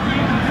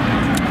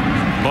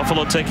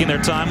 Buffalo taking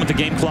their time with the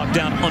game clock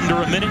down under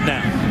a minute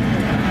now.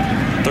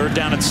 3rd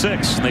down at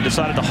 6, and they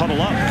decided to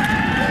huddle up.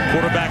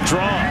 Quarterback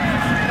draw.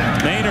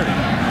 Maynard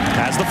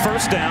has the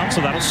first down,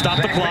 so that'll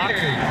stop the clock.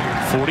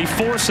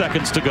 44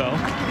 seconds to go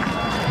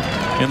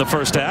in the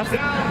first half.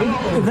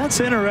 That's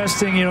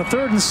interesting. You know,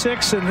 3rd and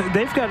 6, and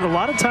they've got a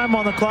lot of time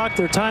on the clock.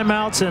 Their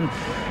timeouts, and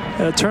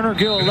Turner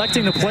Gill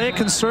electing to play it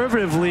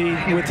conservatively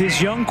with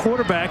his young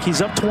quarterback.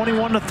 He's up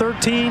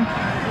 21-13.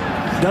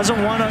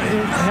 Doesn't want to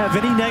have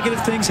any negative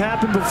things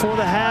happen before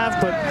the half,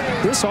 but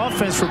this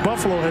offense for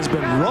Buffalo has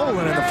been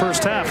rolling in the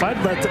first half.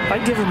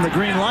 I'd give him the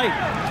green light.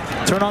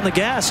 Turn on the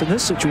gas in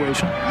this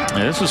situation.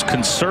 Yeah, this is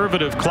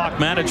conservative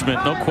clock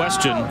management, no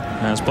question,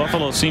 as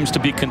Buffalo seems to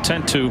be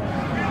content to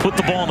put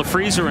the ball in the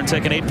freezer and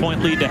take an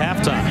 8-point lead to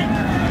halftime.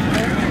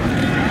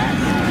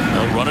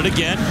 They'll run it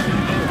again.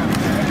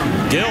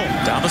 Gill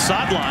down the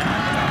sideline,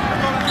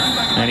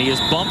 and he is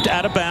bumped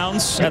out of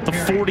bounds at the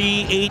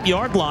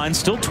 48-yard line.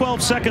 Still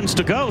 12 seconds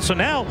to go. So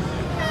now,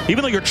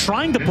 even though you're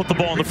trying to put the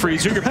ball in the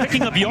freezer, you're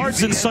picking up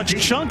yards in such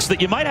chunks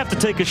that you might have to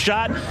take a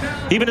shot,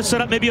 even to set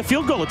up maybe a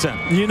field goal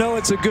attempt. You know,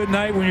 it's a good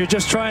night when you're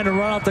just trying to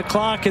run out the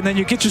clock, and then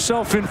you get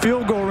yourself in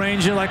field goal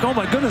range. You're like, oh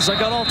my goodness, I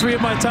got all 3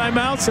 of my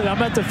timeouts, and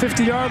I'm at the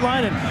 50-yard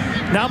line, and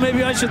now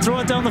maybe I should throw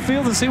it down the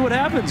field and see what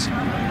happens.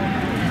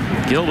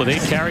 Gill with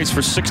 8 carries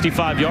for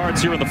 65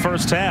 yards here in the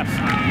first half.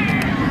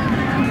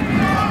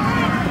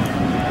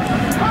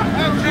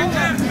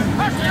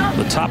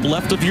 The top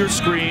left of your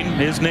screen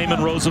is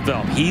Naaman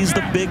Roosevelt. He's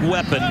the big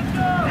weapon.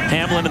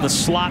 Hamlin in the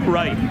slot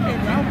right.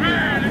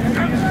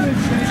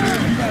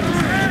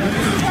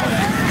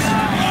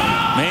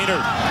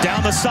 Maynard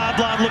down the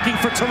sideline looking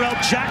for Terrell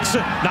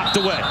Jackson. Knocked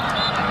away.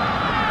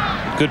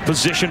 Good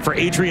position for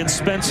Adrian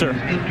Spencer.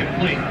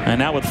 And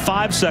now with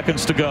 5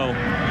 seconds to go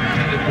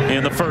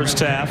in the first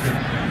half.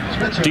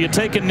 Do you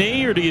take a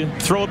knee or do you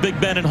throw a Big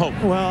Ben and hope?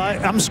 Well,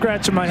 I'm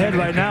scratching my head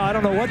right now. I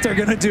don't know what they're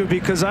going to do,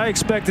 because I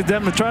expected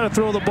them to try to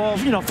throw the ball,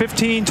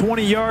 15,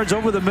 20 yards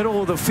over the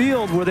middle of the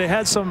field where they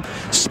had some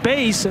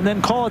space, and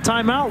then call a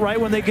timeout right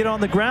when they get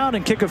on the ground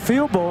and kick a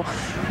field goal.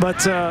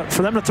 But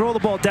for them to throw the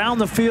ball down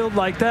the field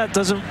like that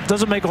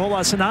doesn't make a whole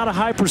lot. It's not a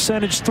high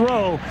percentage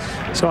throw,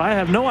 so I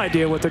have no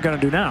idea what they're going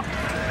to do now.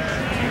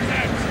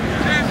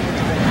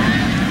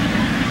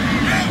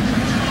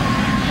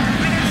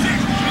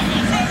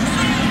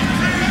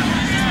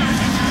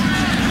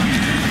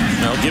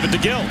 Give it to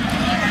Gill.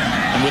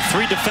 And with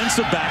 3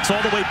 defensive backs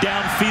all the way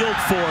downfield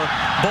for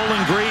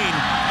Bowling Green,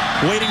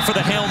 waiting for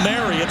the Hail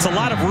Mary, it's a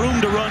lot of room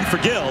to run for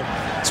Gill.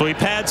 So he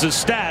pads his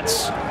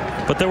stats,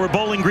 but there were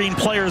Bowling Green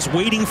players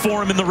waiting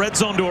for him in the red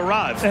zone to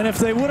arrive. And if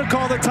they would have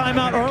called a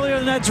timeout earlier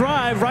in that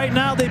drive, right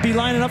now they'd be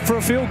lining up for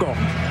a field goal.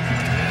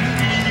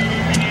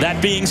 That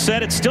being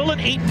said, it's still an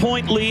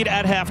 8-point lead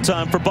at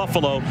halftime for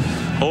Buffalo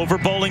over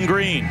Bowling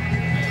Green.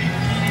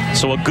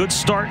 So a good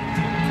start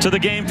to the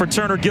game for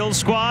Turner Gill's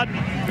squad.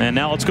 And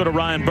now let's go to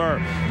Ryan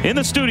Burr. In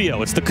the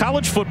studio, it's the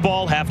College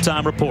Football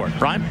Halftime Report.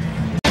 Ryan?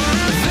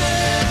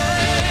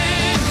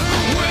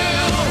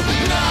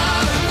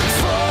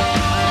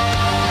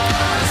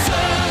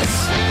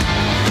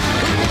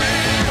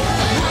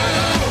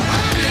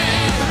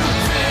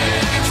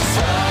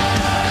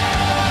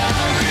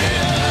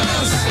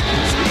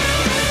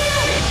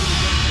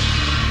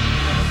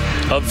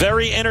 A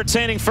very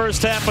entertaining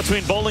first half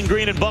between Bowling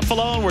Green and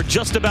Buffalo, and we're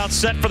just about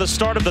set for the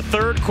start of the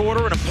third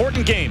quarter. An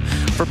important game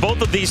for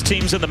both of these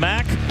teams in the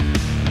MAC.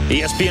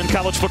 ESPN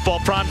College Football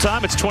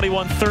Primetime. It's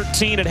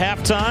 21-13 at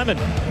halftime,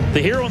 and the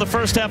hero in the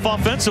first half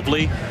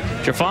offensively,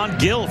 Javon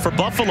Gill for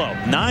Buffalo.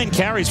 9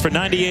 carries for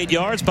 98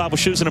 yards. Bob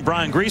Wischusen and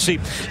Brian Greasy.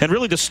 And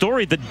really the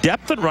story, the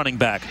depth at running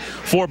back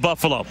for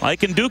Buffalo. Ike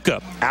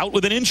Nduka out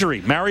with an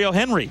injury. Mario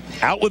Henry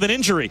out with an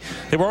injury.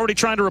 They were already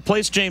trying to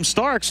replace James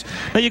Starks.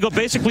 Now you go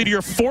basically to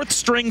your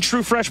 4th-string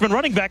true freshman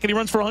running back, and he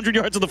runs for 100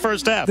 yards in the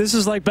first half. This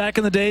is like back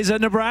in the days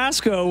at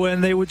Nebraska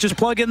when they would just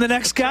plug in the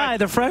next guy,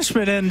 the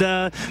freshman. And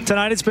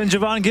tonight it's been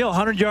Javon Gill,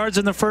 100 yards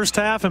in the first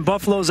half, and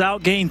Buffalo's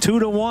outgained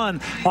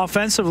 2-1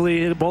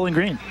 offensively at Bowling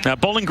Green. Now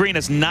Bowling Green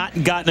has not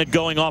gotten it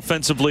going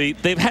offensively.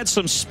 They've had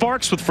some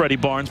sparks with Freddie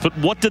Barnes, but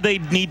what do they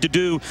need to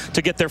do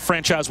to get their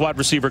franchise wide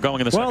receiver going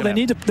in the second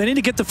half? They need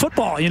to get the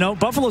football. You know,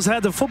 Buffalo's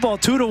had the football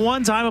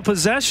 2-1 time of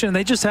possession.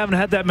 They just haven't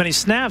had that many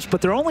snaps,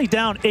 but they're only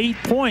down 8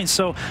 points,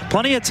 so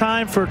plenty of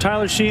time for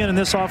Tyler Sheehan and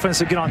this offense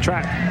to get on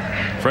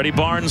track. Freddie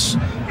Barnes,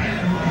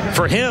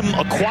 for him,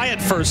 a quiet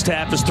first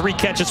half is 3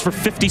 catches for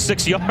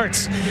 56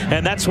 yards,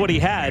 and that's what he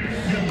had.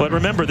 But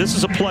remember, this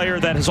is a player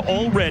that has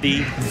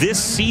already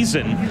this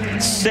season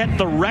set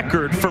the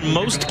record for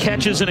most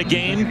catches in a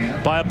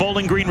game by a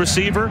Bowling Green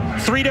receiver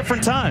 3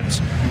 different times.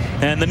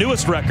 And the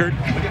newest record,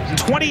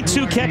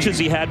 22 catches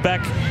he had back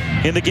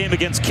in the game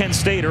against Kent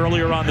State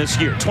earlier on this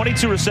year.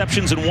 22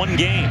 receptions in 1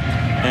 game.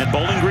 And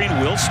Bowling Green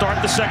will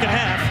start the second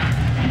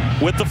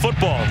half with the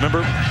football.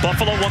 Remember,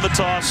 Buffalo won the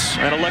toss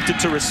and elected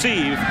to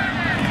receive.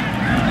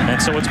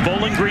 And so it's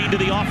Bowling Green to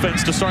the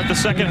offense to start the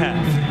second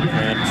half.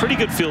 And pretty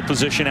good field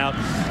position out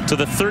to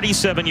the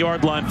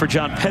 37-yard line for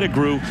John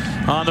Pettigrew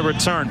on the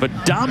return.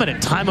 But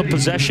dominant time of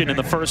possession in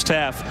the first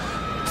half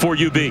for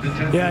UB.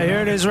 Yeah, here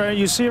it is right.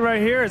 You see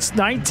right here, it's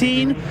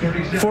 19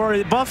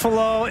 for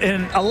Buffalo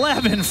and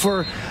 11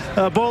 for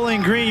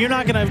Bowling Green. You're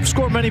not going to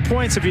score many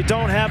points if you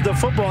don't have the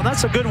football. And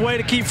that's a good way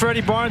to keep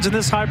Freddie Barnes and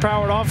this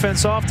high-powered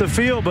offense off the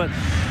field. But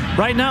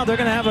right now, they're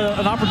going to have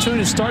an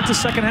opportunity to start the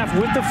second half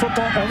with the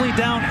football, only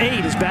down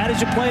 8. As bad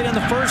as you played in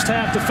the first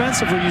half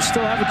defensively, you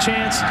still have a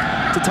chance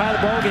to tie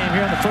the ball game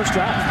here in the first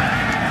drive.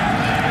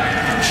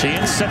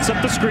 Sheehan sets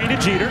up the screen to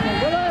Jeter,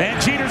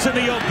 and Jeter's in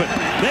the open.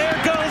 There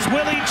goes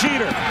Willie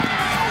Jeter.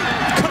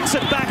 Cuts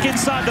it back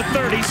inside the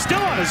 30, still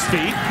on his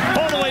feet,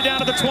 all the way down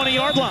to the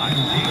 20-yard line.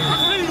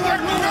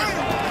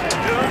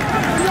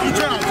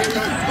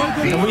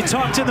 And we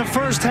talked in the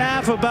first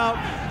half about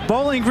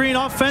Bowling Green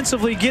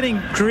offensively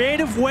getting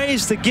creative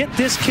ways to get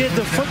this kid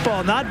the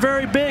football. Not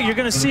very big. You're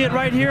going to see it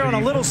right here on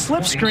a little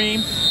slip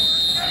screen.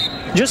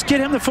 Just get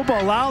him the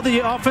football. Allow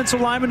the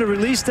offensive lineman to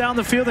release down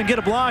the field and get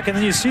a block, and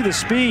then you see the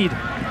speed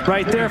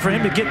right there for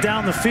him to get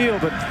down the field.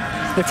 But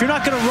if you're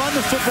not going to run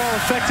the football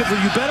effectively,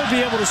 you better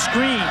be able to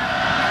screen.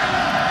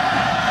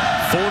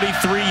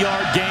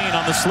 43-yard gain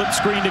on the slip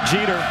screen to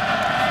Jeter.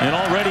 And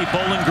already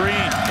Bowling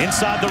Green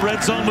inside the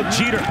red zone with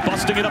Jeter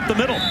busting it up the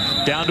middle.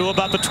 Down to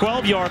about the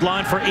 12-yard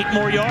line for 8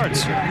 more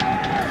yards.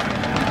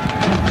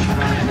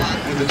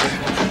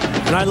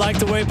 And I like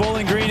the way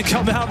Bowling Green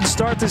come out and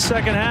start the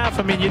second half.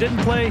 I mean, you didn't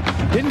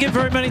get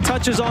very many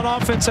touches on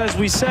offense, as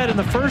we said, in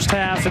the first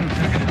half. And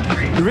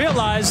you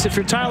realize if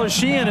you're Tyler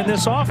Sheehan in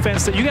this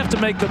offense that you have to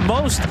make the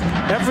most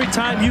every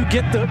time you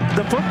get the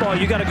football.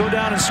 You got to go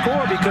down and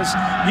score because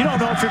you don't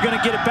know if you're going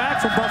to get it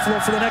back from Buffalo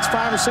for the next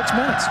 5 or 6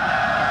 minutes.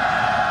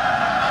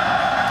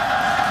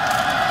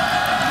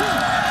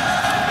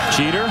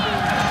 Jeter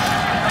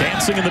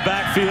dancing in the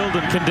backfield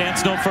and can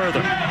dance no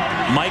further.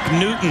 Mike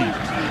Newton.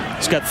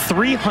 He's got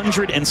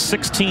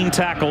 316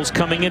 tackles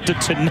coming into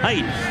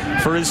tonight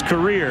for his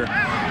career,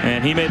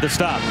 and he made the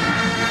stop.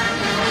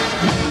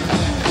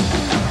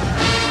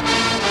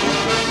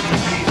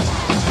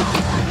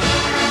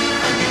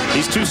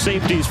 These 2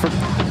 safeties for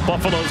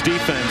Buffalo's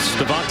defense,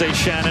 Devontae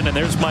Shannon and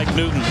there's Mike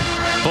Newton.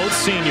 Both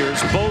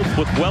seniors, both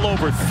with well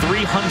over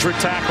 300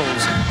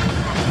 tackles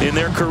in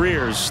their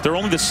careers. They're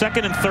only the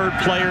 2nd and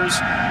 3rd players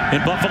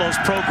in Buffalo's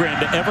program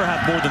to ever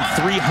have more than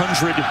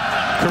 300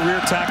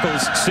 career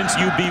tackles since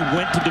UB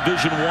went to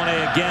Division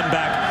 1A again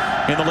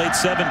back in the late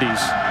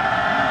 70s.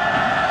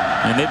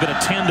 And they've been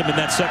a tandem in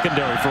that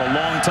secondary for a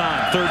long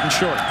time. 3rd and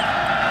short.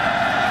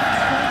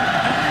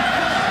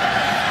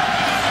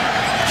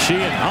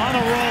 Sheehan on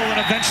a roll,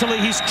 and eventually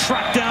he's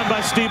tracked down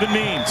by Stephen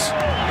Means.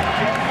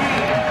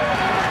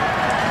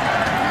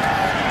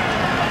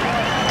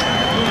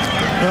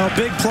 Well,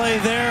 big play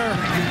there.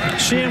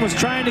 Sheehan was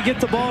trying to get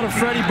the ball to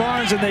Freddie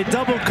Barnes, and they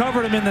double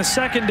covered him in the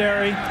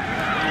secondary.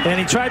 And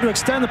he tried to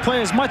extend the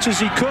play as much as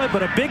he could,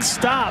 but a big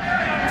stop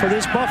for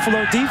this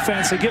Buffalo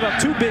defense. They give up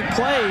 2 big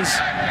plays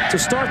to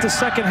start the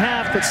second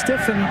half, but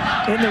stiffen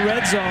in the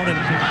red zone. And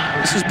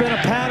this has been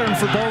a pattern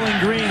for Bowling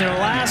Green. They're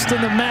last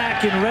in the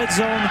MAC in red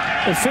zone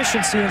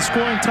efficiency and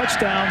scoring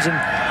touchdowns, and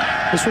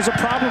this was a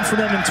problem for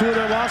them in 2 of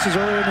their losses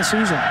earlier in the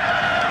season.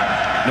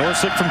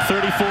 Norsec from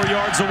 34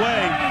 yards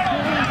away.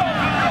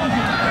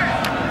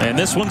 And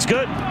this one's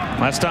good.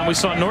 Last time we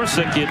saw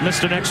Norsec, he had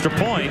missed an extra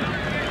point.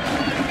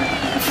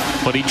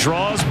 But he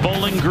draws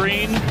Bowling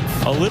Green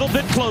a little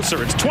bit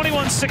closer. It's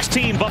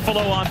 21-16, Buffalo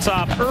on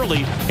top early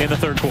in the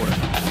third quarter.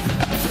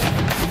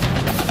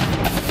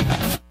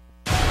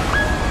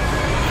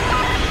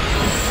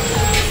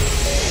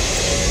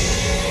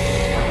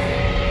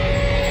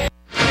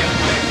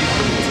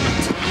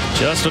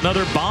 Just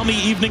another balmy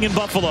evening in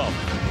Buffalo,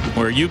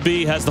 where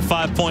UB has the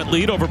 5-point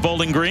lead over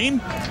Bowling Green.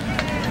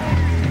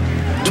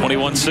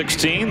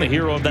 21-16, the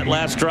hero of that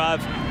last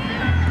drive.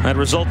 That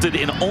resulted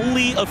in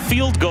only a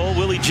field goal.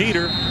 Willie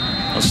Jeter,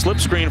 a slip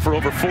screen for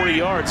over 40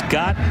 yards,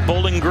 got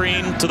Bowling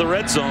Green to the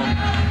red zone,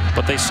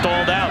 but they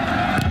stalled out.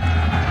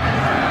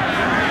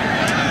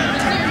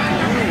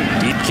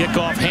 Deep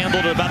kickoff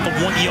handled at about the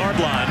 1-yard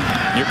line.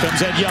 Here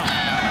comes Ed Young.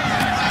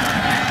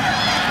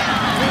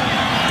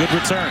 Good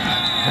return.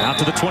 Out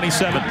to the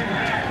 27.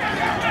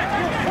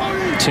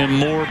 Tim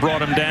Moore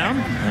brought him down,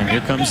 and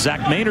here comes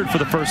Zach Maynard for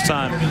the first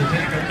time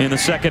in the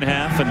second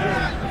half.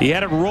 And he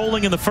had it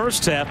rolling in the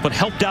first half, but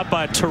helped out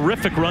by a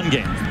terrific run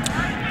game.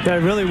 Yeah,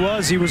 it really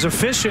was. He was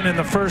efficient in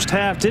the first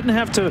half. Didn't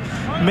have to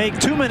make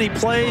too many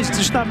plays,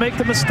 just not make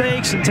the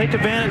mistakes and take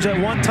advantage.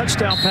 That 1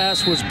 touchdown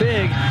pass was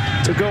big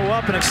to go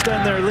up and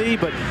extend their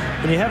lead. But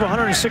when you have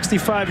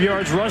 165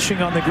 yards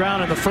rushing on the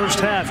ground in the first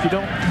half, you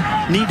don't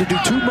need to do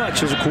too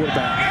much as a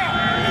quarterback.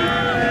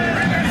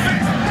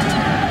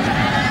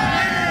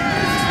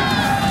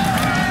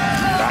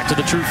 To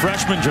the true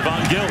freshman,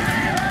 Javon Gill.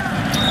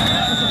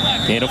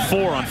 Gain of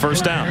 4 on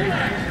first down.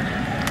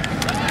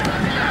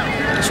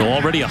 So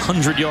already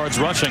 100 yards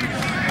rushing,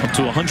 up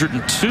to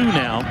 102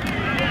 now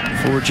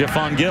for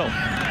Javon Gill.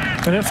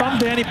 And if I'm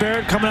Danny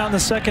Barrett coming out in the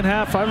second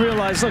half, I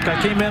realize, look, I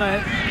came in,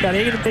 I got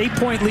an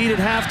 8-point lead at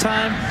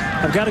halftime.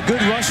 I've got a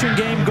good rushing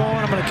game going.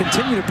 I'm going to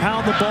continue to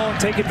pound the ball and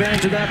take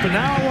advantage of that. But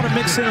now I want to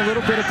mix in a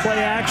little bit of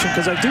play action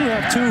because I do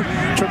have 2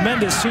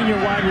 tremendous senior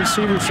wide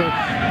receivers. So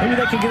maybe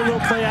they can get a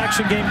little play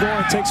action game going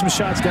and take some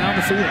shots down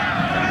the field.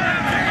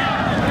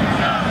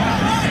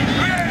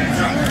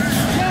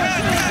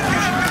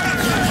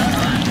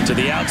 To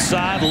the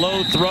outside,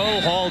 low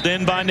throw, hauled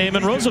in by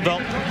Naaman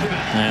Roosevelt.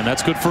 And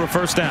that's good for a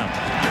first down.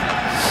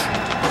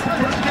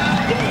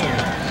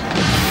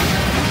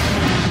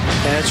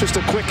 And it's just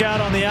a quick out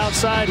on the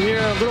outside here.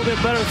 A little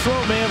bit better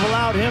throw may have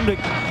allowed him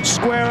to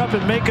square up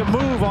and make a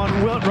move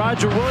on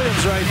Roger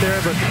Williams right there.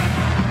 But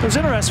it was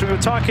interesting. We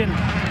were talking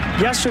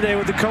yesterday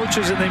with the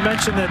coaches, and they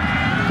mentioned that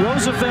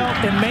Roosevelt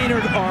and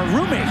Maynard are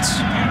roommates.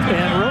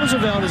 And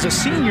Roosevelt is a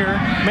senior,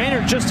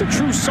 Maynard just a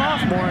true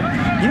sophomore.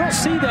 And you don't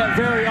see that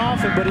very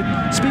often, but it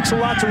speaks a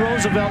lot to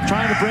Roosevelt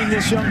trying to bring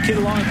this young kid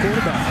along at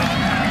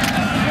quarterback.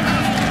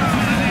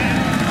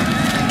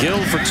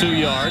 Gill for 2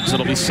 yards.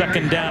 It'll be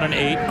second down and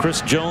 8.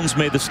 Chris Jones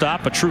made the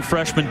stop, a true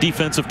freshman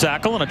defensive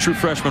tackle and a true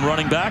freshman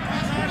running back.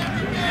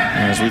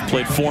 As we've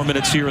played 4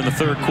 minutes here in the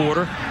third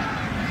quarter.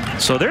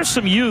 So there's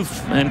some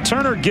youth, and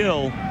Turner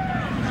Gill,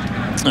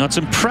 it's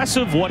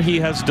impressive what he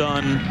has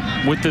done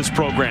with this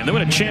program. They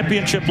won a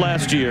championship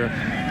last year,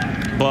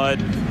 but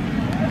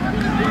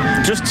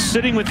just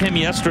sitting with him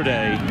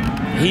yesterday,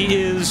 he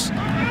is,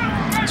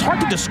 it's hard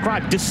to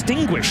describe,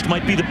 distinguished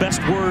might be the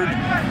best word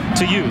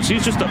to use.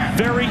 He's just a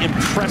very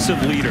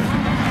impressive leader.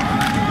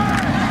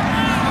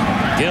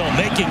 Gill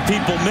making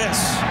people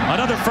miss.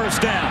 Another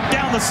first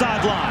down the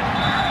sideline.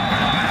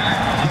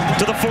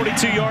 To the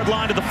 42-yard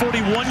line, to the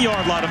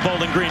 41-yard line of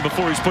Bowling Green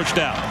before he's pushed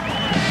out.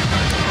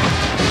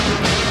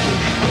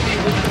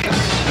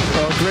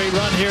 Oh, great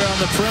run here on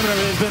the perimeter.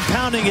 They've been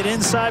pounding it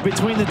inside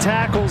between the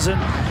tackles, and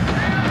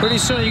pretty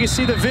soon you can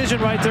see the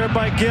vision right there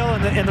by Gill,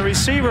 and the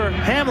receiver,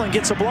 Hamlin,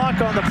 gets a block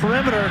on the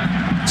perimeter,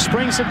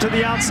 springs him to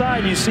the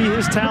outside, and you see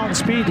his talent and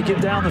speed to get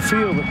down the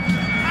field. But,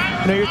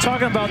 you know, you're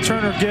talking about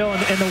Turner Gill,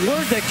 and the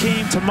word that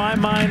came to my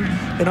mind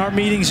in our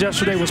meetings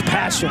yesterday was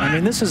passion. I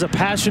mean, this is a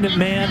passionate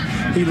man.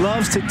 He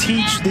loves to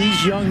teach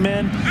these young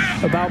men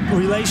about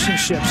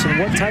relationships and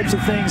what types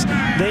of things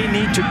they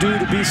need to do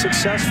to be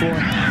successful.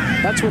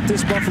 And that's what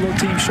this Buffalo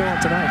team's showing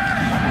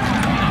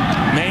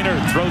tonight.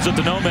 Maynard throws it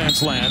to no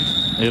man's land.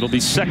 It'll be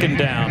second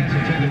down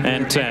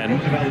and 10.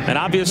 And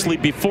obviously,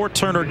 before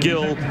Turner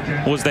Gill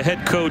was the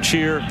head coach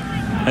here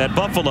at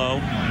Buffalo,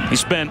 he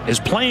spent his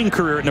playing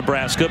career at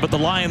Nebraska, but the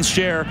lion's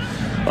share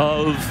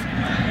of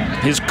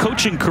His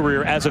coaching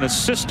career as an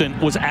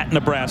assistant was at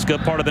Nebraska,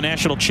 part of the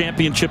national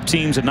championship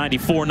teams in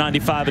 '94,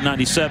 '95, and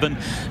 '97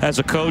 as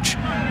a coach,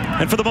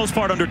 and for the most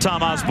part under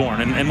Tom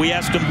Osborne. And we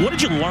asked him, what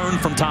did you learn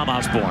from Tom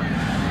Osborne?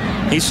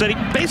 He said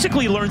he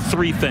basically learned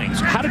three things: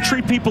 how to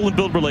treat people and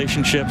build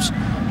relationships,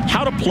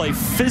 how to play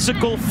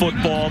physical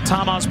football.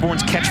 Tom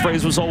Osborne's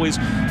catchphrase was always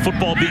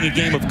football being a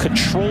game of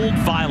controlled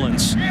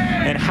violence,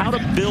 and how to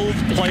build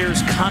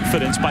players'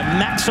 confidence by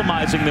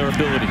maximizing their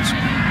abilities.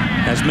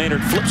 As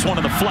Maynard flips one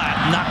in the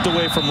flat, knocked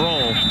away from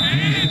roll.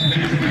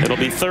 It'll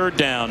be 3rd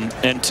down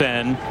and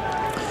 10.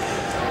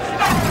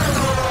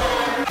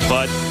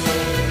 But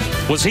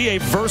was he a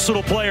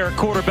versatile player,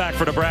 quarterback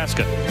for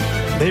Nebraska?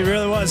 He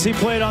really was. He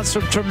played on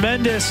some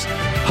tremendous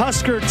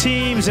Husker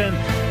teams, and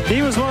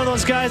he was one of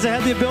those guys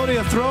that had the ability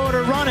to throw it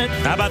or run it.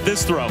 How about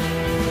this throw?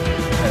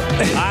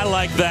 I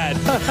like that.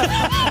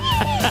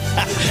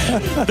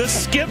 The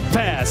skip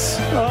pass.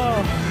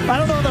 Oh, I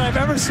don't know that I've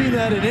ever seen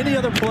that in any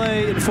other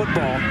play in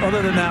football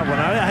other than that one.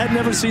 I had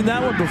never seen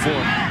that one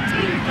before.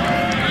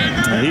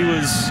 He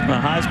was a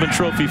Heisman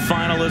Trophy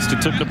finalist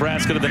who took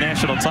Nebraska to the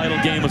national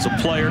title game as a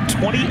player.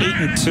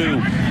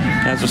 28-2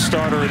 as a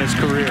starter in his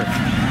career.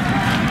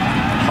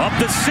 Up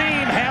the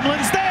seam,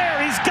 Hamlin's there.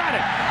 He's got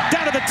it.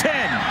 Down to the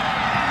 10.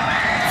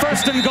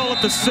 1st and goal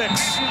at the 6.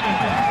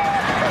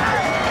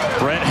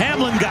 Brett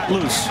Hamlin got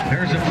loose.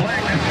 There's a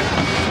flag.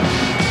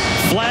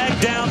 Flag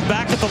down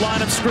back at the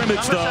line of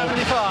scrimmage, though.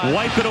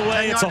 Wipe it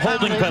away. It's a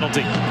holding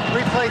penalty.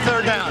 Replay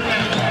 3rd down.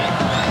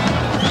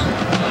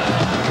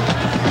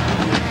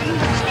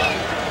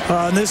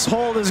 And this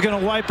hold is going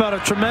to wipe out a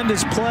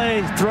tremendous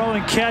play, throw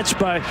and catch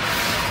by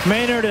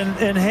Maynard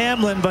and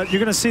Hamlin. But you're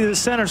going to see the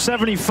center,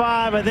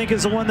 75, I think,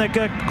 is the one that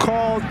got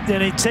called,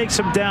 and he takes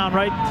him down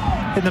right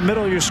in the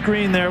middle of your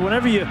screen there.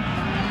 Whenever you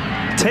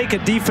take a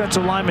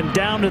defensive lineman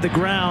down to the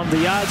ground,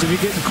 the odds of you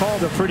getting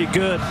called are pretty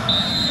good.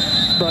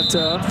 But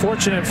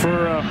unfortunate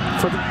for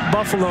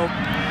Buffalo,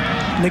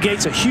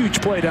 negates a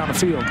huge play down the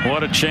field.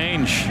 What a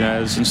change,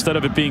 as instead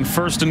of it being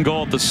 1st and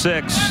goal at the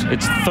 6,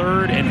 it's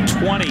 3rd and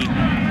 20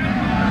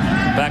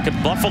 back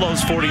at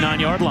Buffalo's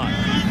 49-yard line.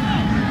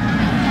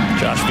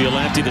 Josh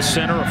Violante, the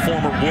center, a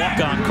former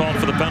walk-on, called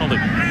for the penalty.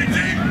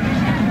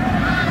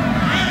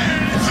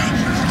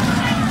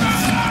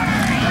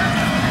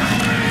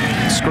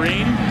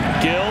 Screen,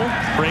 Gill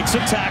breaks a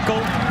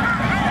tackle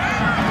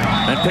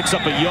and picks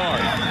up a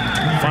yard.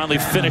 Finally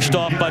finished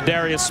off by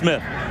Darius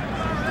Smith.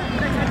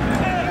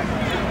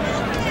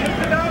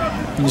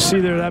 You see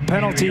there that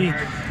penalty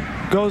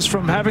goes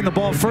from having the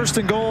ball 1st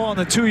and goal on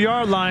the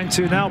 2-yard line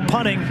to now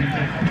punting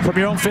from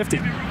your own 50.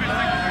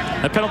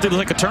 That penalty looked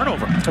like a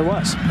turnover. It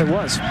was. It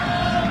was.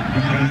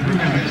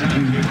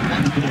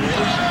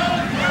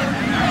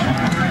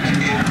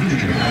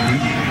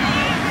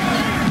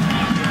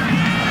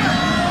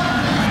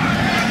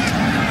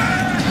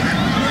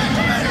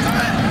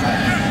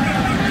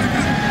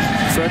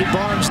 Freddie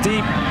Barnes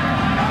deep.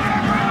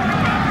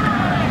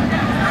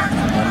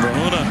 And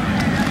Rahuna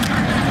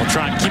will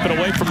try and keep it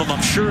away from him,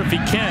 I'm sure, if he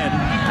can.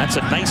 That's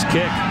a nice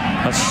kick.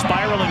 A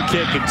spiraling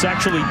kick. It's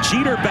actually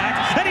Jeter back,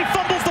 and he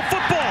fumbles the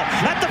football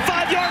at the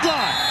 5-yard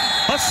line.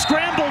 A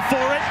scramble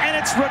for it, and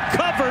it's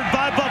recovered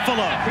by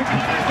Buffalo.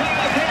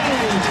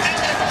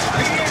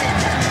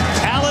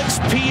 Alex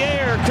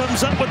Pierre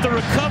comes up with the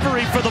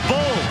recovery for the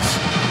Bulls.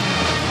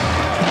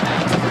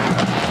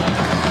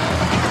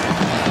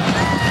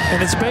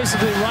 And it's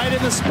basically right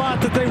in the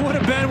spot that they would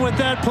have been with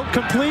that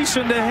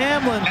completion to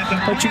Hamlin.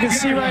 But you can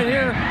see right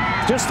here,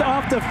 just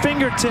off the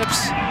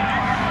fingertips.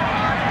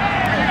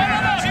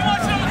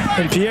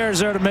 And Pierre's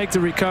there to make the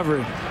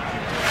recovery.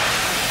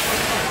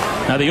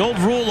 Now, the old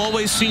rule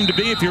always seemed to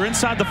be, if you're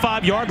inside the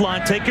 5-yard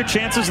line, take your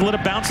chances and let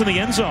it bounce in the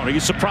end zone. Are you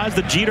surprised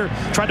that Jeter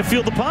tried to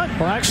field the punt?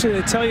 Well, actually,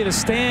 they tell you to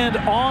stand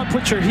on,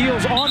 put your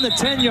heels on the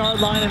 10-yard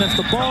line, and if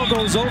the ball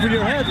goes over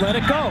your head, let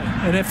it go.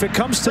 And if it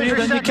comes to you,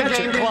 then you catch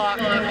it. Clock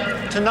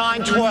to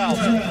 9:12.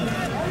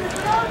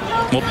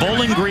 Well,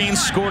 Bowling Green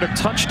scored a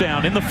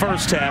touchdown in the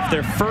first half,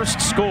 their first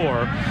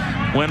score,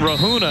 when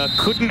Rahuna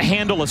couldn't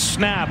handle a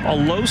snap, a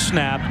low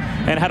snap,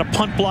 and had a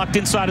punt blocked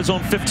inside his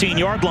own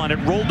 15-yard line. It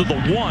rolled to the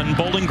 1.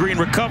 Bowling Green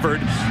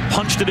recovered,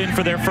 punched it in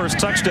for their first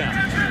touchdown.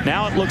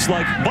 Now it looks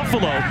like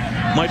Buffalo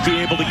might be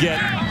able to get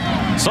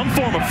some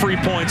form of free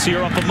points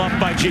here off a muff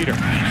by Jeter.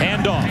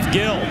 Handoff,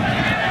 Gill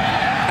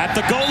at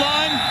the goal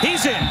line.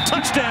 He's in.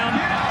 Touchdown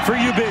for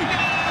UB.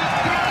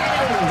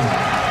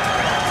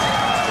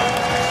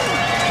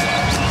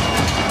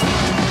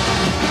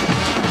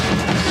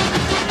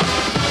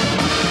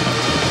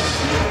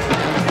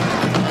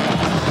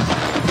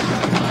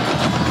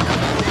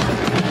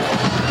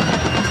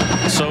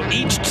 So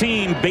each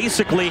team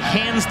basically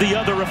hands the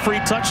other a free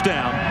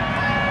touchdown.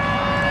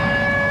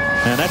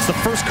 And that's the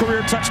first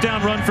career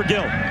touchdown run for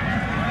Gill.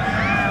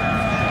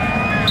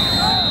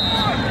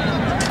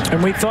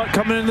 And we thought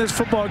coming into this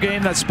football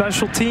game that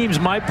special teams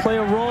might play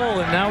a role,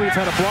 and now we've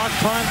had a block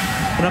punt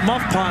and a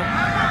muff punt,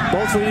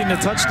 both leading to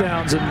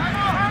touchdowns.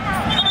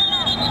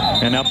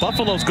 And now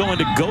Buffalo's going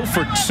to go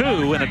for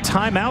 2, and a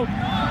timeout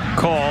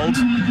called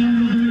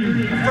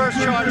the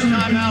first charge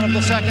timeout of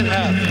the second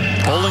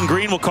half. Bowling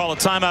Green will call a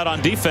timeout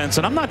on defense,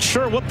 and I'm not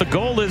sure what the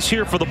goal is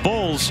here for the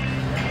Bulls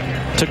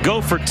to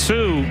go for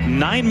 2.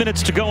 9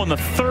 minutes to go in the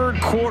third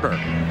quarter.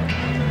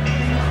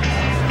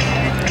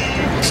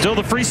 Still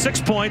the free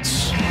 6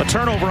 points, a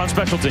turnover on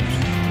special teams.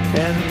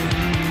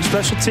 And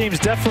special teams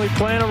definitely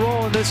playing a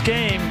role in this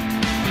game.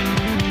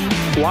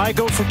 Why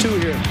go for 2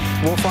 here?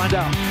 We'll find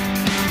out.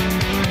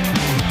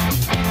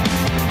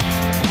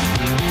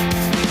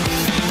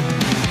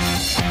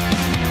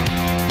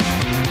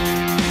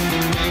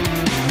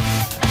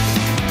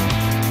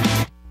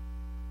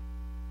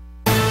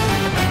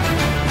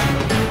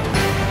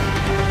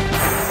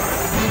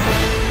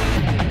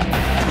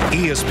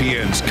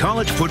 ESPN's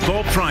College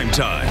Football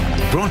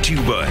Primetime, brought to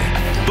you by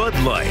Bud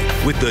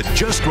Light, with the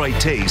just right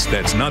taste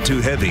that's not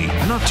too heavy,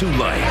 not too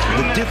light.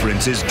 The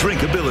difference is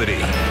drinkability.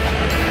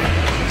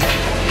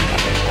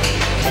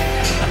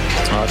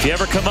 If you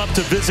ever come up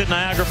to visit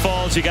Niagara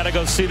Falls, you got to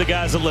go see the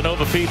guys at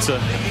Lenovo Pizza.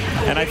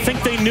 And I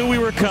think they knew we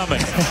were coming.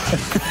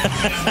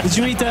 Did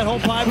you eat that whole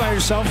pie by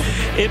yourself?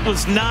 It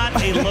was not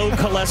a low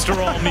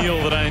cholesterol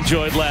meal that I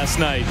enjoyed last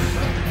night.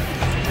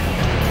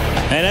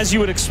 And as you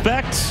would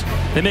expect,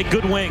 they make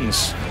good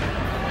wings.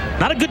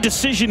 Not a good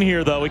decision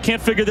here, though. We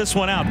can't figure this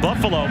one out.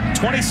 Buffalo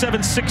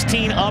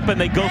 27-16 up, and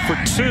they go for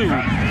 2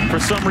 for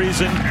some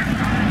reason.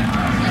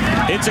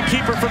 It's a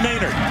keeper for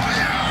Maynard.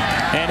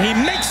 And he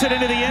makes it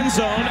into the end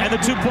zone, and the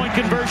 2-point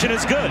conversion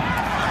is good.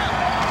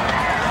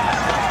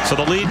 So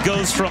the lead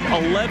goes from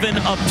 11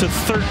 up to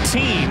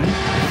 13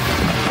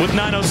 with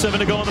 9:07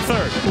 to go in the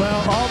third.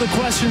 Well, all the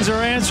questions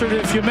are answered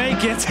if you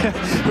make it.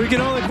 We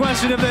can only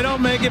question if they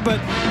don't make it, but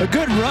a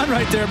good run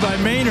right there by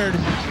Maynard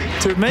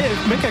to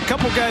make a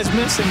couple guys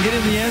miss and get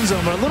in the end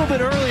zone. But a little bit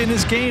early in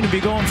this game to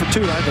be going for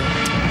 2, I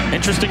think.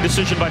 Interesting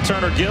decision by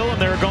Turner Gill,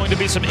 and there are going to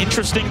be some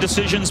interesting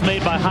decisions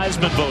made by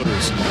Heisman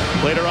voters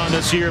later on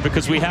this year,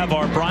 because we have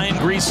our Brian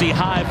Griese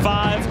High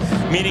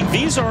Five, meaning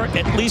these are,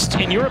 at least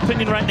in your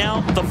opinion right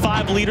now, the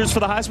 5 leaders for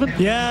the Heisman?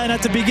 Yeah, and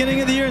at the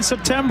beginning of the year in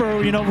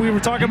September, you know, we were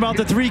talking about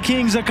the 3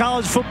 kings of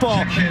college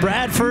football,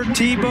 Bradford,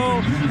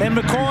 Tebow, and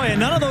McCoy, and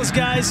none of those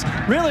guys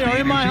really are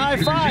in my High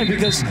Five,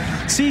 because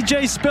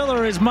C.J.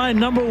 Spiller is my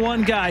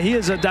 #1 guy. He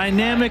is a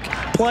dynamic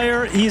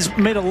player. He's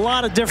made a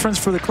lot of difference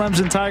for the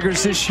Clemson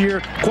Tigers this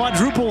year.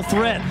 Quadruple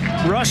threat,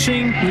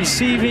 rushing,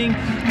 receiving,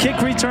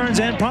 kick returns,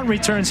 and punt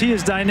returns. He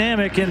is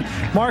dynamic. And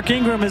Mark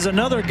Ingram is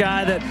another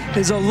guy that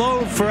is a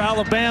load for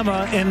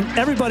Alabama, and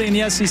everybody in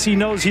the SEC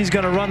knows he's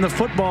going to run the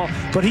football,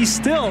 but he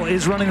still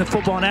is running the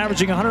football and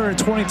averaging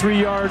 123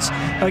 yards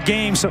a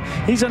game. So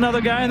he's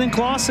another guy. And then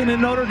Clausen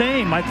in Notre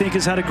Dame, I think,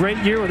 has had a great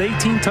year with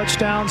 18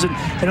 touchdowns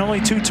and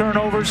only 2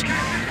 turnovers.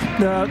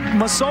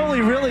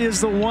 Masoli really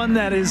is the one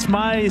that is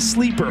my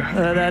sleeper,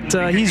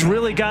 he's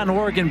really gotten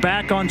Oregon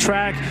back on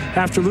track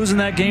after losing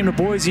that game to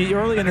Boise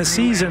early in the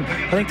season.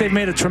 I think they've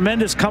made a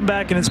tremendous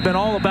comeback, and it's been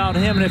all about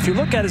him. And if you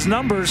look at his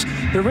numbers,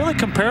 they're really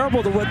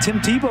comparable to what Tim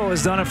Tebow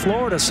has done at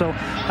Florida. So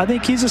I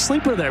think he's a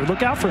sleeper there.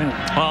 Look out for him.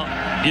 Well,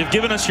 you've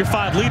given us your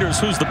 5 leaders.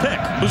 Who's the pick?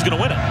 Who's going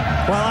to win it?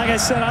 Well, like I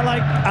said,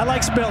 I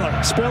like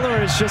Spiller.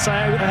 Spiller is just,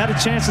 I had a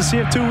chance to see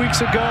him 2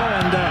 weeks ago,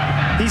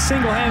 and he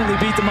single-handedly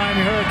beat the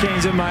Miami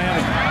Hurricanes in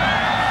Miami.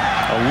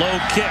 A low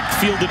kick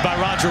fielded by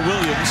Roger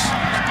Williams.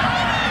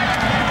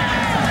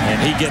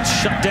 And he gets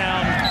shut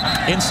down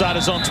inside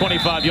his own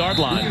 25-yard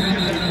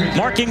line.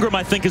 Mark Ingram,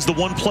 I think, is the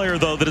one player,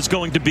 though, that is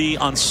going to be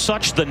on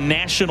such the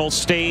national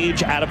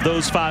stage out of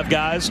those 5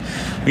 guys.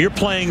 You're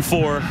playing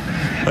for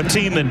a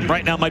team that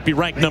right now might be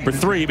ranked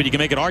 #3, but you can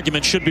make an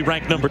argument should be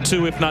ranked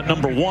 #2, if not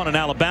 #1 in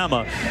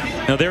Alabama.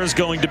 Now, there's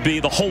going to be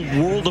the whole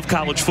world of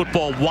college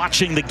football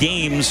watching the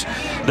games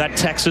that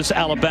Texas,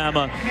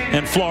 Alabama,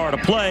 and Florida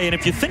play. And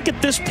if you think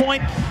at this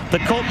point that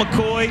Colt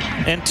McCoy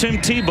and Tim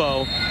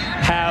Tebow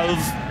have,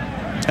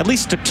 at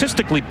least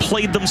statistically,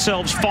 played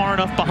themselves far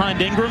enough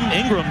behind Ingram,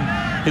 Ingram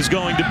is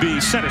going to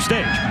be center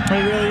stage. He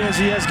really is.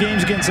 He has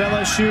games against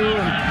LSU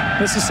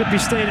and Mississippi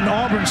State and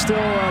Auburn still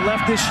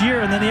left this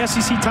year, and then the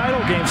SEC title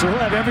game, so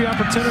he'll have every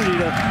opportunity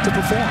to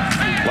perform.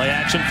 Play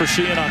action for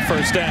Sheehan on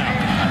first down.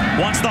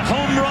 Wants the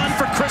home run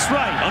for Chris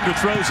Wright.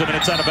 Underthrows him, and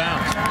it's out of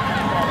bounds.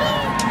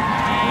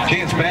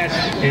 Sheehan's pass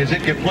is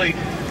incomplete.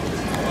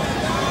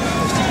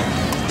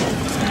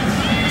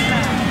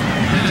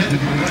 Intended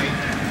for Wright.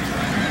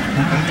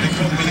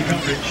 Opening for the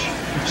coverage.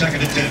 2nd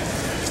and 10.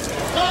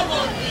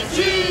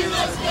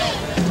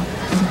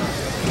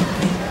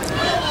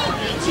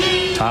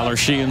 Tyler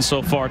Sheehan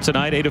so far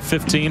tonight, 8 of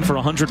 15 for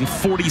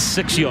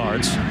 146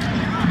 yards.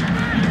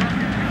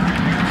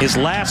 His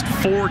last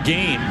 4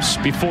 games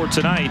before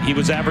tonight, he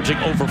was averaging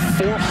over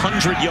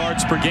 400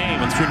 yards per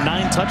game and threw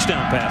 9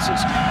 touchdown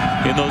passes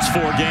in those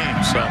 4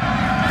 games. So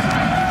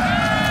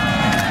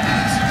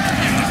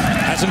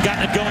hasn't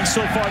gotten it going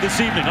so far this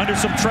evening. Under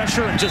some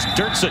pressure and just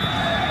dirts it.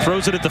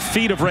 Throws it at the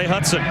feet of Ray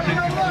Hudson.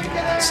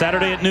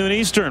 Saturday at noon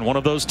Eastern, one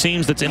of those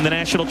teams that's in the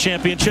national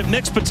championship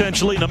mix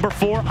potentially.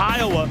 #4,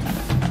 Iowa,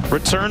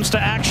 returns to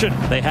action.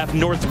 They have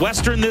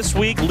Northwestern this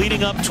week,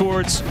 leading up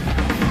towards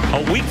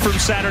a week from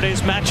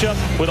Saturday's matchup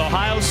with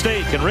Ohio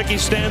State. Can Ricky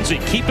Stanzi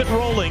keep it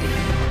rolling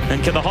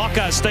And can the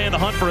Hawkeyes stay in the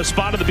hunt for a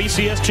spot in the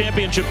BCS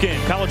championship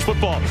game? College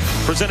football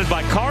presented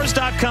by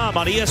Cars.com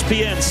on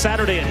ESPN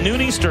Saturday at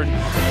noon Eastern.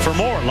 For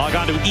more, log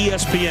on to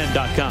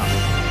ESPN.com.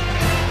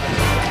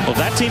 Well, if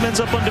that team ends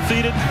up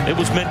undefeated, it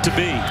was meant to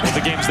be with the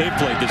games they've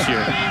played this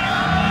year.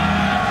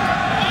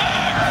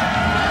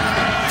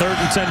 3rd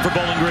and 10 for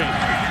Bowling Green.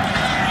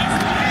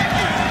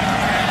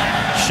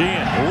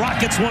 Sheehan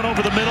rockets one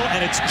over the middle,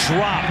 and it's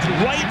dropped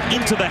right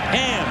into the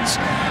hands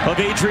of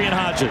Adrian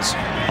Hodges.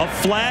 A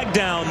flag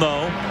down,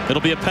 though.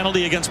 It'll be a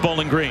penalty against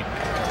Bowling Green.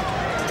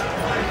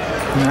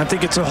 And I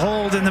think it's a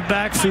hold in the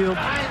backfield.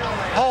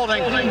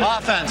 Holding,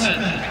 offense,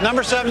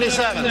 number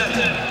 77.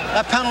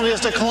 That penalty is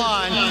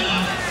declined.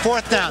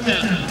 4th down.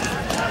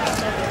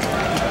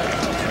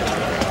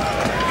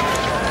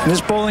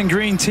 This Bowling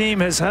Green team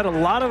has had a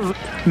lot of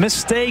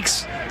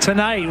mistakes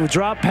tonight with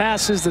drop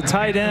passes. The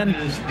tight end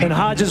and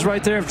Hodges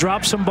right there have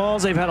dropped some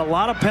balls. They've had a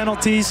lot of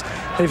penalties.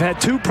 They've had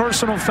 2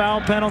 personal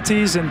foul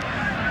penalties, and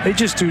they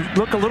just do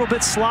look a little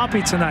bit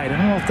sloppy tonight. I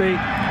don't know if they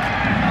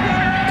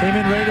came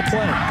in ready to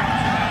play.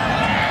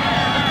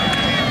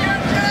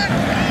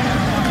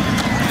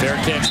 Fair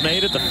catch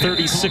made at the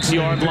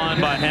 36-yard line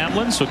by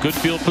Hamlin, so good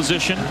field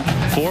position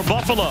for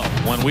Buffalo.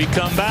 When we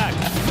come back,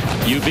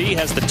 UB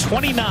has the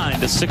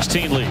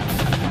 29-16 lead.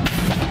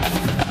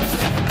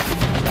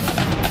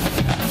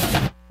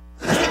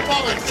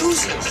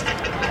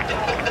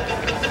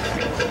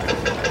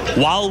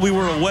 While we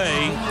were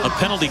away, a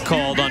penalty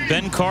called on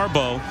Ben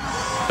Carbo,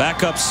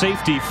 backup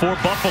safety for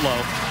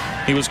Buffalo.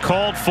 He was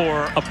called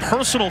for a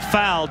personal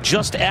foul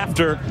just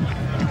after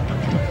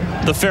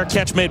the fair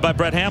catch made by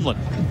Brett Hamlin.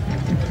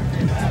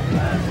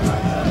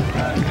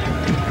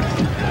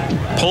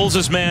 Pulls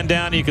his man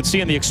down. You can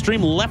see on the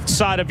extreme left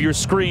side of your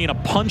screen a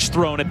punch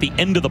thrown at the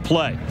end of the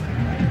play.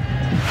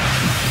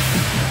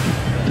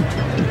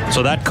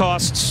 So that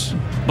costs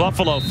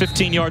Buffalo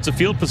 15 yards of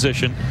field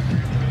position,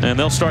 and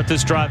they'll start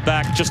this drive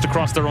back just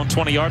across their own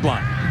 20-yard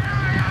line.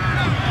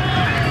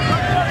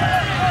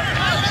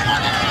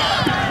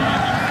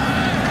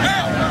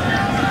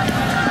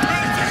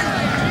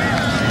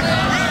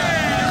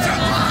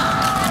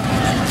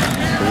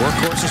 The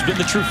workhorse has been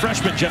the true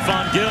freshman,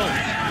 Javon Gill.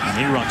 And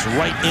he runs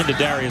right into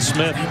Darius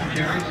Smith.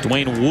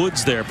 Dwayne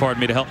Woods there, pardon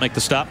me, to help make the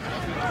stop.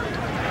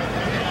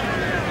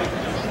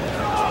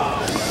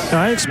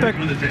 I expect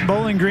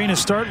Bowling Green to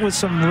start with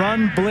some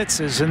run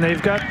blitzes, and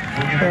they've got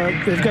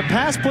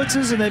pass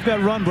blitzes and they've got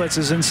run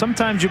blitzes, and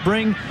sometimes you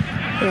bring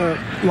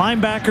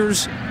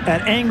linebackers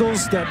at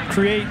angles that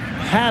create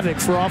havoc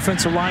for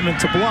offensive linemen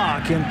to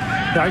block. And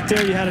right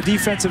there you had a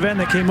defensive end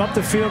that came up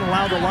the field and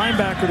allowed the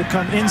linebacker to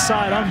come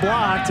inside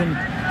unblocked and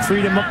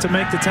freed him up to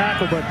make the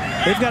tackle. But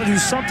they've got to do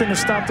something to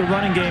stop the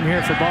running game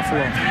here for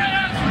Buffalo.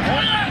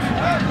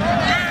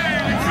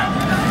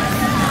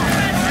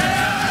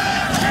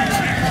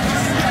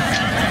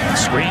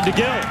 Screen to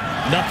Gill.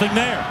 Nothing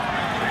there.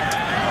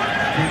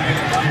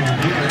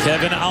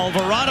 Kevin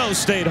Alvarado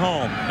stayed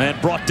home and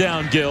brought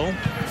down Gill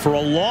for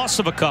a loss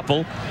of a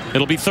couple.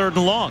 It'll be 3rd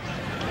and long.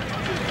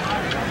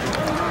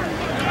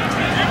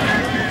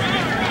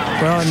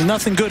 Well, and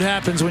nothing good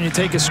happens when you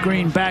take a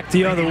screen back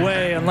the other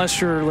way,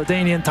 unless you're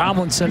LaDainian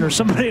Tomlinson or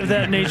somebody of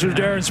that nature,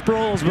 Darren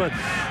Sproles. But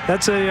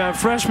that's a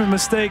freshman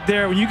mistake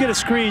there. When you get a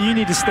screen, you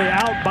need to stay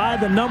out by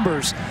the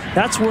numbers.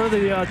 That's where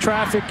the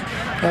traffic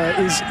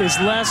is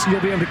less.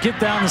 You'll be able to get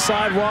down the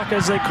sidewalk,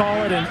 as they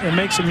call it, and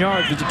make some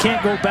yards. But you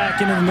can't go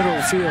back into the middle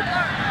of the field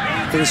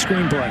for the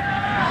screen play.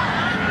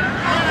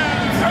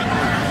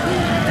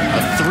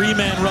 A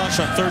 3-man rush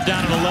on 3rd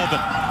down and 11.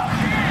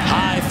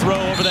 High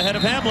throw over the head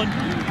of Hamlin.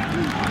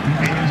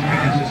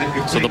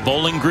 So the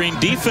Bowling Green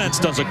defense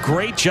does a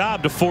great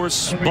job to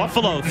force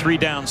Buffalo 3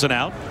 downs and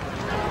out.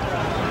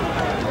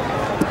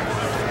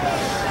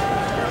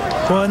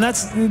 Well, and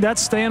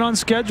that's staying on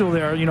schedule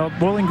there. You know,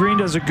 Bowling Green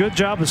does a good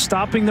job of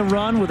stopping the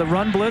run with a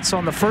run blitz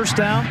on the 1st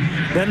down.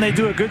 Then they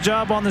do a good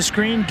job on the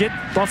screen, get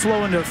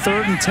Buffalo into a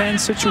 3rd and 10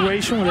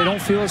 situation where they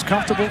don't feel as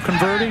comfortable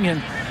converting,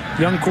 and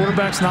young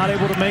quarterback's not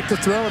able to make the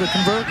throw to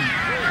convert.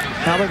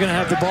 Now they're going to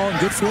have the ball in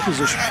good field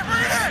position.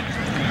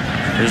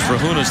 Here's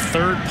Rahuna's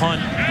 3rd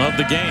punt of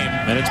the game,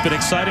 and it's been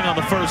exciting on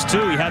the first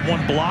 2. He had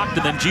one blocked,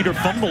 and then Jeter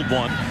fumbled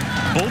one.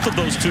 Both of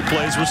those 2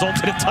 plays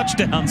resulted in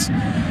touchdowns,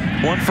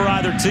 one for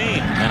either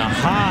team. And a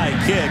high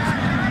kick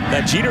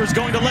that Jeter is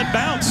going to let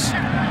bounce.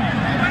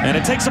 And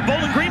it takes a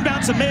Bowling Green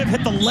bounce and may have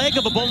hit the leg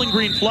of a Bowling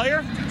Green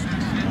player.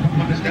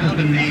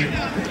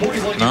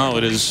 No,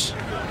 it is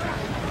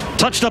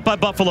touched up by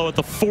Buffalo at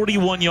the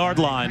 41-yard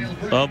line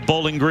of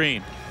Bowling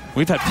Green.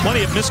 We've had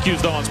plenty of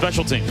miscues, though, on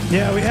special teams.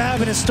 Yeah, we have,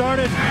 and it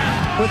started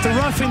with the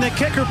roughing the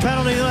kicker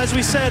penalty. As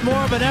we said, more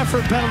of an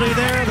effort penalty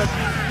there, but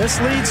this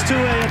leads to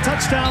a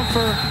touchdown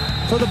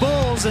for the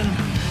Bulls. And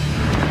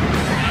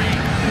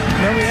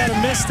then we had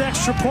a missed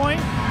extra point,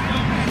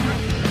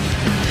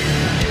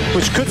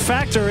 which could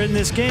factor in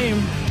this game.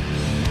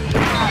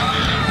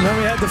 And then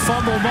we had the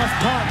fumble muff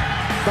punt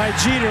by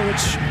Jeter,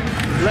 which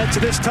led to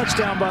this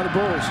touchdown by the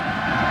Bulls.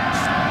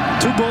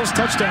 2 Bulls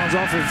touchdowns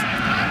off of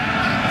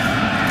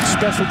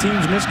special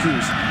teams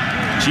miscues.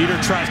 Jeter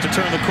tries to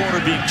turn the corner,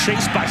 being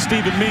chased by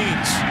Stephen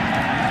Means.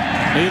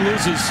 He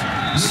loses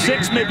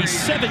 6, maybe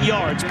 7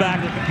 yards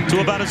back to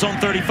about his own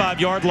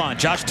 35-yard line.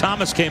 Josh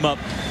Thomas came up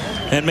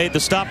and made the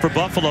stop for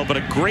Buffalo, but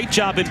a great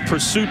job in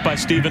pursuit by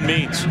Stephen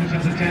Means.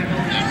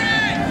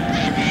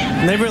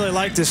 And they really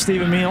like this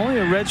Stephen Means, only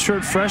a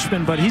redshirt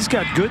freshman, but he's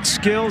got good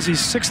skills.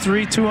 He's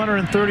 6'3",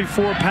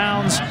 234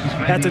 pounds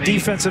at the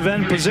defensive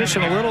end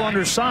position, a little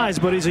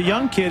undersized, but he's a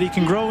young kid. He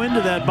can grow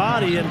into that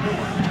body. And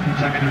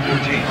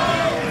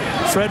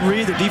Fred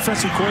Reed, the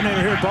defensive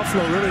coordinator here at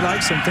Buffalo, really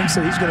likes him, thinks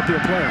that he's going to be a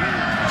player.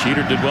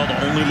 Jeter did well to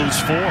only lose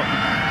 4.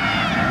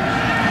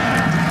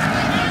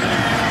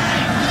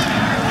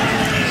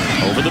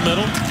 Over the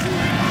middle,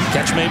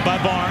 catch made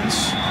by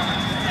Barnes.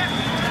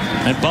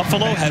 And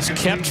Buffalo has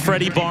kept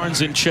Freddie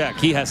Barnes in check.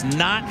 He has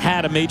not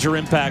had a major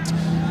impact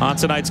on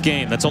tonight's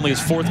game. That's only his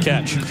 4th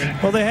catch.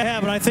 Well, they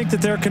have, and I think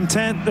that they're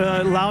content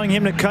allowing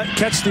him to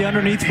catch the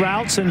underneath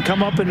routes and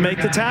come up and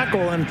make the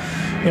tackle. And,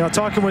 you know,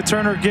 talking with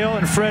Turner Gill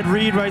and Fred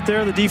Reed right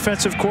there, the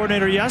defensive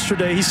coordinator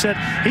yesterday, he said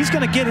he's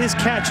going to get his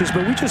catches,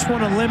 but we just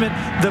want to limit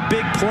the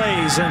big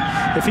plays. And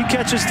if he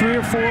catches 3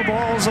 or 4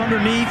 balls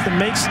underneath and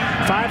makes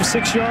 5 or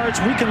 6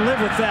 yards, we can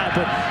live with that.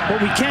 But what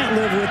we can't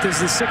live with is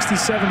the 60,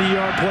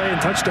 70-yard play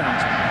and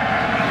touchdowns.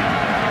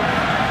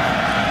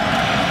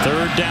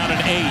 3rd down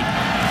and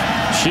 8.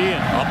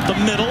 Sheehan up the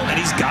middle, and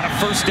he's got a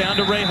first down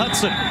to Ray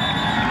Hudson.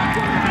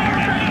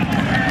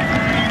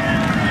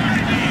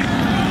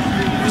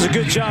 It was a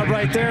good job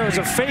right there. It was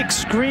a fake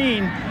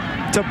screen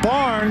to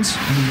Barnes.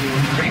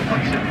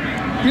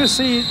 You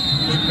see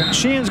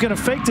Sheehan's going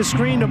to fake the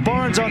screen to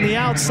Barnes on the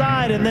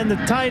outside, and then the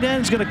tight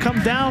end's going to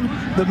come down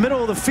the middle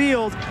of the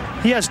field.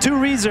 He has 2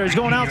 reads there. He's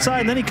going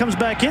outside, and then he comes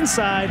back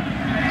inside.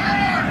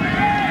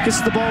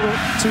 Gets the ball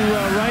to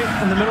right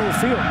in the middle of the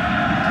field.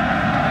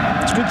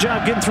 It's a good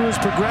job getting through his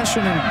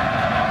progression and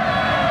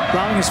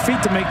allowing his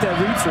feet to make that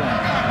read for him.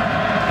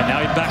 And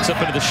now he backs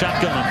up into the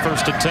shotgun on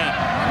 1st and 10.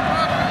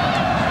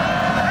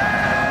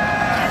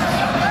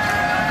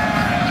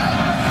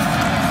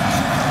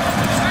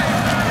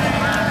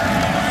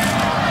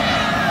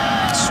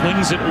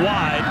 Swings it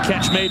wide,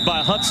 catch made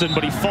by Hudson,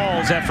 but he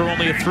falls after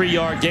only a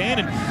 3-yard gain.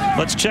 And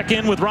let's check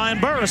in with Ryan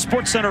Burr,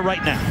 Sports Center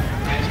right now.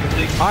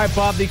 All right,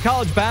 Bob, the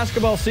college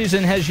basketball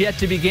season has yet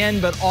to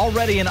begin, but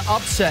already an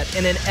upset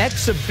in an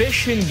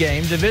exhibition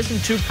game. Division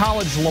II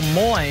college Le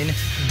Moyne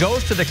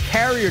goes to the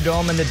Carrier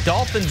Dome, and the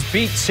Dolphins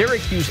beat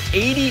Syracuse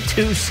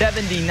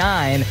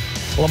 82-79.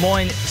 Le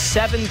Moyne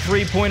 7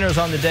 3-pointers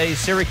on the day.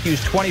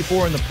 Syracuse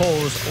 24 in the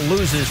polls,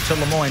 loses to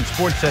Le Moyne.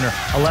 Sports Center,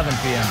 11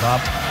 p.m.,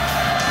 Bob.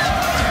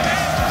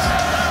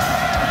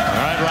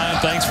 All right, Ryan,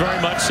 thanks very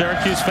much.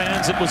 Syracuse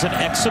fans, it was an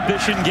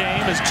exhibition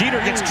game as Jeter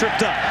gets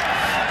tripped up.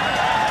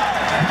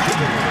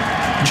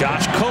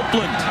 Josh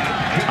Copeland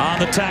on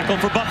the tackle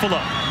for Buffalo.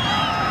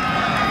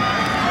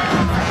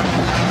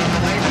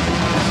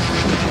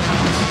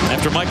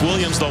 After Mike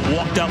Williams, though,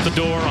 walked out the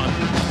door on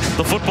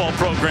the football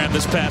program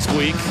this past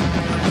week.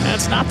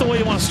 That's not the way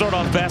you want to start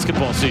off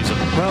basketball season.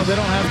 Well, they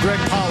don't have Greg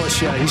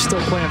Polish yet. He's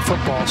still playing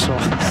football, so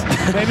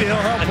maybe he'll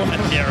help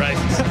him. Yeah, right.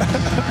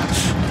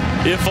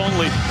 If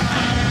only.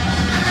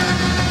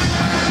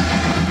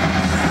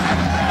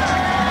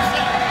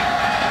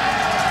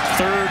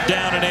 Third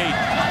down and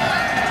 8.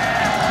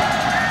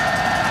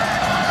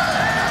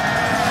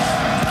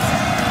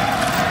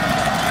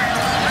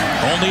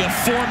 Only a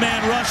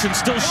 4-man rush, and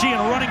still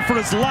Sheehan running for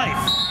his life.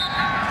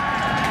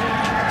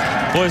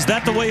 Boy, is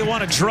that the way you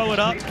want to draw it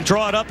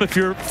up if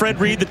you're Fred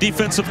Reed, the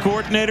defensive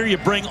coordinator? You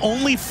bring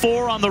only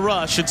 4 on the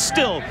rush, and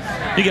still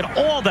you get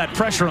all that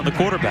pressure on the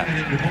quarterback.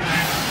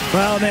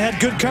 Well, they had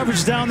good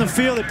coverage down the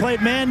field. They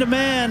played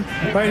man-to-man.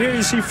 Right here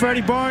you see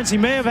Freddie Barnes. He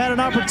may have had an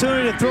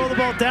opportunity to throw the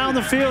ball down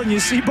the field, and you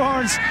see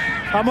Barnes,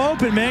 I'm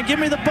open, man. Give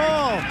me the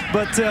ball.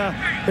 But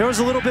there was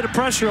a little bit of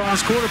pressure on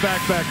his quarterback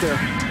back there.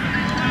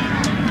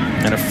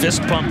 And a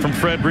fist pump from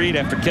Fred Reed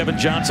after Kevin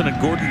Johnson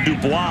and Gordon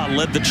Dubois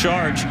led the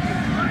charge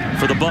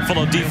for the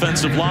Buffalo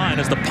defensive line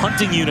as the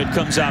punting unit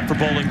comes out for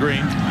Bowling Green.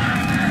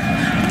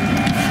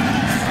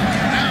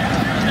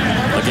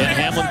 Again,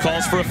 Hamlin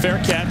calls for a fair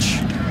catch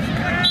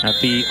at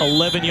the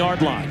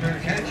 11-yard line.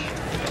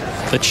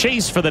 The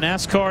chase for the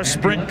NASCAR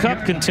Sprint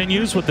Cup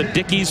continues with the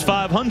Dickies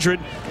 500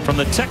 from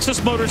the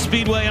Texas Motor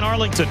Speedway in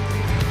Arlington.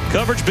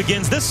 Coverage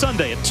begins this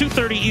Sunday at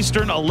 2:30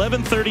 Eastern,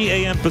 11:30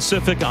 a.m.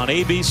 Pacific on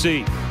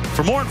ABC.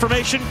 For more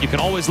information, you can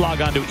always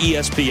log on to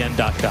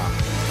ESPN.com.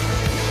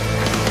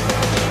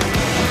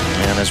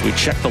 And as we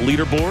check the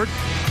leaderboard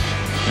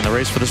in the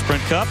race for the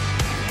Sprint Cup,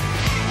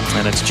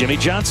 and it's Jimmy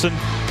Johnson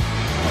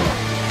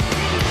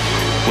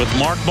with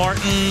Mark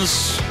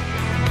Martin's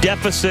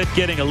deficit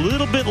getting a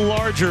little bit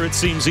larger, it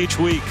seems, each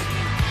week.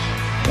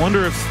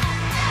 Wonder if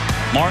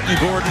Martin,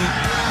 Gordon,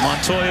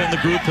 Montoya, and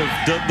the group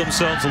have dug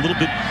themselves a little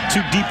bit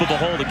too deep of a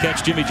hole to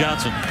catch Jimmy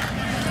Johnson.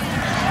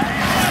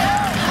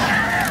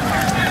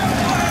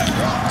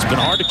 It's been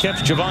hard to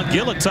catch Javon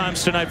Gill at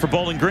times tonight for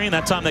Bowling Green.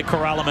 That time they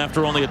corral him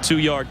after only a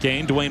 2-yard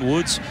gain. Dwayne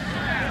Woods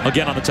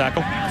again on the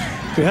tackle.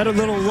 We had a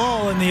little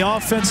lull in the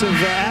offensive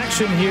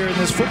action here in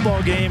this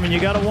football game, and you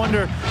got to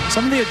wonder,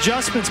 some of the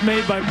adjustments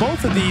made by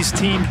both of these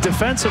teams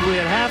defensively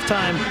at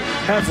halftime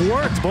have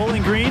worked.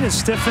 Bowling Green has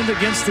stiffened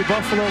against the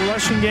Buffalo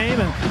rushing game,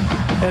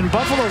 and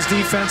Buffalo's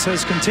defense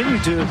has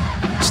continued to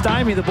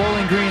stymie the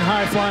Bowling Green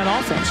high-flying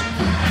offense.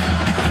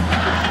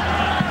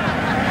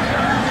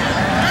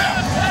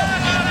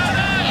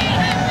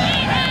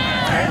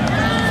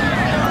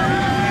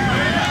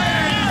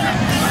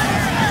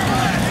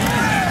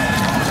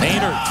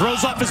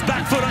 Throws off his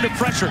back foot under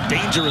pressure.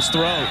 Dangerous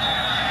throw.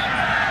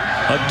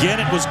 Again,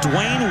 it was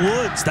Dwayne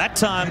Woods, that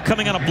time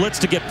coming on a blitz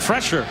to get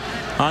pressure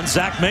on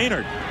Zach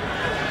Maynard.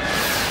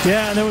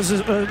 Yeah, and there was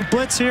a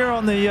blitz here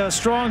on the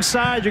strong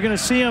side. You're going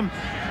to see him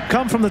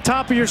come from the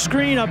top of your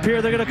screen up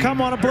here. They're going to come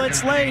on a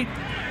blitz late.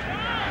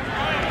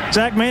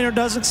 Zach Maynard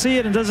doesn't see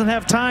it and doesn't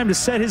have time to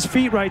set his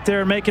feet right there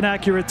and make an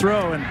accurate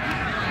throw. And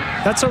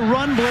that's a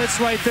run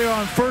blitz right there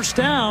on first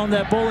down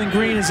that Bowling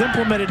Green has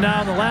implemented now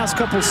in the last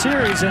couple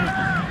series. And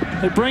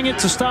they bring it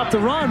to stop the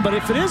run, but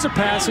if it is a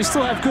pass, they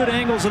still have good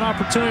angles and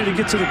opportunity to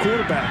get to the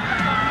quarterback.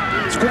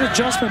 It's good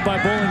adjustment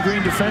by Bowling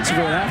Green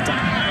defensively at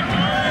halftime.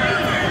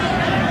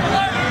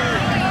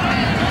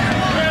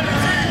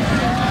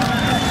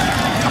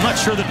 I'm not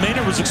sure that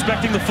Maynard was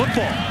expecting the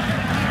football.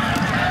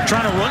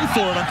 Trying to run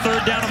for it on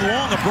 3rd down and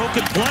long, a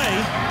broken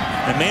play,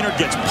 and Maynard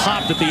gets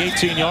popped at the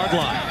 18-yard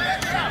line.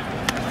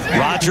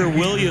 Roger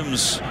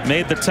Williams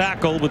made the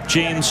tackle with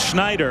James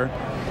Schneider.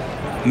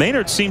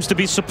 Maynard seems to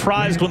be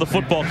surprised when the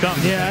football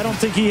comes. Yeah, I don't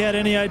think he had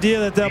any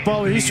idea that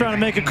ball, he's trying to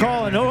make a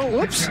call, and oh,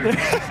 whoops.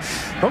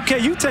 Okay,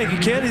 you take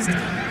it, kid.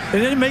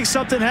 And then he makes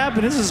something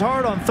happen. This is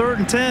hard on 3rd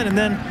and 10, and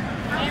then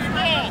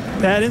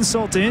add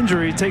insult to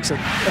injury. He takes a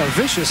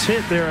vicious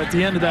hit there at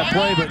the end of that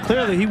play, but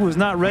clearly he was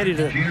not ready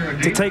to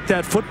take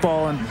that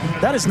football, and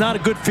that is not a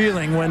good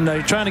feeling when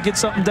you're trying to get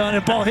something done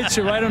and the ball hits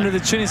you right under the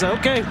chin. He's like,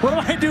 okay, what do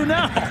I do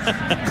now?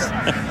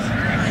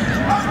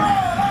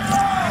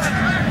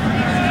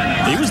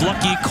 He was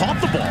lucky he caught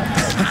the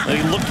ball.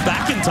 He looked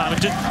back in time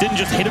and didn't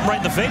just hit him right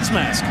in the face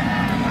mask.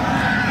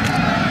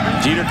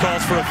 Jeter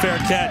calls for a fair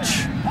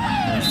catch.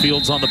 And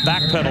Fields on the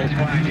back pedal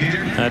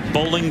at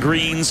Bowling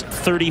Green's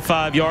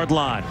 35-yard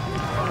line.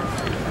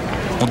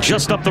 Well,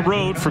 just up the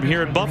road from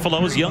here in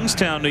Buffalo is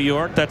Youngstown, New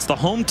York. That's the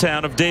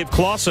hometown of Dave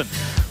Clawson.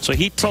 So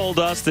he told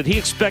us that he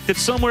expected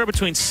somewhere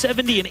between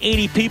 70 and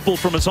 80 people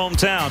from his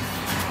hometown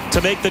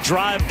to make the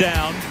drive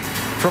down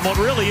from what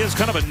really is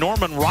kind of a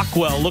Norman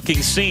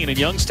Rockwell-looking scene in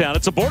Youngstown.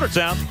 It's a border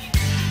town.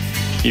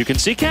 You can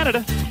see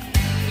Canada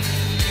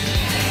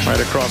right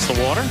across the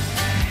water.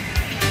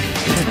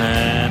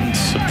 And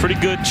a pretty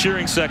good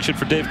cheering section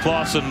for Dave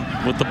Clawson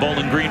with the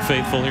Bowling Green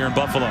faithful here in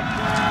Buffalo.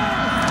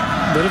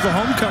 Bit of a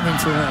homecoming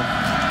for him.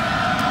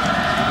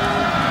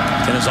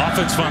 And his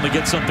offense finally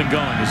gets something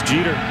going as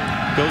Jeter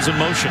goes in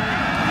motion.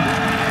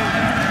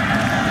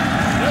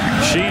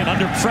 Sheehan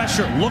under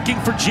pressure, looking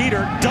for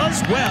Jeter,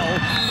 does well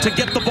to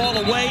get the ball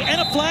away,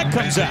 and a flag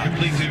comes out.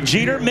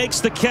 Jeter makes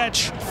the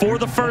catch for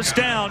the first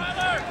down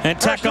and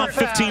tack on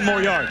 15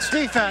 more yards.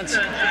 Defense,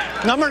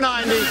 number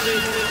 90,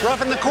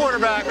 roughing the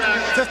quarterback,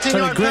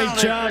 15-yard penalty. Great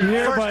job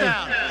here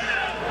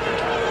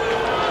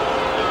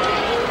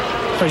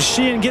by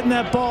Sheehan getting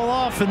that ball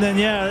off, and then,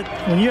 yeah,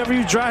 whenever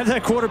you drive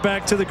that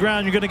quarterback to the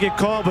ground, you're going to get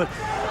called. But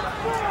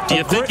do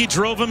you think he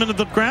drove him into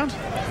the ground?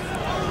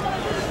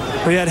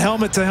 We had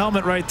helmet to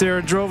helmet right there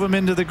and drove him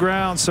into the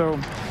ground. So,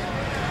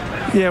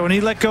 yeah, when he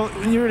let go,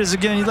 here it is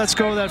again, he lets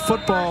go of that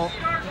football.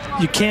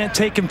 You can't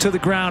take him to the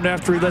ground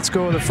after he lets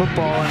go of the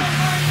football.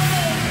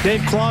 And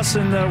Dave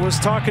Clawson was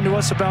talking to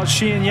us about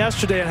Sheehan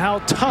yesterday and how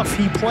tough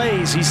he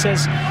plays. He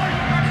says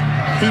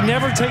he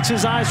never takes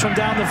his eyes from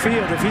down the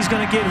field. If he's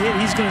going to get hit,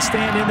 he's going to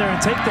stand in there and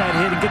take that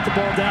hit and get the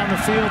ball down the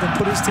field and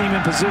put his team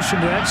in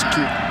position to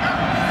execute.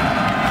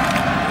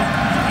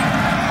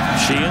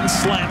 Sheehan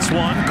slants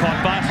one,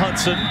 caught by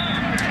Hudson.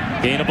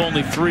 Gain of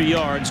only 3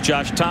 yards.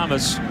 Josh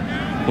Thomas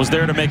was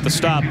there to make the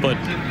stop, but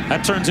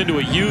that turns into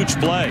a huge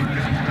play.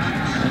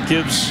 It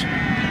gives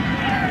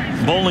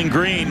Bowling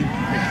Green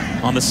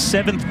on the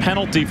 7th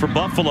penalty for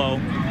Buffalo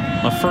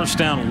a first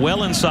down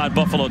well inside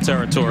Buffalo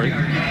territory.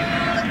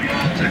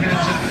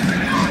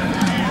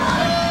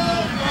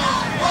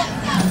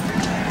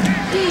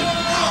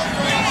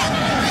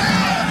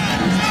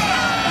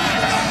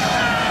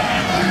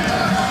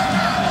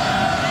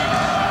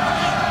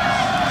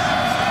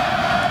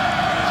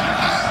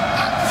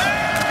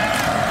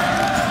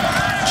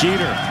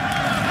 Jeter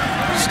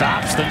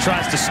stops, then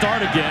tries to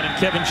start again, and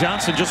Kevin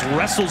Johnson just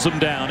wrestles him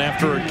down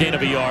after a gain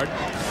of a yard.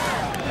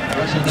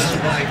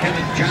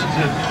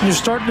 You're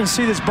starting to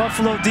see this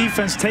Buffalo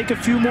defense take a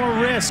few more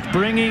risks,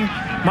 bringing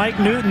Mike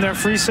Newton, their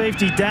free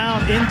safety,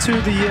 down into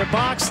the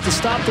box to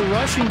stop the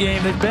rushing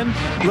game. They've been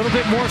a little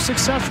bit more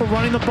successful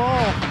running the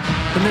ball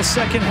in this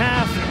second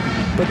half,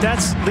 but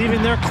that's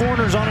leaving their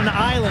corners on an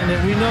island.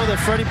 And we know that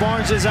Freddie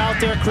Barnes is out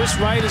there, Chris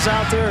Wright is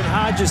out there, and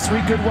Hodges, 3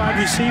 good wide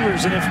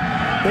receivers. And if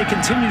they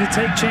continue to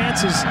take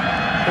chances,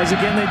 as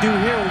again they do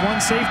here with one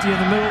safety in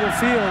the middle of the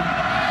field,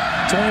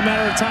 it's only a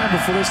matter of time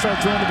before they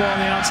start throwing the ball on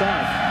the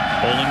outside.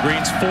 Bowling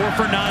Green's 4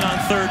 for 9 on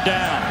 3rd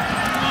down.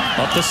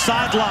 Up the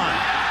sideline.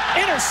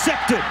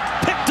 Intercepted.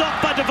 Picked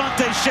up by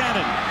Devontae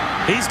Shannon.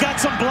 He's got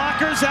some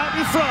blockers out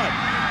in front.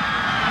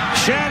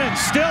 Shannon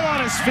still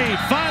on his feet.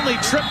 Finally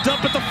tripped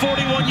up at the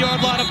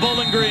 41-yard line of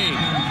Bowling Green.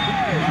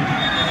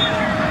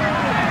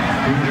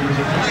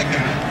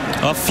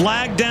 A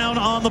flag down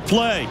on the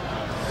play.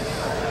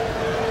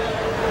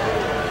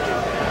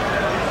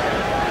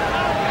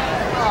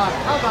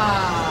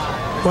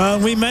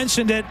 Well, we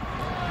mentioned it.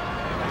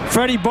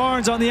 Freddie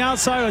Barnes on the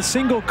outside with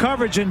single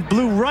coverage and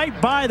blew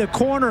right by the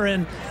corner,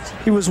 and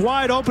he was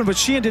wide open, but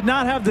Sheehan did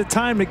not have the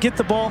time to get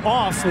the ball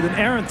off with an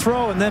errant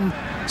throw and then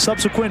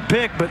subsequent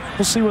pick, but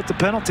we'll see what the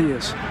penalty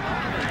is.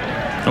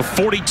 A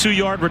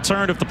 42-yard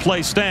return if the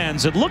play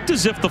stands. It looked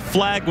as if the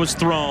flag was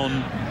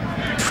thrown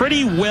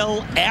pretty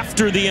well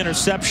after the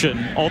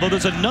interception, although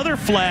there's another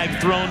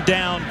flag thrown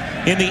down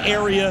in the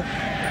area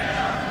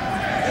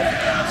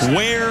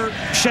where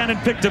Shannon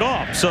picked it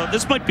off. So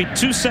this might be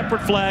 2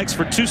 separate flags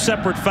for 2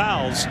 separate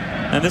fouls,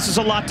 and this is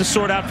a lot to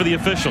sort out for the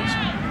officials.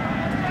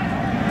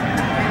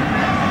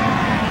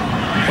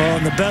 Well,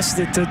 and the best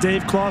that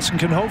Dave Clawson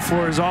can hope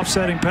for is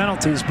offsetting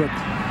penalties, but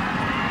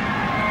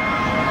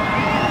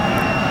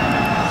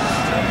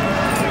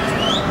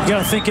you got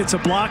to think it's a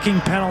blocking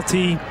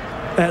penalty,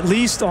 at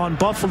least on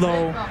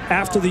Buffalo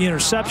after the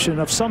interception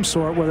of some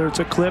sort, whether it's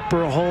a clip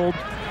or a hold.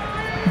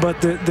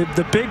 But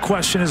the big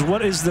question is,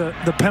 what is the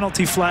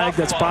penalty flag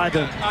that's by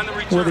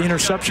where the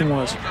interception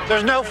was?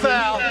 There's no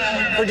foul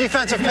for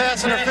defensive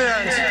pass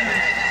interference.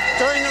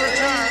 During the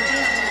return,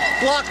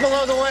 block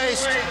below the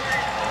waist,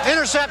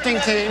 intercepting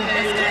team,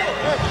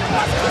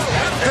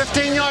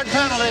 15-yard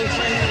penalty,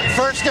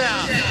 1st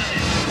down.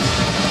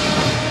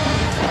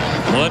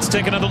 Well, let's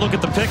take another look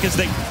at the pick as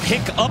they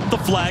pick up the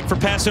flag for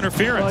pass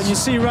interference. Well, you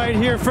see right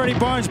here, Freddie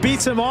Barnes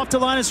beats him off the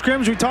line of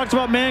scrimmage. We talked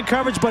about man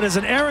coverage, but as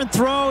an errant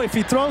throw, if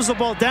he throws the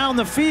ball down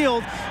the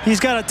field, he's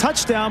got a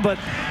touchdown. But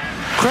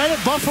credit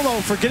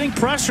Buffalo for getting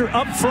pressure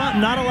up front,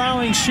 not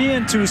allowing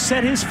Sheehan to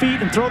set his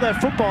feet and throw that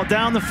football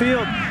down the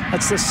field.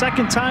 That's the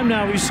 2nd time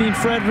now we've seen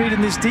Fred Reed in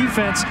this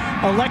defense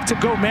elect to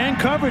go man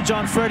coverage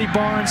on Freddie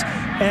Barnes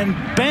and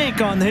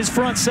bank on his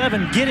front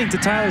 7 getting to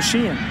Tyler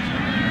Sheehan.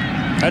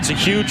 That's a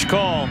huge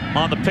call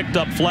on the picked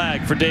up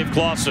flag for Dave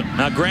Clawson.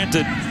 Now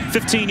granted,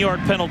 15-yard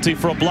penalty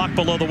for a block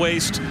below the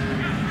waist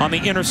on the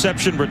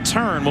interception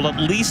return will at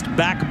least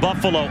back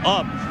Buffalo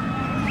up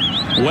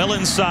well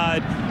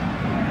inside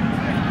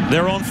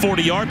their own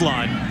 40-yard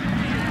line.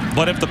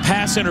 But if the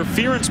pass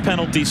interference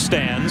penalty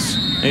stands,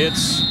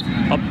 it's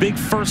a big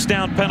 1st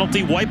down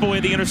penalty, wipe away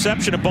the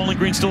interception, and Bowling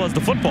Green still has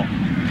the football.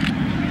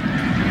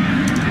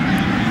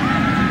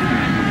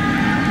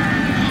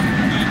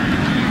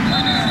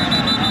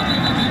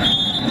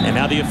 And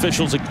now the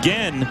officials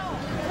again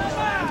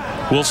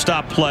will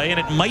stop play, and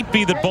it might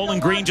be that Bowling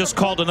Green just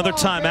called another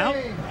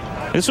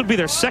timeout. This would be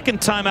their 2nd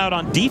timeout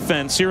on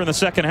defense here in the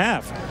 2nd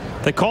half.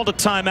 They called a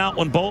timeout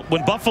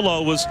when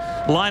Buffalo was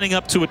lining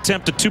up to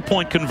attempt a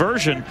 2-point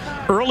conversion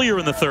earlier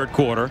in the 3rd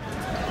quarter.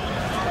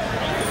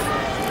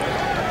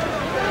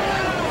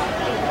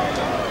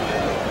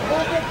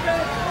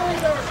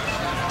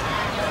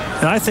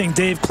 And I think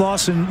Dave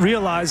Clawson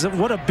realized that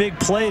what a big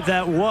play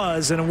that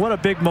was and what a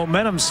big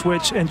momentum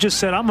switch, and just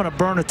said, I'm going to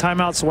burn a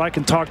timeout so I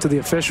can talk to the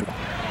official.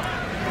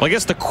 Well, I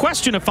guess the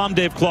question, if I'm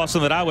Dave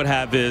Clawson, that I would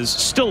have is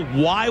still,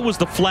 why was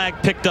the flag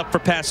picked up for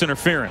pass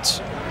interference?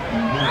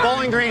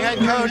 Bowling Green head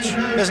coach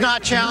is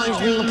not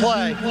challenged in the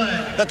play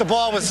that the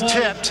ball was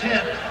tipped.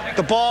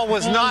 The ball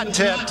was not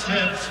tipped.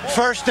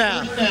 1st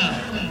down.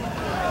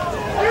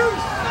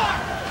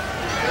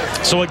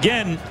 So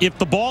again, if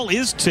the ball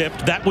is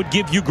tipped, that would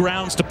give you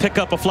grounds to pick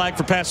up a flag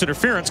for pass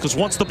interference, because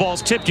once the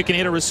ball's tipped, you can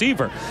hit a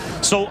receiver.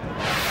 So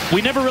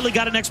we never really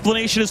got an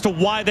explanation as to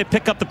why they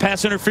pick up the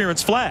pass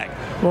interference flag.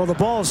 Well, the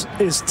ball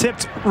is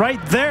tipped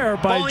right there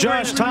by Bowling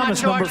Josh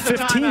Thomas, number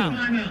 15.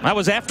 That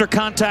was after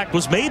contact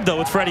was made, though,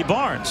 with Freddie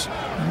Barnes.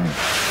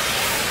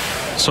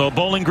 So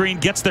Bowling Green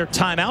gets their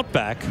timeout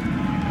back,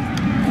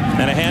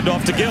 and a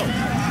handoff to Gill.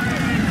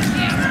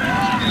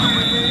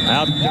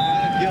 Out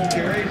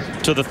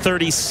to the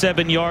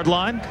 37-yard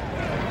line.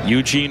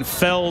 Eugene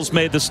Fells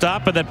made the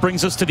stop, and that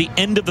brings us to the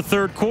end of the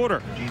 3rd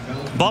quarter.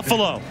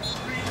 Buffalo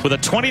with a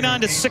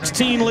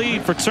 29-16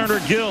 lead for Turner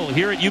Gill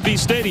here at UB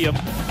Stadium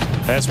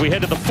as we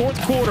head to the 4th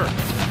quarter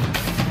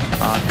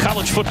on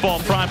college football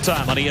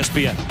primetime on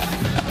ESPN.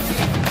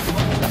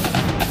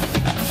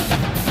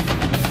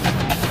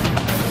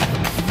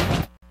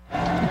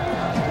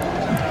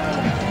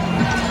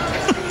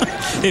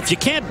 If you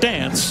can't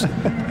dance,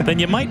 then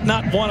you might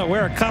not want to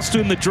wear a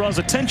costume that draws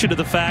attention to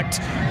the fact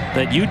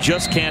that you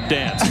just can't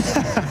dance.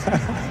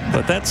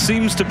 But that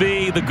seems to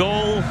be the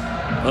goal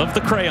of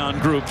the crayon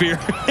group here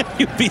at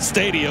UB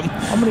Stadium.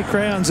 How many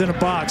crayons in a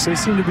box? They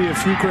seem to be a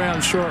few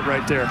crayons short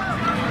right there.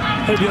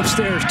 Maybe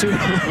upstairs, too.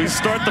 We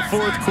start the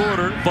 4th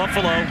quarter,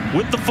 Buffalo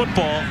with the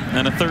football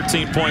and a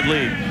 13-point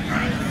lead.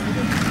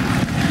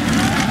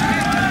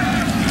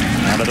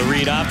 Out of the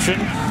read option.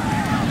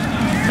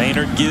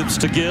 Maynard gives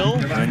to Gill,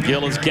 and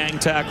Gill is gang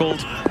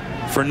tackled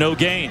for no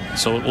gain.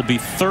 So it will be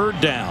 3rd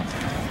down.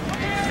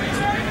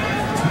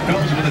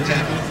 Goes with a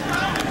tackle.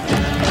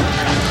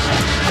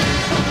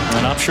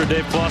 And I'm sure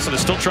Dave Clawson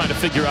is still trying to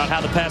figure out how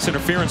the pass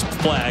interference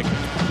flag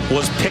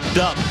was picked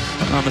up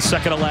on the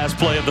second to last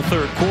play of the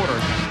 3rd quarter.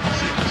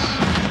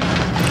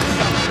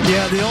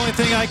 Yeah, the only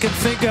thing I can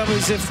think of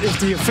is if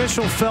the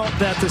official felt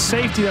that the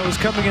safety that was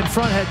coming in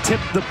front had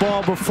tipped the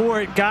ball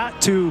before it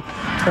got to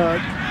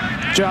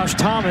Josh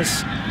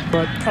Thomas.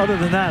 But other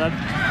than that,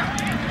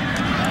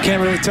 I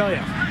can't really tell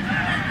you.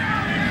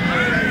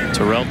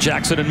 Terrell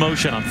Jackson in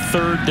motion on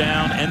 3rd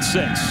down and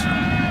 6.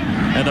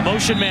 And the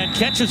motion man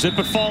catches it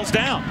but falls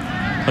down.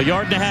 1.5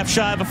 yards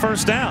shy of a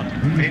 1st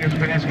down. Raiders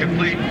pass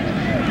complete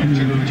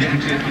to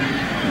Jackson.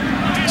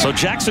 So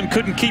Jackson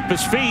couldn't keep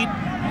his feet,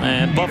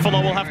 and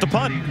Buffalo will have to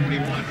punt.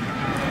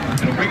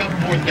 It'll bring up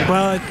 4th down.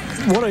 Well,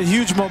 what a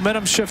huge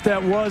momentum shift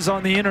that was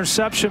on the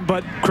interception,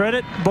 but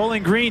credit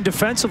Bowling Green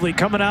defensively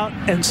coming out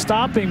and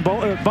stopping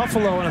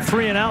Buffalo in a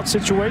 3-and-out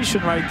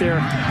situation right there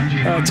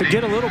to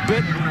get a little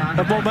bit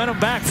of momentum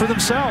back for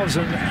themselves.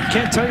 And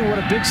can't tell you what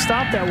a big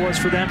stop that was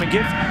for them and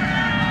give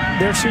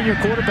their senior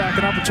quarterback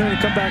an opportunity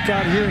to come back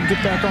out here and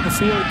get back on the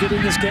field and get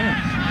in this game.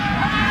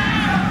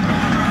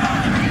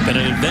 Been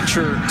an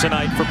adventure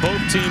tonight for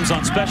both teams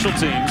on special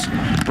teams.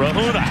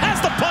 Rahuna has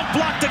the punt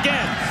blocked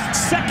again.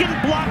 2nd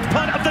blocked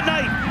punt of the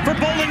night for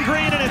Bowling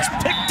Green, and it's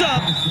picked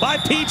up by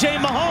P.J.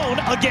 Mahone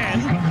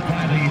again.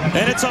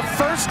 And it's a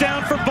 1st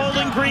down for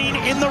Bowling Green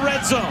in the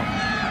red zone.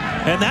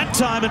 And that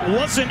time it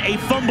wasn't a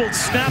fumbled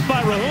snap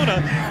by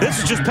Rahuna.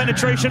 This is just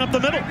penetration up the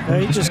middle.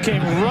 He just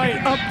came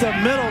right up the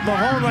middle.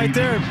 Mahone right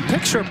there,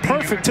 picture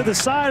perfect to the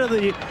side of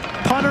the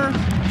punter.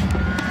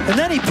 And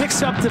then he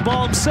picks up the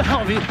ball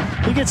himself.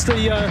 He gets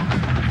the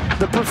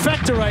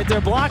perfecta right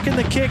there, blocking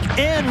the kick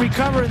and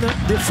recovering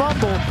the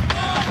fumble.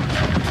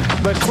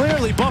 But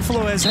clearly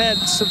Buffalo has had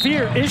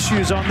severe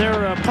issues on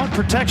their punt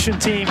protection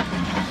team.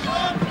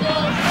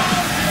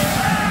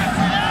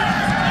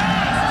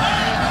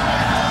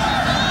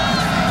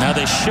 Now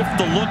they shift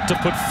the look to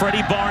put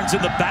Freddie Barnes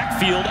in the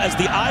backfield as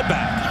the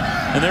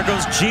I-back. And there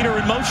goes Jeter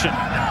in motion.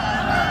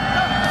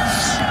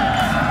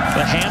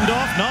 The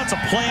handoff, no, it's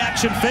a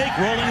play-action fake.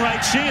 Rolling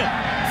right Sheehan.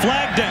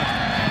 Flag down.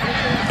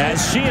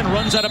 As Sheehan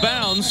runs out of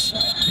bounds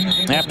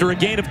after a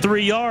gain of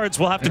 3 yards,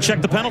 we'll have to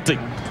check the penalty.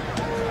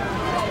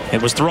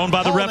 It was thrown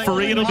by the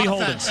referee, and it'll be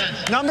holding.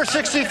 Number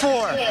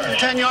 64,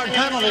 10-yard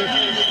penalty.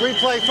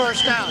 Replay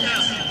 1st down.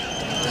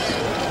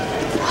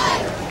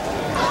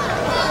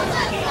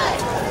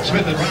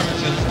 Smith and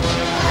Robinson.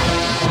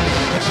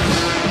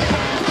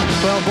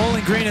 Well,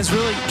 Bowling Green has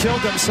really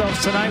killed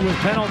themselves tonight with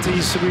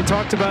penalties. We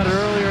talked about it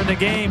earlier in the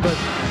game, but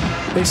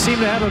they seem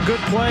to have a good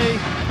play.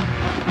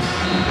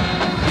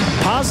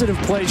 Positive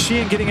play.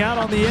 Sheehan getting out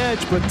on the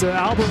edge, but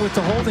Albert with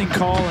the holding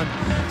call. And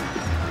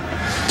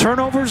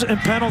turnovers and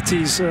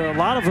penalties, a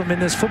lot of them in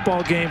this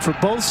football game for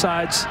both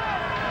sides.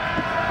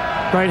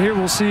 Right here,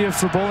 we'll see if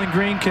Bowling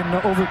Green can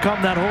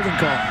overcome that holding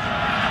call.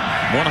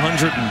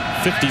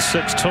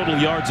 156 total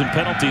yards and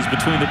penalties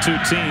between the two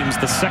teams.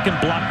 The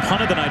 2nd block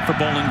punt of the night for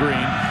Bowling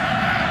Green.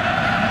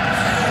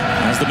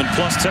 Has them in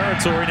plus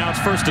territory. Now it's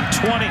 1st and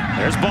 20.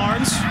 There's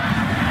Barnes.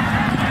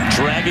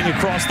 Dragging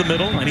across the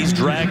middle, and he's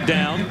dragged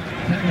down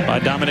by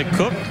Dominic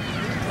Cook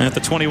at the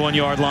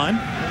 21-yard line.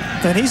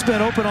 And he's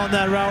been open on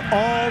that route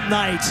all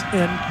night.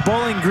 And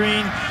Bowling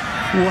Green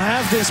will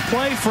have this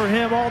play for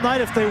him all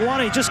night if they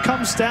want. He just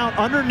comes down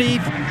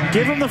underneath,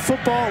 give him the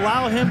football,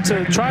 allow him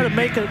to try to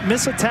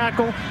miss a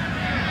tackle,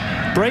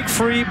 break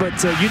free, but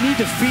you need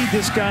to feed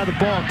this guy the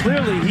ball.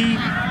 Clearly, he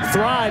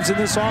thrives in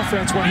this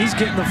offense when he's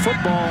getting the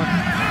football. And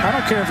I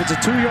don't care if it's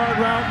a 2-yard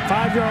route,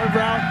 5-yard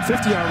route,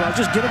 50-yard route,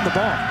 just get him the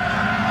ball.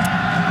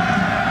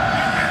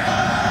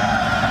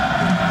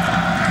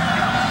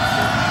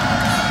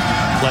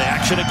 Play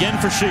action again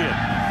for Sheehan.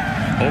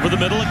 Over the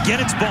middle,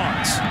 again it's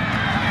Barnes.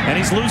 And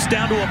he's loose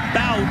down to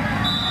about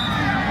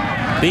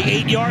the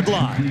 8-yard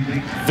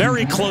line.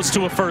 Very close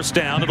to a 1st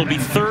down. It'll be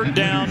 3rd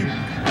down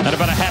and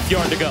about a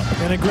half-yard to go.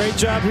 And a great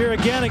job here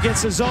again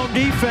against the zone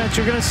defense.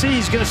 You're going to see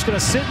he's just going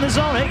to sit in the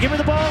zone. Hey, give me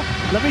the ball.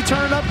 Let me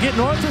turn it up, get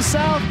north and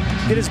south,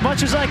 get as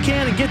much as I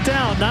can, and get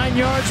down. 9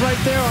 yards right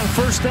there on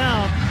 1st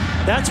down.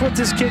 That's what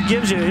this kid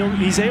gives you.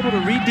 He's able to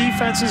read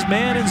defenses,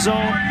 man and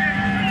zone,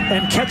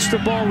 and catch the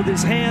ball with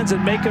his hands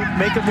and make a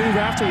move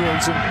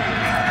afterwards.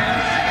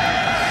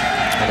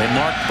 They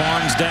mark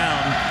Barnes down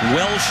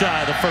well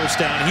shy of the 1st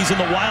down. He's in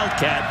the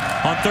Wildcat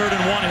on 3rd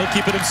and 1. He'll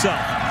keep it himself.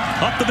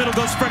 Up the middle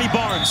goes Freddie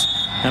Barnes.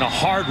 And a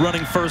hard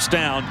running 1st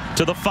down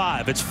to the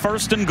 5. It's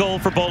 1st and goal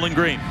for Bowling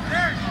Green.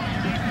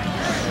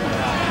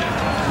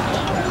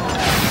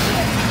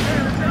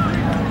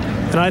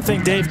 And I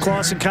think Dave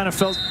Clawson kind of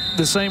felt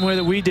the same way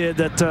that we did,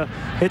 that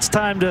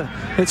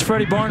it's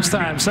Freddie Barnes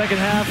time. Second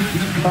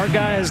half, our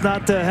guy has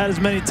not had as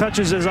many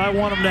touches as I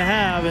want him to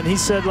have, and he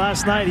said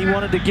last night he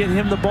wanted to get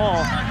him the ball,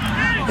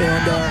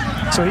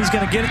 and so he's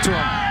going to get it to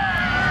him.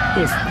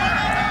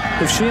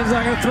 If Sheehan's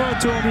not going to throw it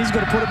to him, he's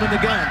going to put him in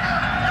the gun.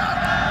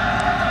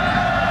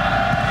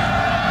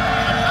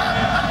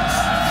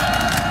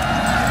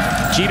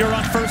 Jeter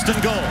on 1st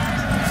and goal.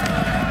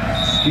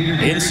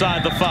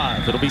 inside the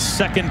 5. It'll be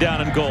 2nd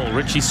down and goal.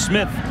 Richie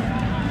Smith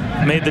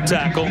made the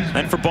tackle.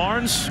 And for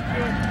Barnes,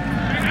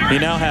 he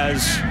now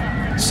has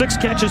 6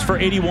 catches for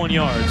 81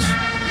 yards,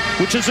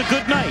 which is a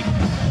good night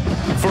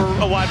for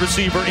a wide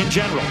receiver in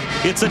general.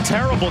 It's a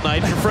terrible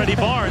night for Freddie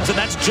Barnes, and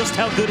that's just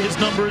how good his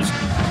numbers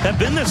have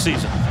been this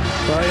season.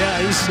 Well, yeah,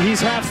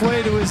 he's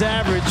halfway to his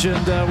average,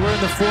 and we're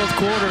in the 4th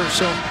quarter,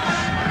 so,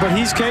 but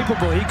he's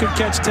capable. He could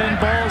catch 10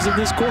 balls in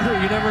this quarter.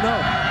 You never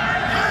know.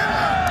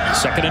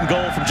 2nd and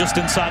goal from just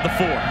inside the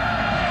 4.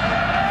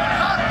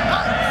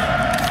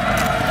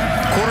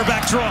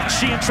 Quarterback draw.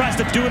 Sheehan tries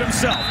to do it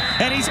himself,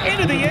 and he's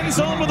into the end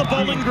zone with a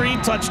Bowling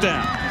Green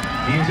touchdown.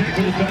 He's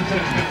able to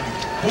touchdown.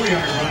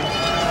 4-yard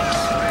run.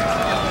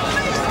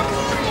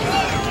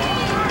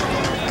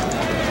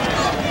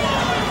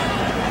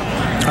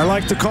 I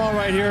like the call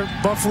right here.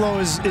 Buffalo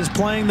is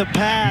playing the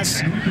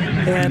pass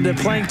and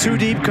playing 2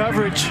 deep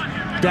coverage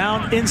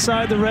down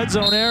inside the red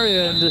zone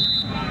area. And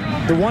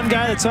the one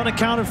guy that's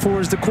unaccounted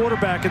for is the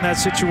quarterback in that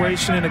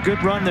situation, and a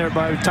good run there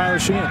by Tyler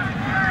Sheehan.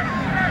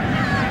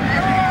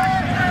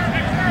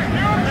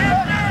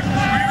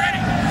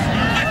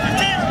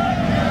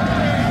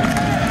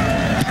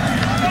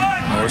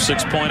 More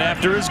 6-point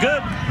after is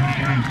good.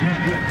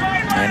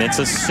 And it's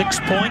a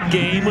 6-point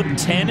game with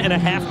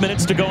 10.5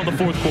 minutes to go in the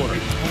 4th quarter.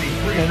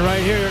 And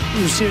right here,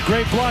 you see a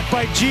great block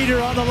by Jeter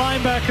on the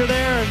linebacker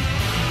there, and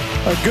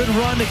a good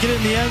run to get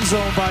in the end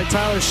zone by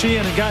Tyler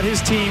Sheehan, and got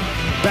his team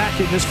back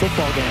in this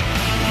football game.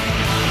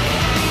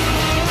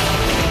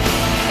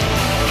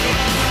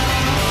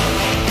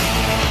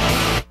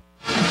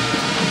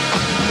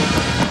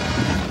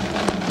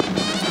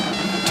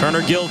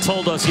 Turner Gill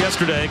told us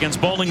yesterday against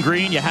Bowling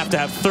Green, you have to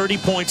have 30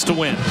 points to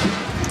win.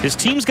 His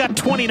team's got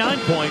 29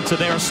 points, and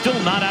they are still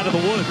not out of the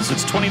woods.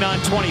 It's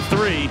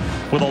 29-23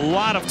 with a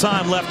lot of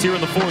time left here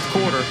in the 4th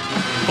quarter.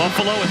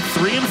 Buffalo at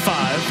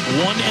 3-5,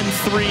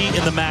 1-3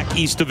 in the MAC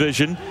East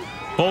Division.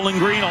 Bowling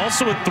Green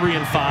also at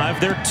 3-5.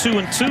 They're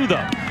 2-2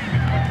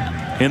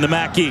 though in the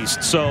MAC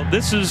East. So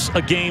this is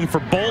a game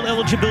for bowl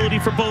eligibility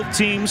for both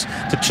teams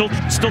to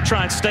still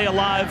try and stay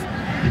alive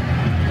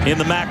in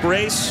the MAC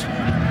race.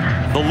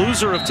 The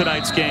loser of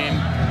tonight's game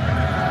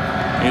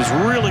is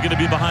really going to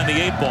be behind the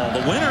 8 ball.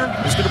 The winner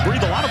is going to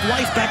breathe a lot of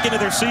life back into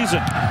their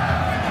season.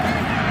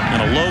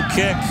 And a low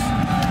kick,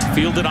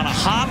 fielded on a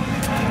hop.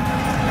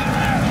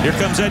 Here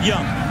comes Ed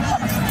Young.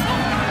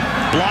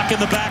 Block in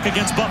the back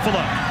against Buffalo.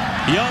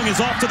 Young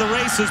is off to the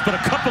races, but a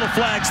couple of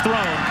flags thrown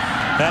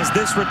as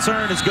this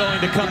return is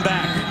going to come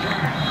back.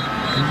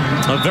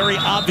 A very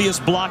obvious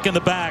block in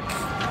the back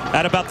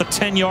at about the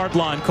 10-yard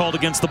line called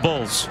against the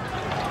Bulls.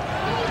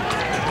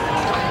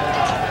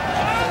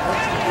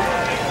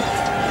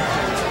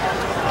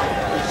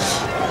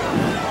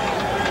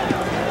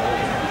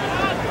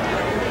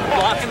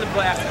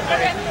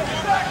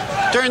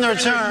 During the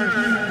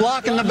return,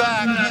 block in the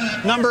back,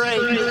 number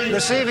 8,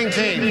 receiving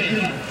team.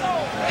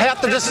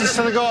 Half the distance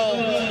to the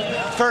goal,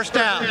 1st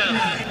down.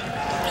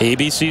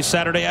 ABC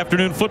Saturday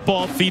afternoon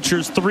football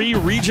features 3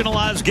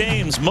 regionalized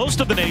games. Most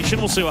of the nation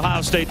will see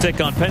Ohio State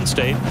take on Penn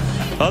State.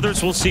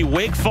 Others will see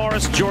Wake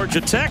Forest,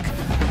 Georgia Tech,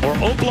 or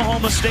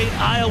Oklahoma State,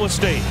 Iowa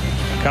State.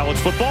 College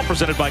football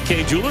presented by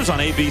Kay Jewelers on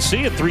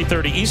ABC at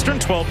 3:30 Eastern,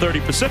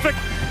 12:30 Pacific.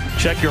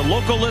 Check your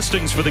local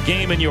listings for the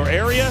game in your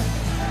area.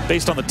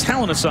 Based on the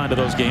talent assigned to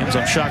those games,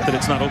 I'm shocked that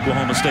it's not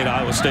Oklahoma State,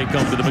 Iowa State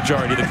coming to the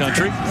majority of the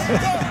country.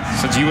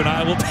 Since you and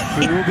I will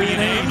be in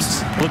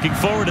Ames. Looking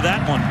forward to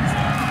that one.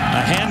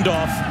 A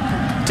handoff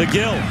to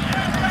Gill.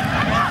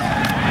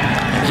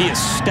 And he is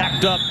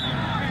stacked up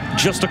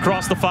just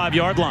across the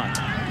 5-yard line.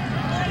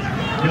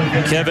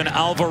 Kevin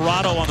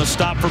Alvarado on the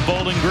stop for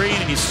Bowling Green,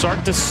 and you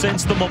start to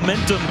sense the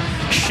momentum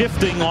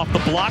shifting off the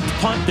blocked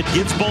punt that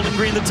gives Bowling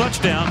Green the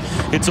touchdown.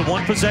 It's a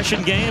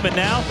 1-possession game, and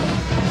now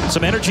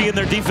some energy in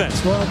their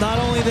defense. Well, not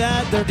only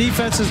that, their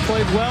defense has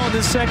played well in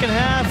this 2nd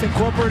half,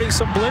 incorporating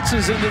some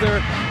blitzes into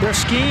their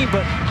scheme,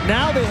 but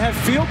now they have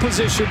field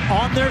position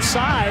on their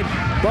side.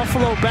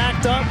 Buffalo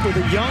backed up with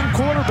a young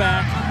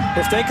quarterback.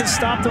 If they can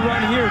stop the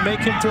run here and make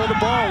him throw the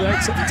ball,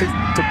 that's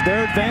to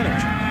their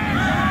advantage.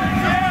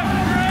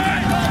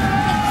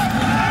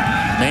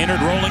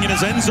 Maynard rolling in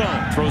his end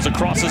zone, throws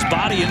across his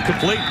body,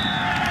 incomplete.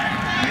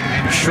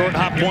 Short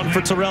hop one for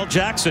Terrell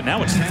Jackson.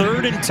 Now it's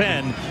 3rd and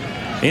 10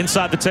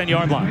 inside the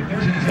 10-yard line.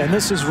 And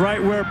this is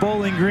right where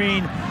Bowling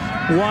Green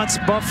wants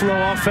Buffalo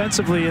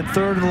offensively in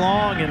 3rd and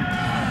long. And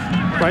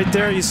right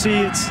there you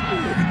see it's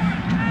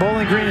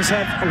Bowling Green has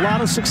had a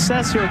lot of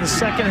success here in the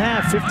 2nd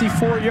half.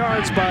 54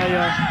 yards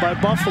by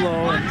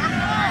Buffalo. And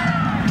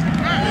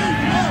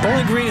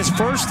Bowling Green is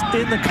 1st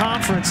in the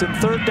conference in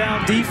 3rd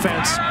down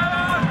defense.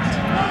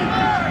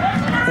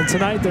 And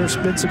tonight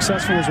they've been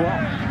successful as well.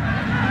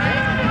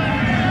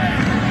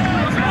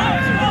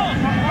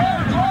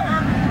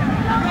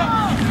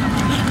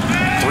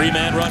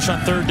 Three-man rush on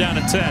 3rd down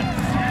and 10.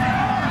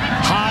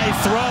 High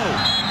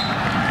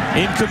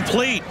throw.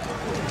 Incomplete.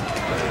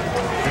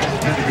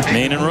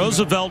 Maynard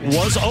Roosevelt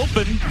was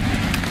open.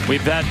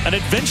 We've had an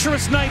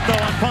adventurous night,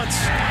 though, on punts.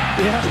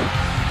 Yeah.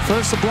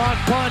 First a block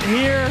punt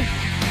here.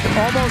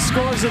 almost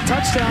scores a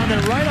touchdown,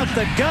 then right up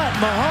the gut,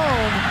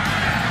 Mahone.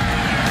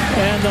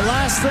 And the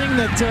last thing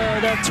that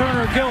that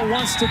Turner Gill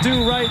wants to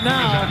do right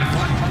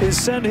now is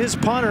send his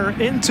punter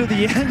into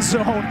the end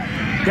zone.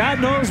 God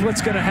knows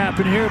what's going to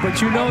happen here,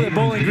 but you know that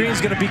Bowling Green's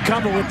going to be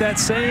coming with that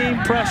same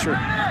pressure.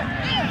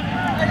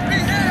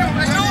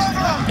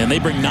 And they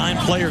bring 9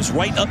 players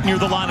right up near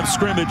the line of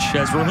scrimmage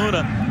as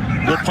Rahuna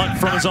will punt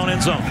from his own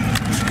end zone.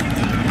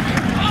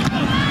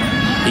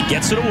 He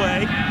gets it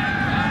away.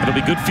 It'll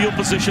be good field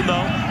position,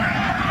 though,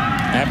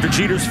 after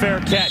Jeter's fair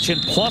catch, in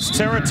plus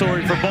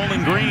territory for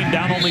Bowling Green,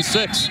 down only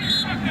 6.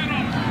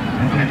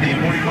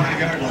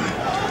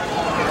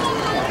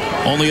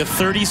 Only a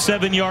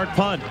 37-yard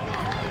punt.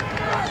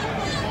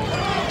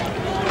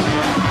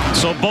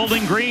 So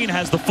Bowling Green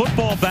has the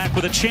football back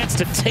with a chance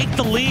to take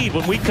the lead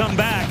when we come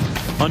back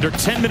under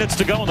 10 minutes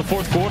to go in the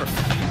 4th quarter.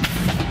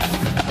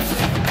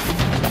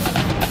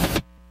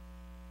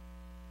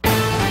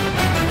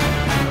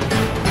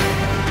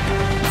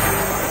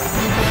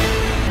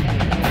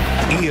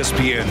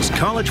 ESPN's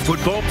College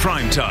Football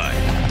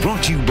Primetime,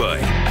 brought to you by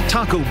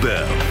Taco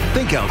Bell.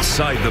 Think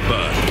outside the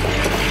bun.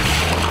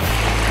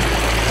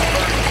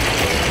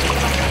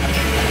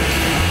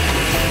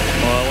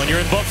 Well, when you're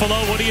in Buffalo,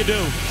 what do you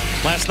do?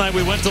 Last night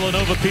we went to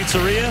Lenovo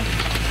Pizzeria,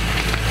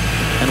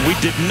 and we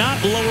did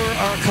not lower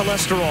our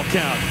cholesterol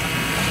count.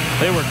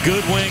 They were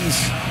good wings.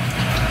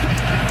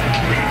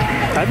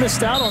 I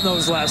missed out on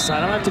those last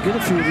night. I'll have to get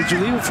a few. Did you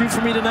leave a few for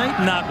me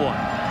tonight? Not one.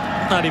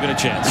 Not even a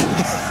chance.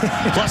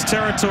 Plus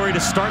territory to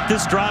start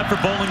this drive for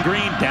Bowling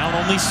Green. Down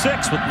only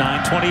 6 with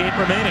 9:28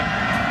 remaining.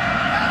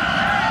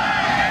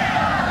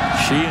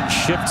 Sheehan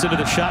shifts into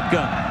the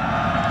shotgun.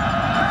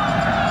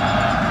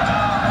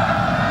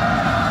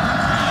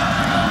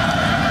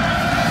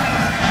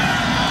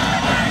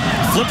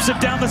 Flips it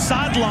down the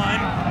sideline.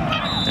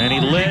 And he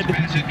led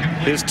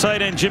his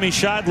tight end, Jimmy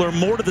Scheidler,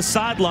 more to the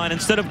sideline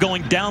instead of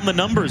going down the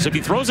numbers. If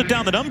he throws it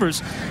down the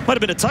numbers, might have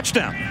been a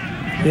touchdown.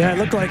 Yeah, it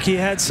looked like he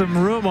had some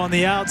room on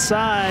the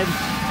outside.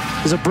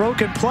 There's a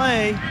broken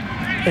play,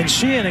 and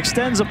Sheehan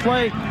extends the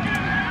play.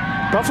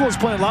 Buffalo's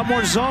playing a lot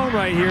more zone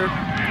right here.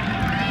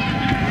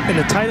 And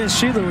the tight end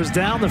Scheidler was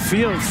down the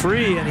field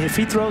free, and if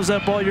he throws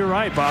that ball, you're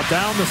right, Bob,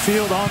 down the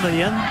field on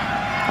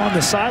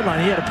the sideline,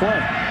 he had a play.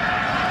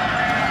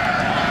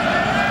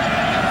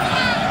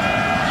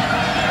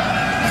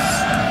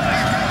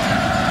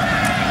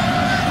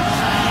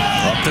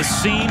 Up the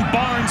seam,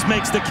 Barnes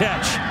makes the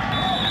catch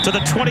to the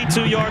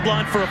 22-yard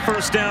line for a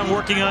first down,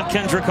 working on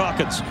Kendrick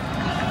Hawkins.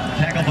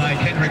 Tackled by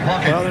Kendrick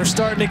Hawkins. Well, they're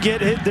starting to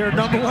get their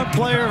 #1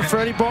 player,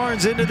 Freddie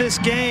Barnes, into this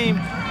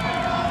game.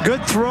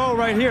 Good throw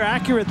right here,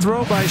 accurate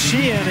throw by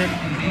Sheehan,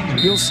 and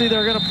you'll see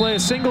they're going to play a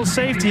single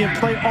safety and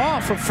play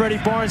off of Freddie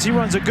Barnes. He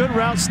runs a good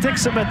route,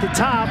 sticks him at the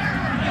top.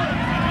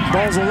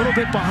 Ball's a little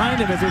bit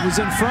behind him. If it was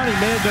in front, he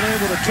may have been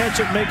able to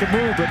catch it and make a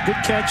move, but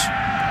good catch.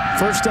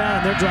 First down,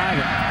 and they're driving.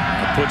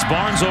 That puts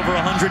Barnes over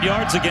 100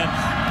 yards again.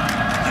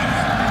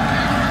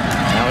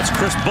 Now it's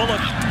Chris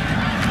Bullock.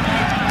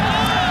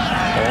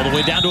 All the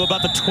way down to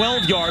about the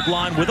 12-yard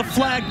line with a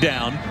flag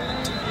down.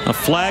 A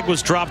flag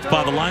was dropped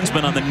by the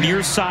linesman on the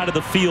near side of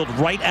the field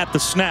right at the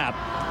snap.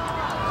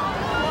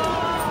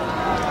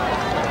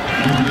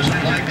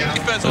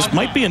 This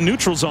might be a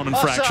neutral zone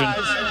infraction.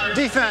 Offsides,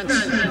 defense,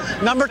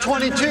 number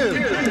 22.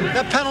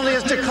 That penalty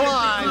is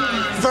declined.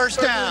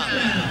 First down.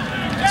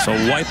 So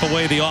wipe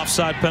away the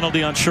offside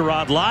penalty on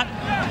Sherrod Lott,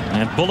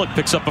 and Bullock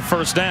picks up a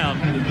first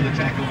down.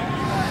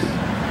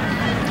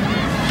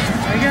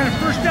 I got a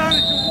first down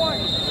at the 1.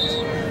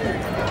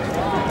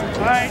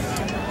 All right.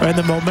 And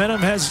the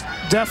momentum has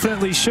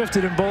definitely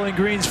shifted in Bowling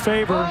Green's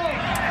favor.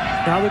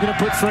 Now they're going to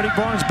put Freddie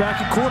Barnes back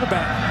at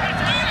quarterback.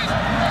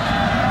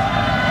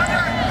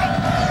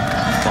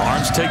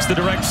 Barnes takes the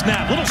direct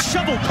snap. Little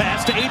shovel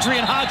pass to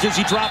Adrian Hodges.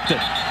 He dropped it.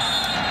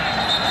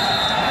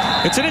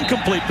 It's an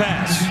incomplete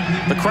pass.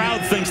 The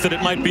crowd thinks that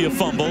it might be a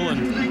fumble,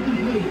 and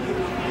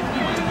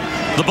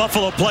the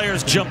Buffalo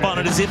players jump on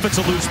it as if it's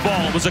a loose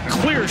ball. It was a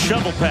clear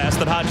shovel pass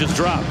that Hodges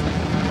dropped.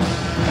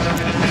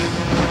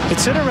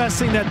 It's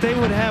interesting that they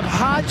would have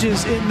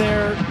Hodges in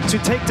there to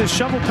take the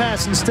shovel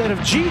pass instead of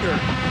Jeter.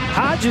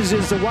 Hodges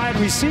is the wide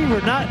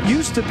receiver, not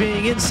used to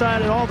being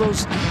inside and all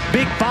those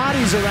big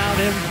bodies around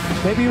him.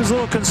 Maybe he was a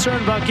little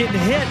concerned about getting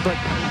hit, but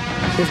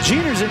if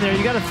Jeter's in there,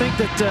 you got to think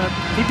that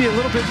he'd be a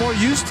little bit more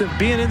used to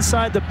being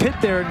inside the pit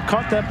there and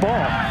caught that ball.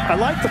 I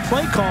like the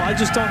play call. I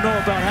just don't know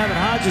about having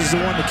Hodges the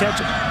one to catch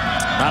it.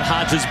 Not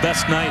Hodges'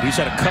 best night. He's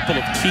had a couple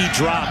of key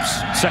drops.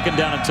 Second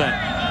down and 10.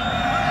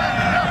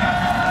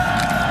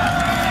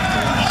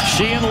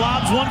 Sheehan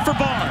lobs one for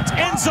Barnes.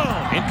 End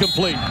zone.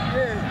 Incomplete.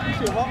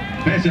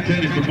 Pass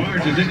intended for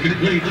Barnes is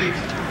incomplete.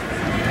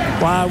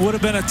 Wow, it would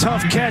have been a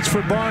tough catch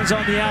for Barnes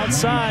on the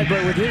outside,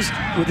 but with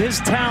his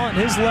talent,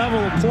 his level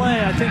of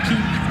play, I think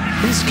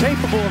he's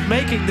capable of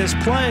making this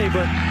play.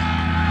 But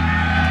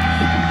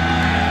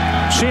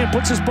Sheehan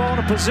puts his ball in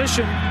a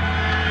position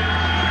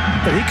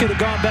that he could have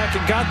gone back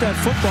and got that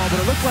football, but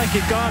it looked like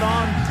it got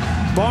on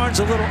Barnes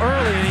a little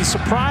early, and he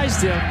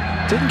surprised him.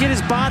 Didn't get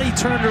his body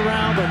turned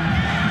around, but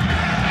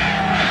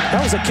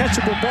That was a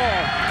catchable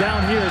ball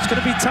down here. It's going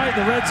to be tight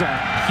in the red zone.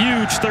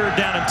 Huge 3rd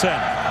down and 10.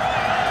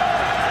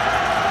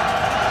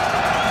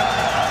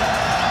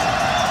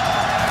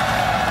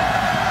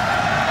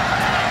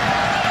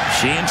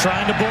 Sheehan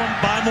trying to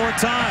buy more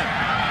time.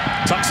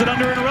 Tucks it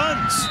under and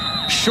runs.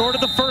 Short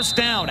of the 1st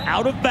down.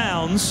 Out of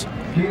bounds.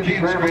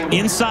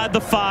 Inside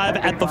the 5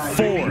 at the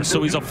 4.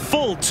 So he's a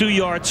full 2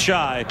 yards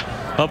shy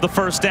of the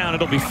 1st down.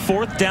 It'll be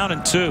 4th down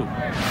and 2.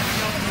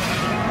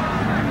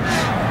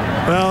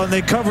 Well, and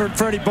they covered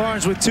Freddie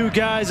Barnes with 2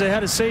 guys. They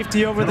had a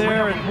safety over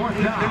there in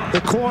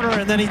the corner,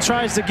 and then he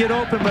tries to get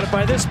open. But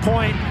by this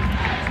point,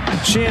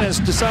 Sheehan has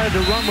decided to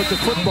run with the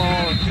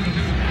football.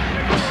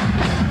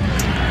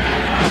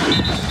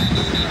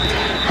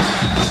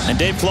 And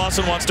Dave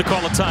Clawson wants to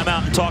call a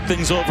timeout and talk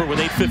things over with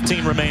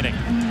 8:15 remaining.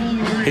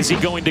 Is he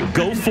going to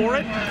go for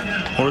it,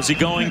 or is he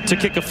going to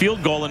kick a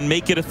field goal and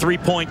make it a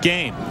 3-point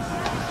game?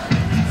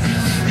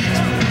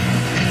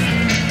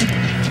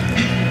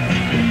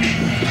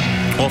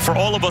 Well, for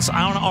all of us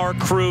on our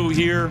crew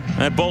here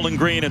at Bowling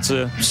Green, it's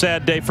a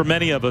sad day for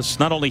many of us,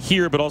 not only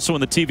here but also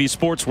in the TV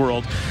sports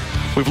world.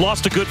 We've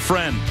lost a good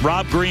friend.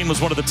 Rob Green was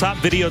one of the top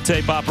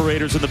videotape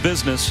operators in the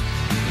business.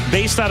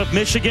 Based out of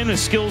Michigan,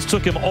 his skills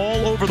took him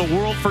all over the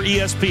world for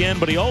ESPN,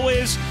 but he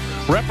always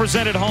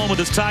represented home with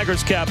his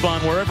Tigers cap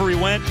on wherever he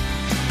went.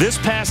 This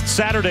past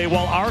Saturday,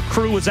 while our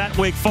crew was at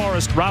Wake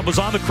Forest, Rob was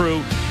on the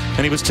crew,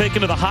 and he was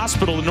taken to the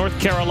hospital in North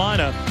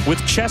Carolina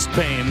with chest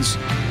pains.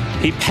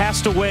 He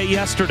passed away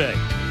yesterday.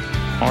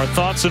 Our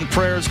thoughts and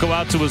prayers go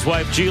out to his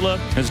wife, Gila,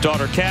 his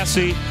daughter,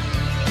 Cassie.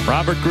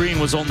 Robert Green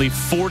was only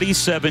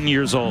 47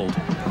 years old.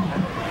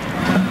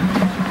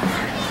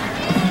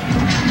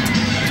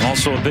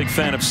 Also a big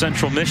fan of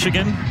Central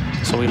Michigan,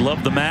 so he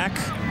loved the MAC,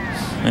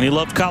 and he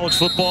loved college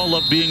football,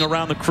 loved being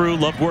around the crew,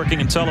 loved working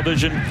in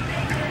television.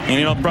 And,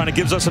 you know, Brian, it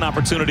gives us an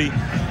opportunity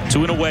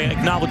to, in a way,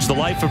 acknowledge the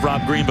life of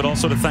Rob Green, but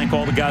also to thank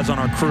all the guys on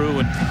our crew.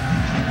 And,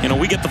 you know,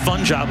 we get the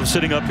fun job of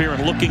sitting up here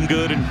and looking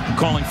good and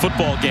calling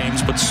football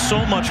games, but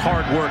so much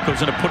hard work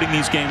goes into putting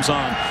these games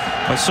on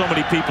by so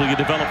many people. You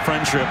develop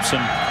friendships,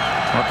 and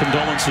our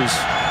condolences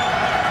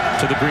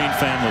to the Green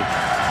family.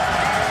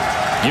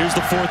 Here's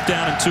the 4th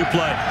down and 2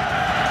 play.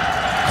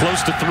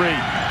 Close to 3.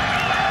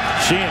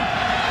 Sheehan.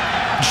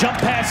 Jump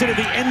pass into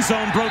the end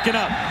zone, broken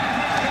up.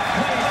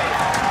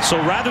 So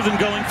rather than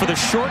going for the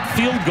short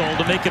field goal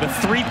to make it a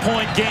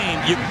 3-point game,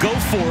 you go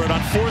for it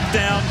on 4th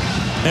down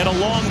and a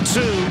long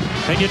 2,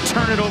 and you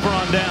turn it over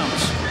on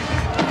downs.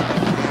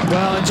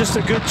 Well, and just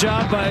a good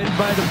job by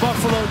the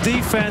Buffalo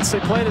defense. They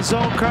played a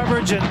zone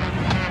coverage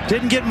and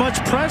didn't get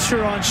much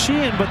pressure on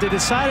Sheehan, but they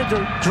decided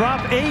to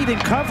drop 8 in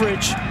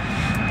coverage.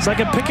 It's like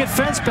a picket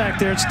fence back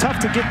there. It's tough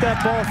to get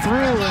that ball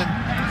through,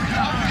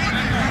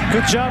 and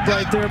good job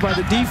right there by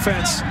the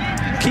defense,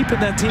 keeping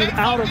that team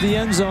out of the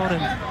end zone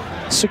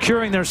and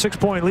securing their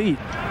 6-point lead.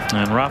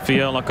 And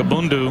Rafael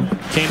Akabundu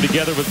came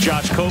together with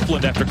Josh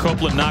Copeland after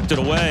Copeland knocked it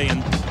away,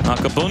 and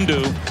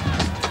Akabundu,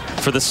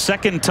 for the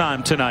 2nd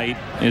time tonight,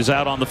 is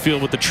out on the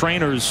field with the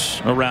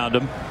trainers around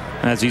him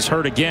as he's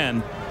hurt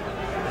again.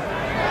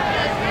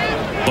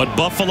 But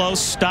Buffalo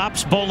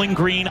stops Bowling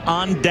Green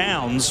on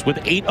downs with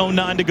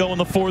 8:09 to go in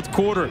the 4th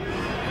quarter.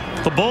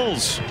 The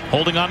Bulls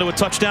holding on to a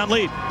touchdown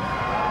lead.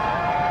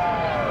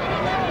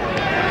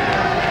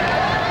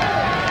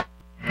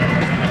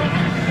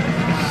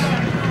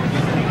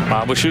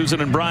 Bob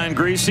Wischusen and Brian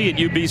Griese at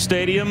UB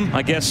Stadium,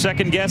 I guess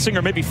second guessing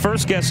or maybe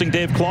first guessing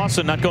Dave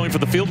Clawson not going for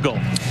the field goal.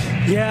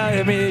 Yeah,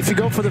 I mean, if you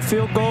go for the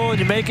field goal and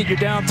you make it, you're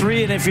down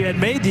 3. And if you had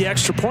made the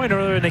extra point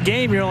earlier in the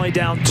game, you're only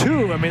down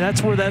 2. I mean,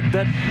 that's where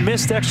that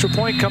missed extra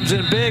point comes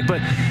in big.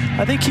 But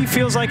I think he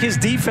feels like his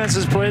defense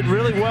has played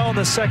really well in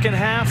the second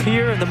half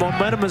here, and the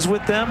momentum is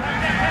with them.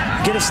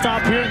 Get a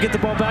stop here and get the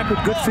ball back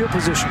with good field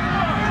position.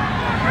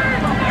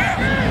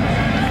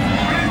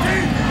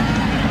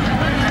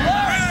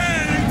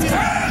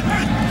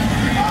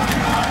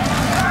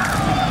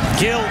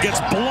 Gill gets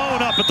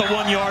blown up at the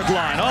 1-yard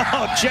line.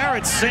 Oh,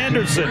 Jared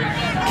Sanderson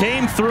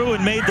came through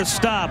and made the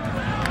stop.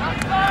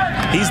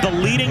 He's the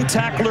leading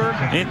tackler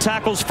in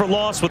tackles for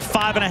loss with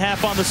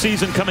 5.5 on the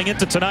season coming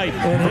into tonight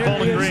for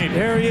Bowling Green.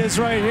 Here he is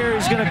right here.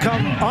 He's going to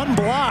come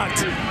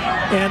unblocked.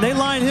 And they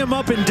line him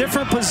up in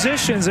different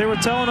positions. They were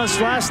telling us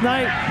last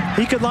night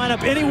he could line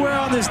up anywhere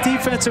on this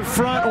defensive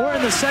front or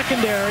in the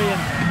secondary.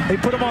 And they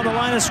put him on the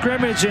line of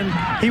scrimmage, and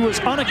he was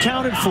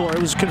unaccounted for.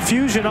 It was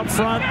confusion up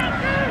front.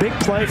 Big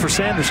play for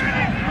Sanderson.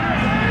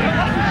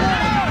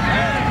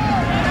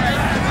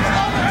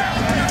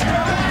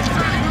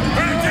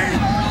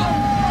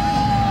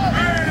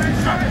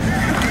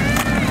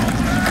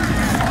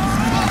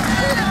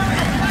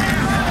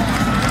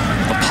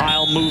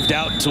 Moved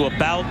out to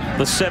about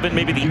the 7,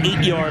 maybe the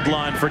 8-yard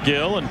line for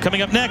Gill. And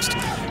coming up next,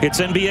 it's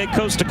NBA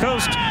Coast to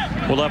Coast.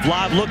 We'll have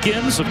live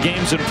look-ins of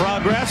games in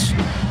progress.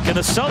 Can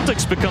the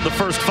Celtics become the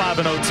first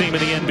 5-0 team in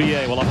the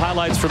NBA? We'll have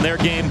highlights from their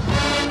game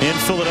in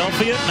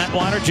Philadelphia. Matt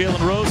Weiner,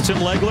 Jalen Rose, Tim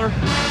Legler,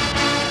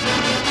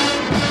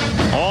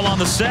 all on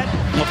the set.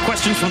 We'll have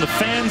questions from the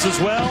fans as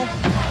well.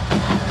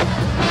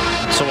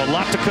 So a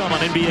lot to come on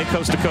NBA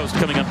Coast to Coast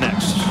coming up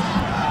next.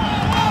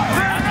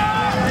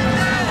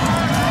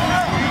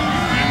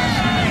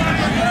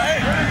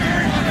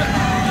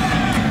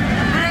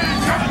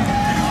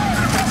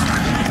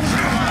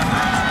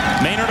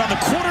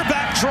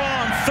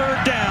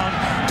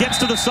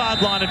 the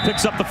sideline and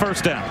picks up the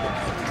first down.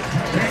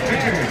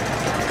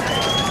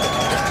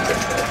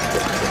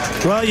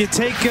 Well, you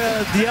take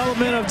the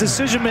element of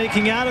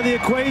decision-making out of the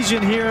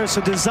equation here. It's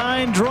a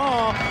design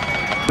draw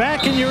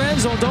back in your end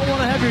zone. Don't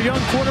want to have your young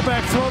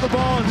quarterback throw the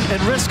ball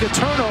and risk a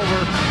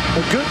turnover.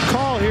 A good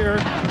call here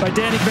by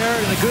Danny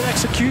Barrett and a good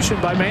execution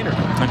by Maynard.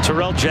 And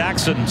Terrell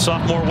Jackson,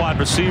 sophomore wide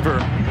receiver,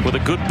 with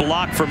a good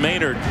block for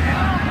Maynard.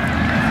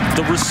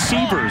 The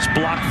receivers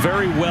block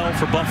very well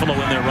for Buffalo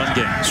in their run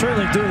game.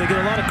 Certainly do. They get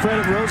a lot of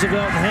credit,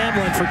 Roosevelt and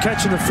Hamlin, for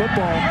catching the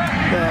football,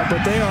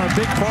 but they are a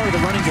big part of the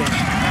running game.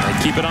 They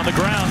keep it on the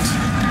ground.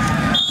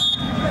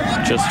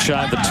 Just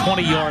shy of the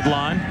 20-yard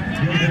line.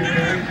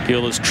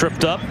 Gill is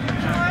tripped up.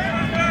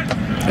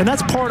 And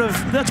that's part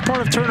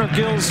of Turner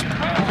Gill's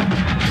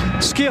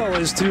skill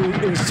is to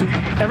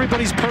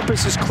everybody's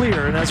purpose is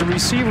clear, and as a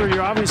receiver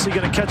you're obviously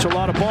going to catch a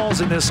lot of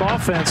balls in this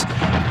offense,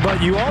 but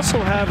you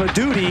also have a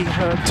duty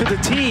to the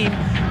team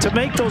to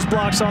make those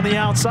blocks on the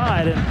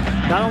outside.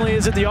 And not only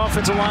is it the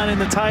offensive line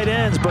and the tight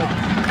ends, but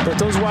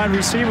those wide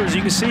receivers,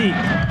 you can see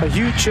a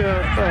huge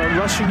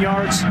rushing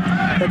yards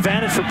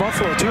advantage for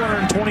Buffalo,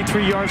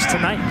 223 yards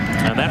tonight.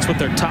 And that's with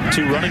their top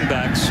two running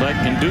backs, like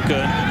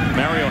Nduka and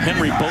Mario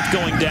Henry, both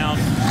going down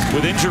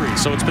with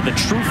injuries. So it's been the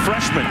true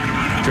freshman,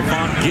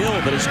 Javon Gill,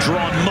 that has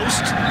drawn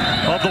most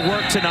of the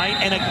work tonight.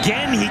 And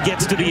again, he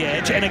gets to the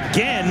edge. And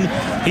again,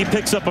 he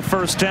picks up a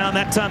first down.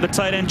 That time, the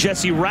tight end,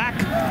 Jesse Rack,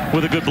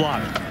 with a good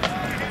block.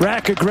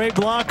 Rack, a great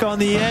block on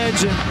the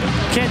edge, and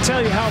can't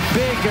tell you how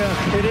big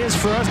it is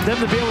for them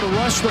to be able to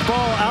rush the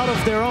ball out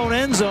of their own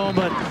end zone.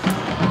 But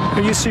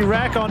here you see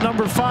Rack on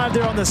number 5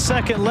 there on the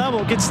second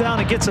level, gets down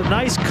and gets a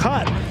nice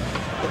cut.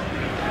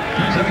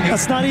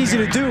 That's not easy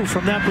to do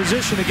from that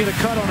position, to get a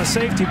cut on a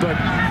safety, but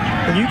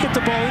when you get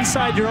the ball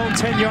inside your own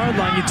 10-yard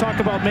line, you talk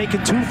about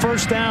making 2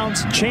 first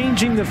downs,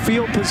 changing the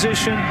field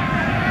position,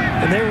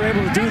 and they were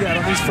able to do that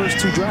on these first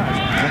 2 drives.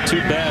 Not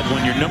too bad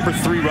when your number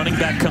 3 running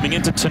back coming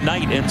into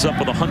tonight ends up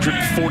with 148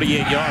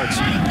 yards.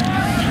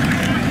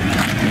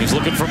 And he's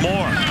looking for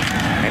more,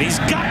 and he's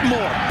got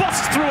more.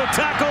 Busts through a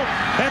tackle,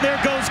 and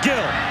there goes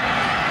Gill.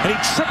 And he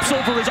trips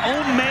over his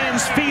own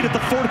man's feet at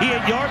the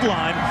 48-yard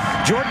line.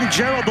 Jordan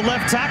Gerald, the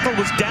left tackle,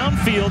 was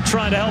downfield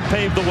trying to help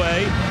pave the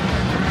way.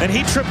 And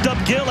he tripped up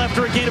Gill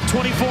after a gain of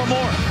 24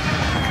 more.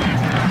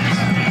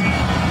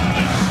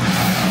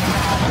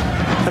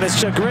 And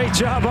it's a great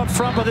job up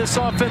front by this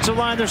offensive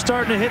line. They're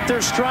starting to hit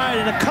their stride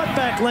in a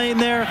cutback lane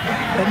there.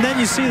 And then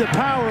you see the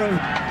power of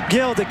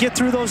Gill to get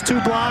through those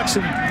 2 blocks.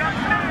 And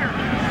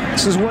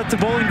this is what the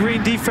Bowling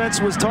Green defense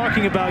was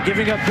talking about,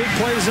 giving up big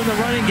plays in the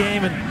running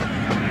game. And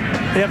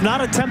they have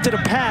not attempted a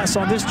pass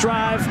on this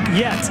drive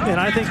yet, and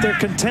I think they're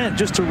content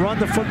just to run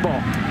the football.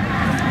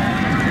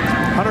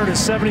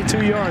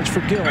 172 yards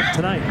for Gill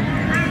tonight.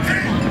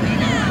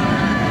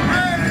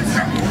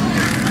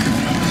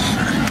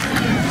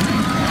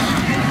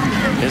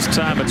 This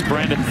time it's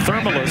Brandon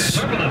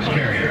Thermalis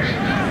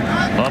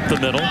up the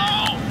middle.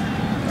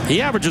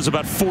 He averages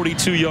about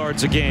 42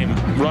 yards a game,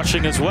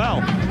 rushing as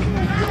well.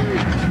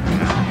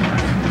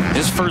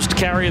 His first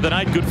carry of the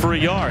night, good for a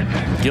yard.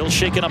 Gill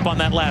shaken up on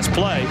that last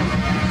play,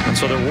 and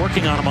so they're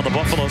working on him on the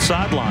Buffalo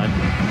sideline.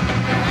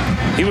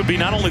 He would be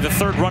not only the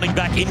 3rd running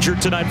back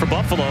injured tonight for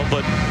Buffalo,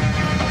 but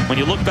when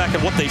you look back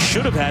at what they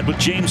should have had with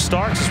James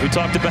Starks, as we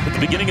talked about at the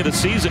beginning of the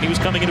season, he was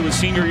coming into his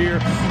senior year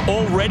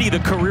already the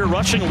career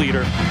rushing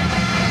leader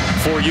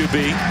for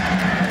UB.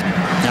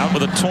 Out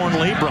with a torn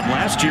labrum.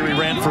 Last year he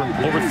ran for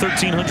over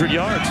 1,300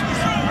 yards.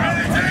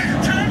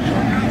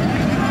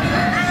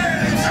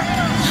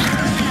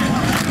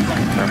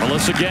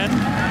 Thermalis again,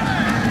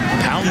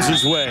 pounds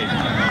his way.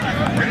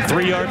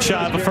 3 yards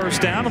shy of a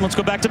first down, and let's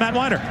go back to Matt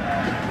Weiner.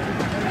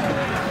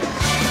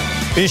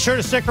 Be sure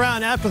to stick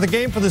around after the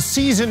game for the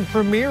season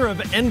premiere of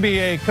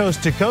NBA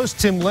Coast to Coast.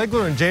 Tim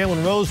Legler and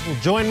Jalen Rose will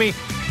join me.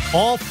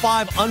 All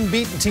 5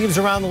 unbeaten teams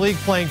around the league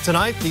playing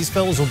tonight. These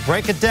fellows will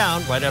break it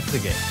down right after the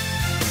game.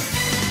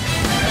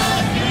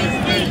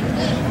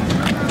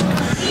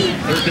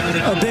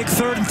 A big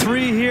 3rd and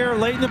 3 here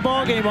late in the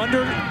ball game.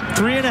 Under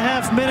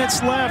 3.5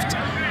 minutes left.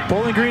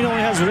 Bowling Green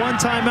only has 1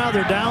 timeout.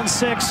 They're down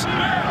 6.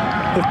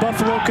 If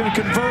Buffalo can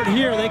convert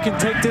here, they can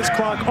take this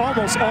clock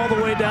almost all the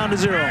way down to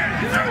 0.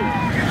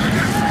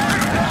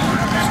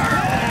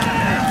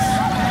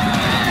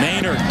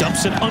 Maynard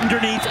dumps it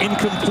underneath,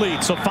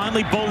 incomplete. So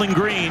finally Bowling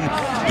Green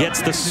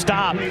gets the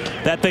stop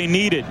that they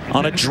needed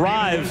on a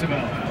drive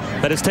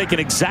that has taken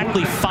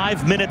exactly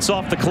 5 minutes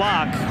off the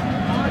clock.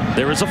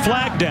 There is a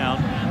flag down.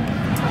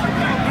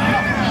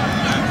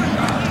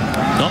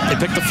 Nope, they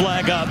picked the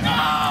flag up.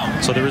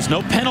 So there is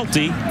no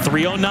penalty.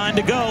 3:09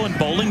 to go, and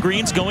Bowling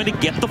Green's going to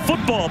get the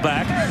football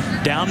back,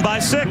 down by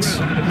 6.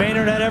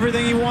 Maynard had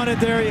everything he wanted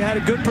there. He had a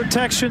good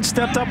protection,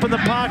 stepped up in the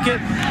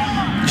pocket,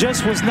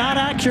 just was not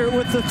accurate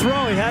with the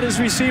throw. He had his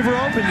receiver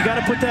open. You got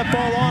to put that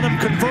ball on him,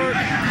 convert,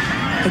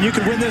 and you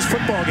can win this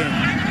football game.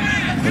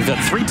 We've got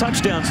 3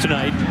 touchdowns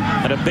tonight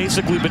that have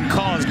basically been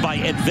caused by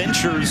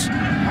adventures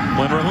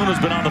when Rahuna's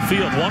been on the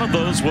field. One of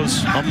those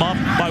was a muff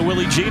by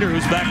Willie Jeter,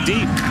 who's back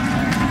deep.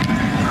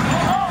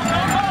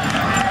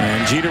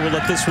 And Jeter will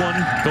let this one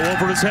go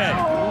over his head.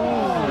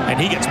 And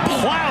he gets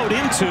plowed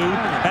into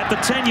at the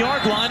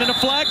 10-yard line, and a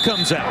flag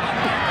comes out.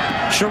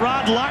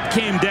 Sherrod Lott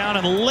came down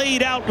and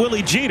laid out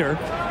Willie Jeter.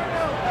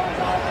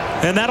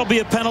 And that'll be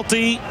a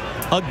penalty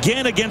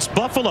again against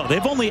Buffalo.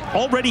 They've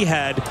already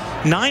had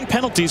 9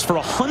 penalties for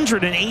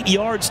 108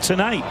 yards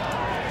tonight.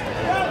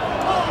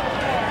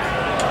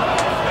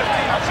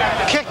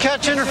 Kick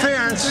catch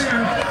interference.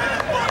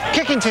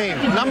 Kicking team,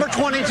 number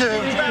 22,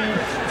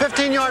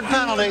 15-yard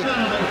penalty,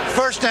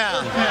 first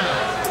down.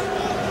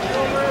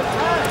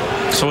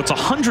 So it's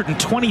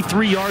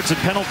 123 yards in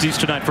penalties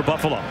tonight for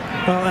Buffalo.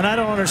 Well, and I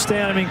don't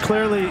understand. I mean,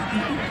 clearly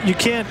you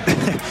can't,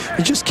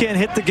 you just can't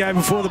hit the guy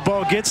before the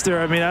ball gets there.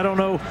 I mean, I don't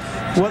know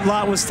what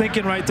Lott was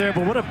thinking right there,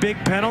 but what a big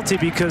penalty,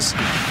 because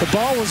the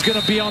ball was going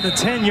to be on the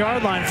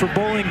 10-yard line for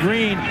Bowling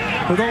Green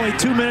with only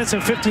 2 minutes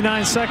and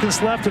 59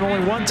 seconds left and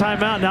only 1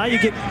 timeout. Now you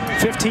get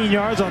 15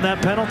 yards on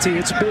that penalty.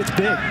 It's big.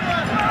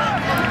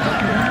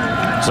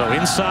 So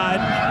inside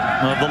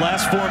of the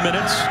last 4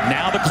 minutes,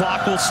 now the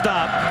clock will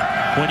stop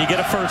when you get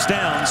a first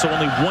down. So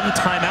only 1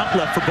 timeout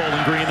left for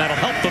Bowling Green. That'll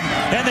help them.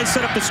 And they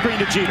set up the screen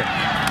to Jeter.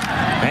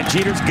 And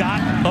Jeter's got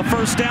a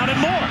first down and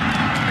more.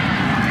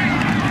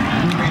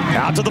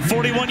 Out to the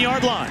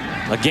 41-yard line.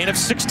 A gain of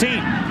 16.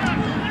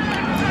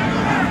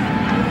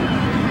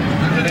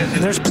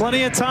 There's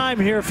plenty of time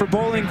here for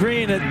Bowling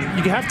Green. You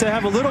have to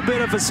have a little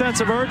bit of a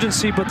sense of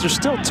urgency, but there's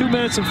still 2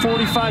 minutes and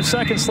 45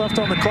 seconds left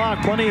on the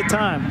clock. Plenty of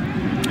time.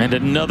 And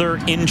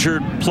another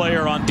injured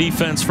player on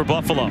defense for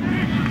Buffalo.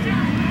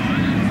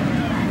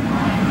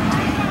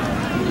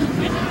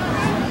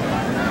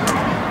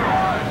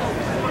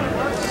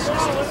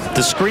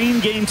 The screen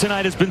game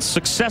tonight has been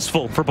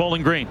successful for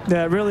Bowling Green.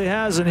 Yeah, it really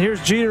has. And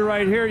here's Jeter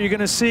right here. You're going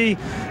to see,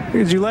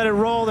 as you let it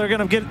roll, they're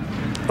going to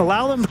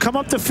allow them to come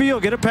up the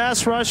field, get a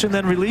pass rush, and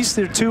then release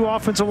their 2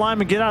 offensive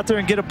linemen, get out there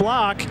and get a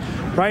block.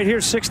 Right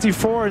here,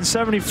 64 and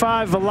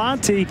 75,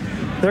 Volante.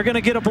 They're going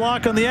to get a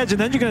block on the edge,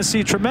 and then you're going to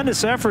see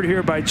tremendous effort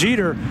here by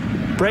Jeter,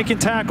 breaking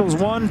tackles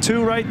 1,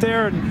 2 right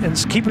there,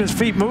 and keeping his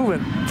feet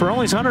moving. For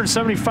only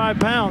 175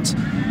 pounds,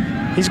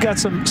 he's got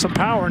some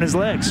power in his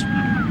legs.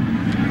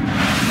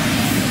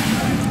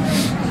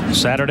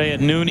 Saturday at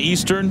noon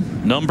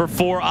Eastern, number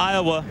 4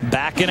 Iowa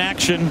back in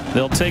action.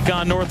 They'll take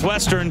on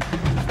Northwestern.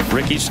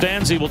 Ricky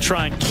Stanzi will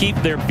try and keep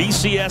their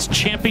BCS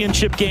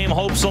championship game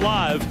hopes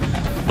alive.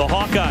 The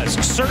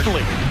Hawkeyes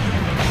certainly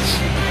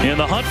in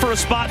the hunt for a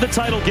spot in the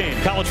title game.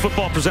 College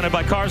football presented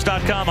by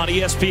Cars.com on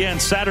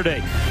ESPN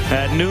Saturday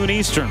at noon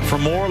Eastern. For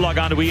more, log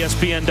on to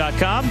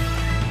ESPN.com.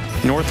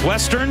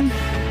 Northwestern,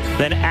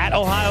 then at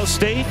Ohio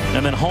State,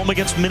 and then home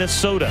against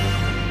Minnesota.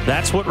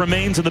 That's what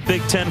remains in the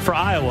Big Ten for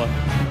Iowa.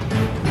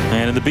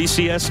 And in the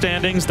BCS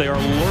standings, they are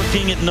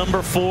lurking at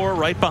number 4,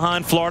 right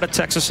behind Florida,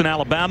 Texas, and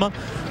Alabama.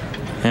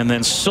 And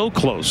then so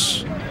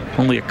close,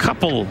 only a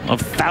couple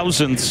of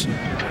thousandths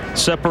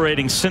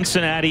separating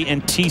Cincinnati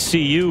and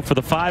TCU for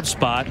the 5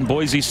 spot. And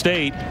Boise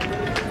State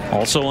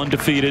also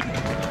undefeated.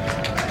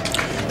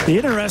 The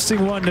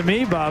interesting one to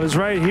me, Bob, is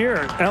right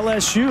here.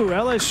 LSU.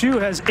 LSU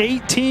has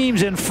 8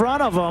 teams in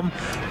front of them,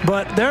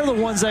 but they're the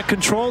ones that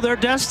control their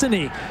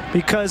destiny,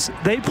 because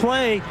they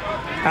play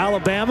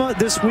Alabama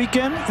this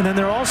weekend, and then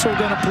they're also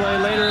going to play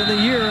later in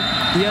the year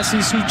the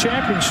SEC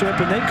championship,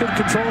 and they could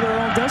control their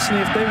own destiny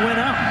if they win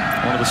out.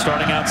 One of the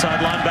starting outside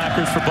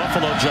linebackers for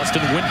Buffalo,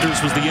 Justin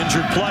Winters, was the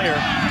injured player.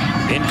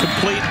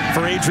 Incomplete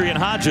for Adrian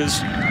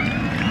Hodges.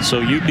 So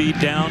UB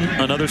down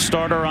another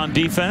starter on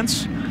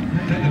defense.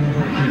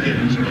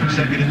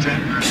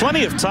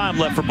 Plenty of time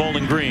left for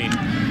Bowling Green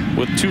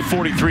with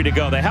 2:43 to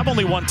go. They have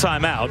only 1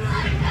 timeout.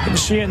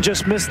 Sheehan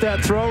just missed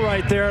that throw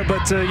right there,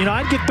 but you know,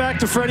 I'd get back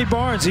to Freddie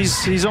Barnes.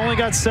 He's only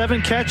got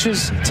 7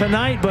 catches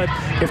tonight, but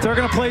if they're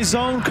going to play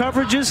zone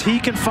coverages, he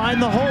can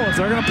find the hole. If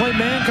they're going to play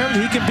man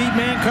coverage, he can beat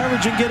man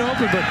coverage and get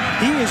open, but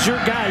he is your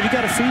guy. You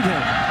got to feed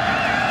him.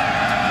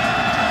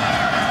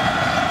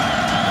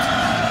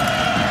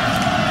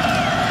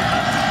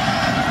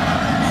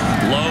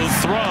 Low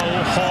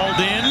throw, hauled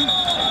in,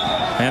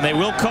 and they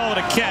will call it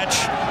a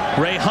catch.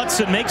 Ray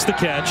Hudson makes the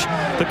catch.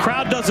 The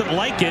crowd doesn't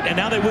like it, and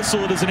now they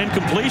whistle it as an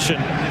incompletion.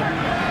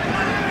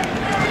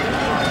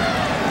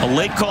 A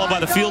late call by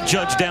the field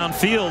judge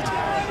downfield.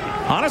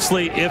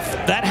 Honestly, if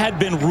that had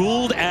been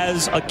ruled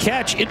as a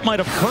catch, it might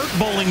have hurt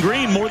Bowling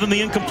Green more than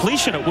the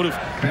incompletion. It would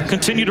have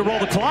continued to roll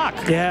the clock.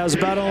 Yeah, it was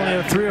about only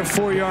a 3 or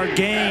 4 yard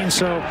gain,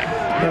 so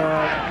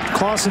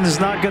Clausen is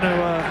not going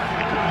to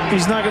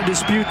he's not going to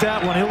dispute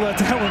that one. He'll let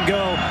that one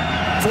go.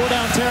 4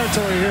 down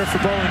territory here for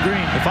Bowling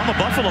Green. If I'm a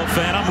Buffalo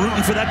fan, I'm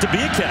rooting for that to be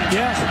a catch.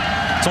 Yeah.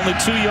 It's only a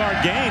 2-yard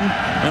gain,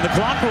 and the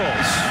clock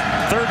rolls.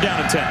 3rd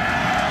down and 10.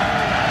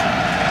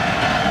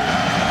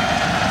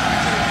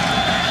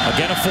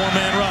 Again, a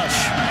 4-man rush.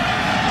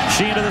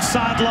 Sheehan to the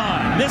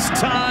sideline. This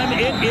time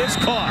it is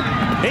caught.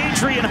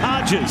 Adrian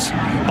Hodges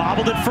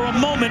bobbled it for a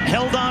moment,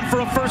 held on for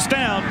a first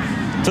down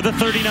to the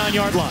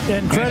 39-yard line.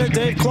 And credit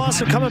Dave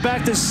Clausen coming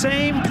back the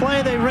same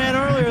play they ran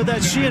earlier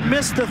that Sheehan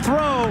missed the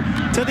throw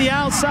to the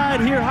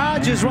outside. Here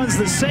Hodges runs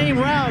the same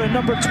route at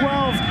number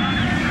 12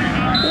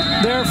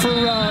 there for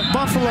Buffalo.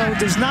 Buffalo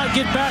does not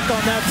get back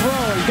on that throw.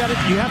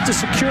 You have to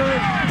secure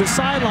the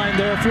sideline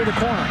there if you're the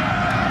corner.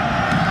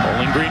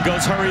 Bowling Green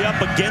goes hurry up.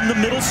 Again, the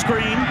middle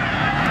screen.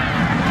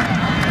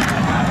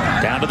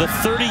 Down to the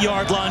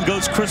 30-yard line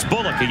goes Chris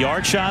Bullock, a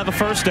yard shy of a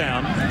first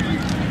down.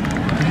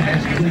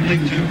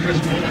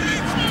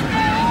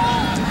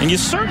 And you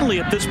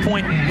certainly at this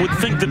point would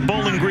think that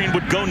Bowling Green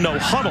would go no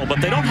huddle, but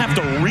they don't have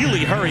to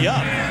really hurry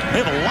up. They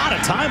have a lot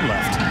of time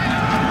left.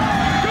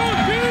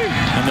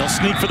 And they'll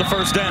sneak for the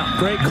first down.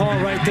 Great call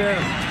right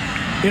there.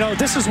 You know,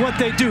 this is what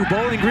they do.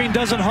 Bowling Green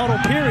doesn't huddle,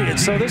 period.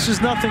 So this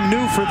is nothing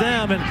new for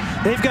them. And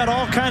they've got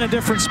all kind of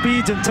different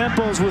speeds and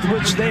tempos with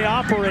which they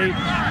operate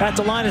at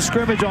the line of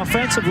scrimmage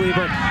offensively.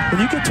 But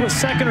when you get to a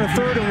second or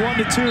third and 1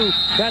 to 2,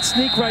 that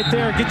sneak right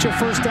there, get your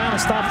first down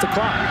and stop the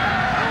clock.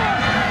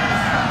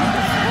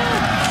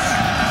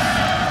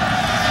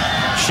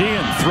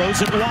 Sheehan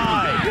throws it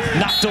wide,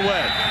 knocked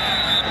away.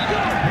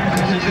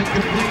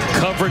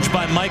 Coverage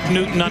by Mike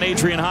Newton on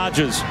Adrian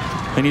Hodges.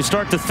 And you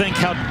start to think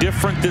how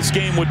different this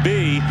game would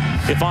be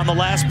if on the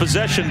last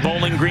possession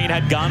Bowling Green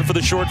had gone for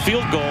the short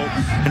field goal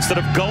instead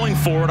of going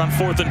for it on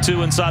 4th and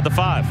 2 inside the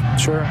 5.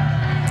 Sure.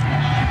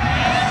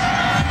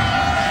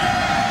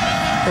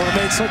 Well, it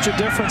made such a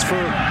difference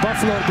for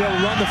Buffalo to be able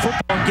to run the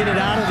football and get it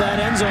out of that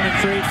end zone and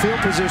create field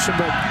position.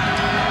 But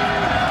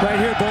right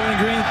here, Bowling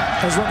Green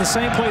has run the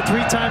same play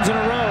 3 times in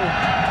a row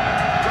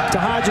to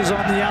Hodges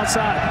on the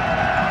outside.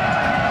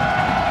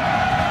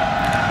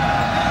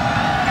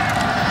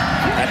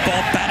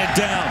 Ball batted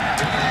down.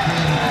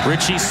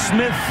 Richie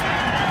Smith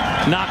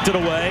knocked it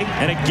away,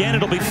 and again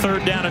it'll be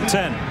 3rd down and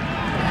 10.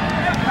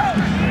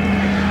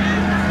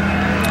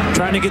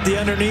 Trying to get the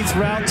underneath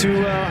route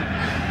to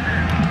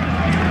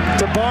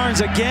Barnes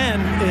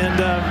again, and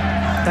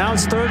now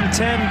it's 3rd and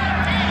 10.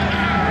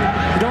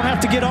 You don't have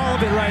to get all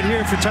of it right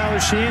here for Tyler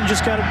Sheehan.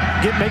 Just got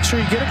to make sure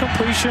you get a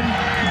completion,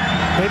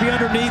 maybe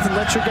underneath, and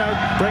let your guy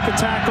break a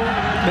tackle,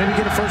 maybe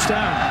get a first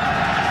down.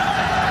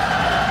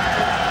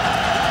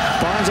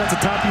 Barnes at the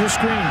top of your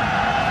screen.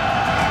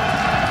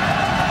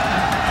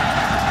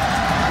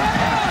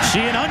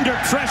 Sheehan under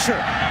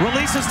pressure,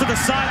 releases to the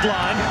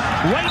sideline,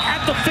 right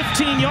at the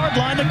 15-yard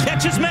line. The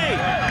catch is made.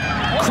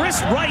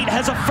 Chris Wright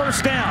has a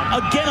first down.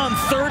 Again on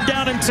 3rd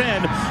down and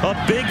 10.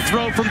 A big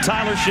throw from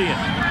Tyler Sheehan.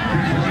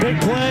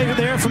 Big play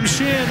there from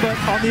Sheehan, but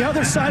on the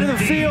other side of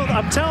the field,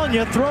 I'm telling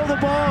you, throw the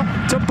ball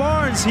to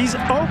Barnes. He's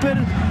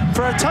open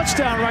for a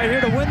touchdown right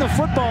here to win the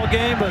football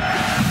game, but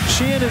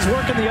Sheehan is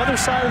working the other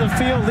side of the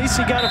field. At least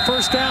he got a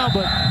first down,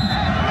 but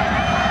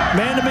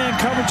man-to-man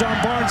coverage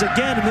on Barnes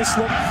again in this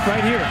look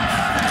right here.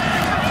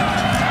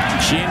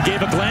 Sheehan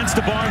gave a glance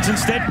to Barnes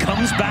instead,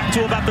 comes back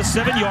to about the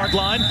 7-yard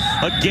line.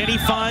 Again, he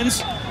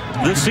finds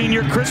the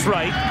senior Chris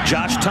Wright.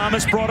 Josh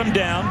Thomas brought him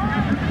down.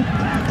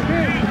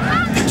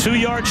 2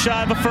 yards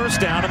shy of a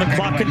first down, and the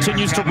clock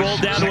continues to roll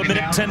down to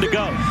 1:10 to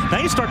go. Now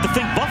you start to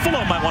think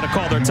Buffalo might want to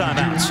call their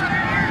timeouts.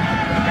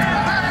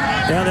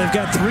 Yeah, they've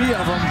got 3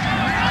 of them.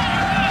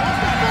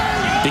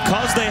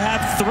 Because they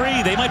have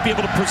 3, they might be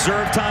able to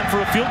preserve time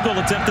for a field goal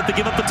attempt if they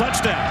give up the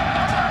touchdown.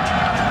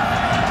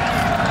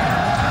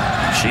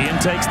 Sheehan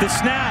takes the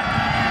snap.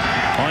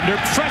 Under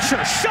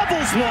pressure,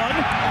 shovels one.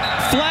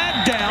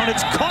 Flag down.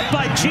 It's caught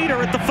by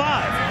Jeter at the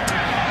 5.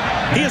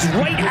 He is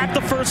right at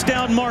the first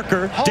down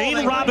marker.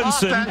 Dane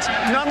Robinson. Offense,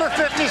 number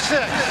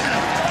 56.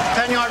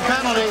 10-yard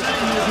penalty.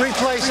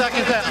 Replay,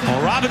 2nd down.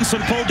 Well,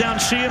 Robinson pulled down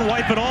Sheehan,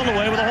 wipe it all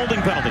away with a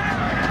holding penalty.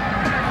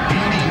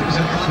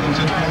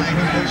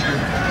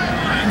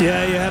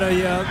 Yeah, you had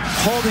a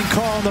holding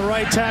call on the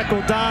right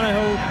tackle.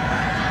 Donahoe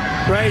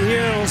right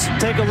here. Let's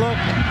take a look.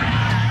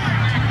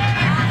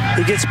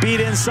 He gets beat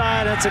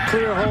inside. That's a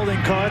clear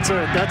holding call. That's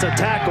a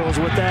tackle is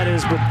what that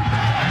is. But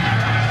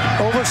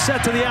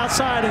overset to the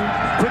outside and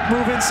quick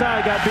move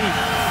inside, got beat.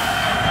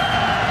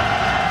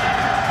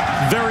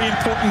 Very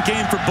important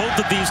game for both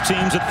of these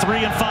teams at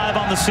 3-5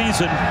 on the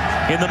season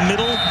in the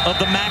middle of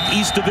the MAC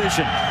East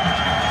Division.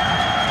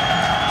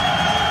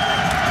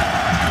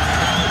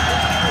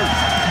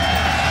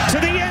 To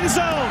the end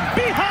zone,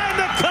 behind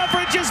the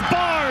coverage is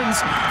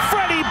Barnes.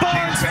 Freddie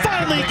Barnes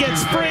finally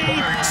gets free,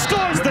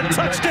 scores the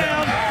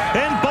touchdown,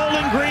 and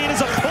Bowling Green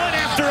is a point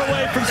after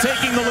away from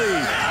taking the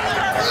lead.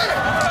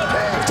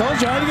 Told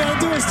you, all you got to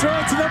do is throw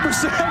it to number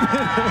 7.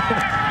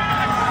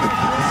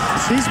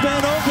 He's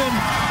been open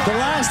the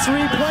last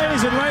 3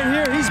 plays, and right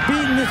here, he's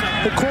beating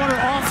the corner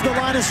off the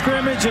line of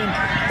scrimmage, and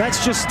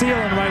that's just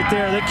stealing right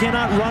there. They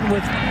cannot run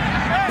with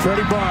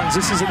Freddie Barnes.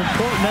 This is an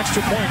important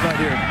extra point right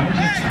here.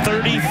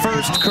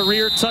 31st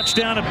career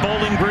touchdown at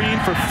Bowling Green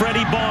for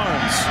Freddie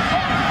Barnes.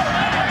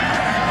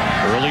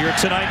 Earlier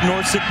tonight,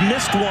 Norsec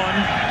missed one.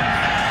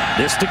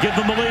 This to give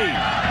them the lead.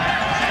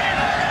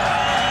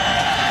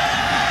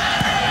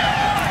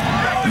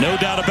 No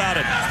doubt about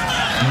it.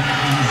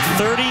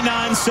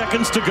 39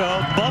 seconds to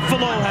go.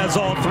 Buffalo has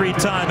all 3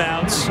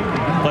 timeouts,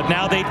 but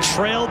now they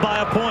trail by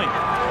a point.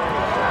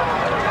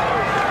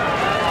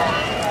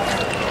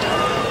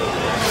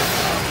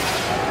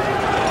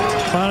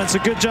 Well, it's a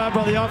good job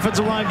by the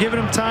offensive line, giving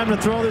him time to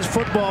throw this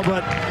football,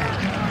 but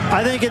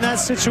I think in that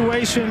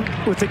situation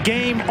with the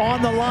game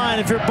on the line,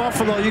 if you're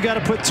Buffalo, you got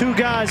to put 2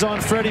 guys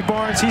on Freddie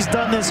Barnes. He's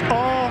done this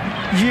all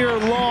year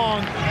long,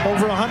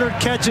 over 100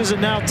 catches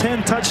and now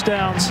 10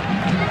 touchdowns.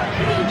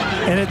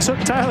 And it took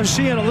Tyler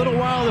Sheehan a little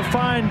while to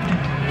find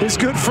his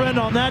good friend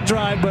on that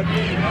drive, but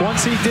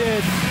once he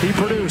did, he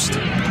produced.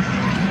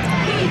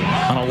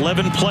 An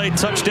 11-play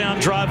touchdown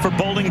drive for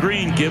Bowling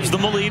Green gives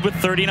them the lead with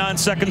 39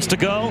 seconds to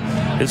go.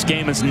 This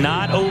game is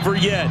not over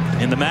yet.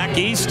 In the MAC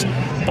East,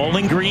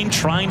 Bowling Green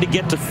trying to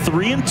get to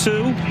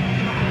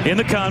 3-2 in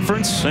the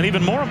conference, and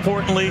even more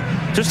importantly,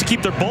 just to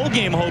keep their bowl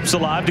game hopes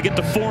alive, to get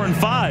to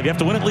 4-5. You have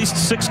to win at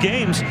least 6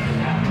 games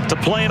to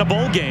play in a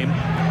bowl game.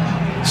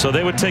 So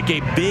they would take a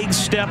big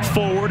step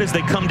forward as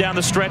they come down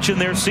the stretch in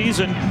their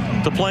season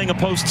to playing a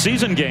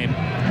postseason game.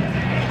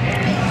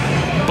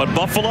 But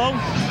Buffalo,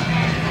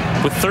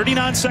 with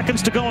 39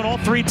 seconds to go and all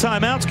 3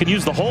 timeouts, can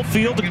use the whole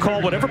field and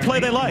call whatever play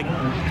they like.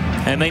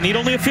 And they need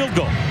only a field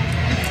goal.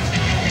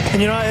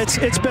 And, you know,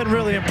 it's been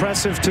really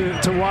impressive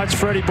to watch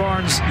Freddie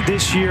Barnes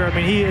this year. I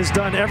mean, he has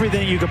done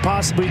everything you could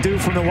possibly do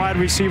from the wide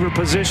receiver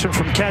position,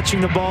 from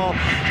catching the ball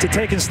to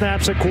taking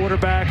snaps at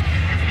quarterback.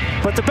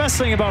 But the best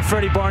thing about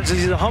Freddie Barnes is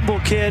he's a humble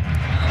kid,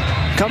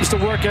 comes to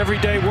work every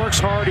day, works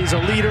hard, he's a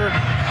leader,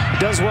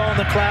 does well in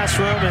the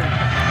classroom, and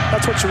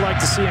that's what you like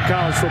to see in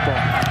college football.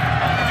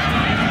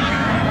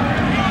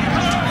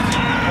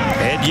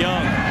 Ed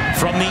Young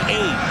from the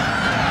 8.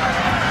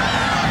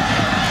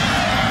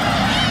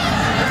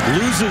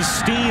 Loses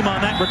steam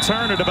on that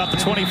return at about the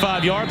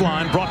 25-yard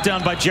line, brought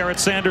down by Jarrett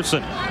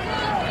Sanderson.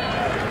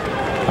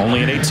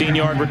 Only an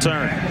 18-yard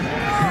return.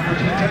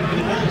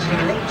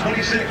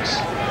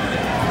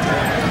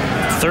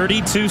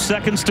 32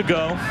 seconds to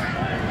go.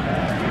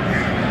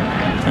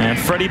 And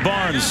Freddie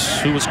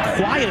Barnes, who was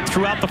quiet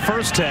throughout the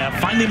first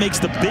half, finally makes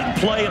the big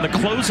play in the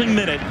closing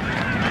minute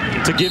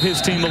to give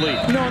his team the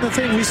lead. You know, the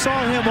thing, we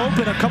saw him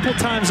open a couple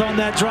times on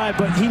that drive,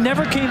 but he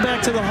never came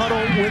back to the huddle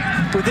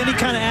with any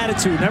kind of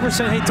attitude. Never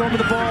said, hey, throw me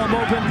the ball, I'm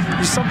open.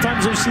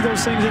 Sometimes you see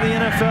those things in the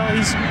NFL.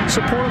 He's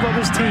supportive of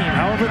his team,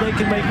 however they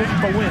can make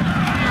a win.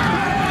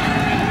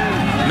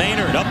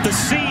 Maynard up the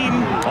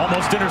seam,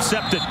 almost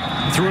intercepted.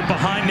 Threw it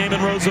behind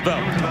Naaman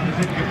Roosevelt.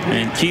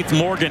 And Keith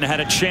Morgan had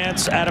a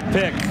chance at a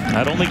pick.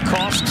 That only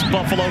cost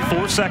Buffalo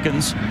 4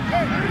 seconds.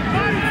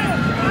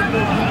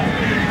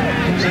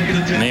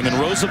 Naaman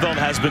Roosevelt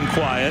has been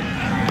quiet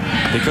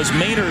because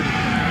Maynard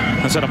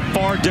has had a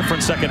far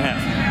different second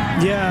half.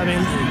 Yeah, I mean,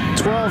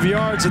 12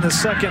 yards in the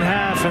second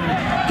half, and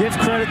give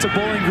credit to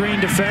Bowling Green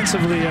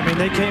defensively. I mean,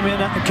 they came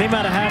out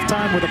of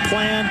halftime with a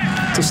plan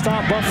to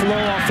stop Buffalo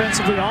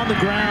offensively on the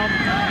ground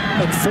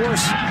and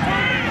force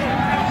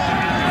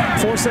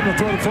them to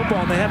throw the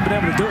football, and they haven't been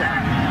able to do it.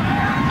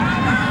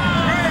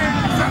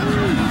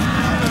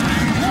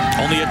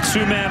 Only a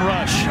 2-man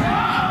rush.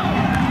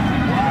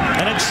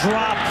 And a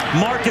drop.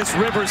 Marcus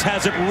Rivers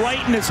has it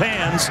right in his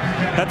hands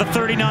at the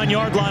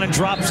 39-yard line and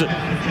drops it.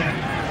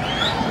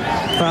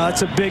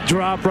 That's a big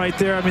drop right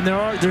there. I mean,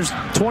 there's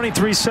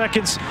 23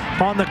 seconds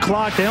on the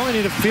clock. They only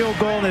need a field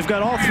goal, and they've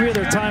got all 3 of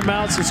their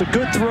timeouts. It's a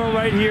good throw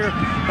right here.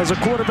 As a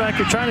quarterback,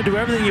 you're trying to do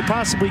everything you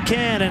possibly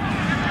can, and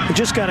you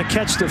just got to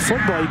catch the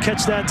football. You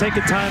catch that, take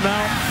a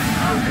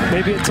timeout,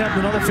 maybe attempt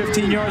another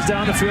 15 yards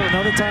down the field,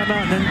 another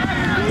timeout, and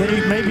then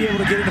you may be able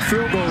to get into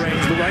field goal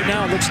range. But right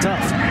now, it looks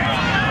tough.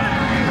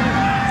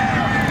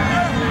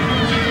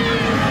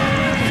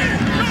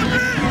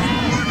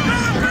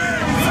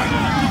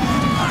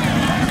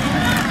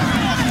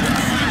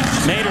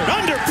 Maynard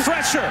under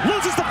pressure,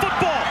 loses the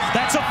football.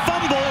 That's a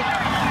fumble.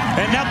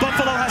 And now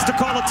Buffalo has to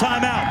call a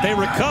timeout. They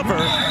recover,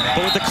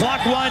 but with the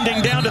clock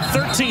winding down to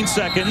 13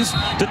 seconds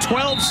to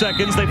 12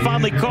 seconds, they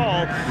finally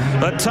call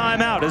a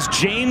timeout as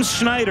James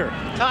Schneider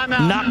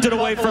knocked it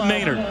away from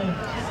Maynard.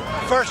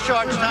 First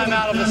charge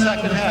timeout of the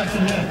second half.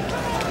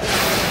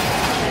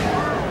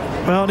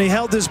 Well, and he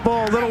held this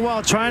ball a little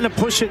while, trying to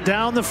push it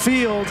down the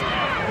field.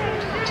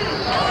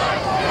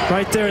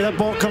 Right there, that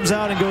ball comes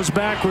out and goes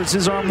backwards.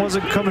 His arm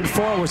wasn't coming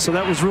forward, so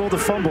that was ruled a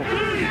fumble.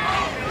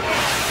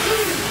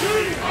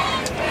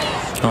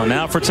 Well,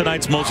 now for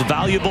tonight's most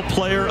valuable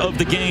player of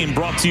the game,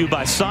 brought to you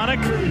by Sonic.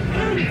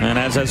 And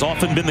as has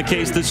often been the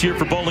case this year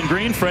for Bowling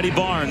Green, Freddie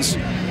Barnes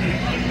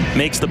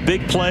makes the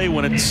big play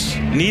when it's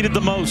needed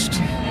the most.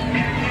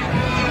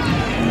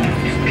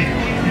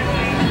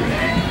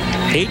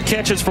 8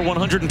 catches for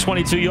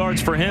 122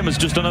 yards for him is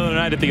just another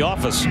night at the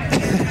office.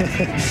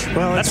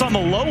 Well, that's on the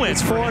low end.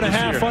 It's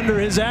 4.5 under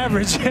his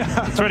average. Yeah.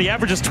 That's right. He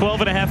averages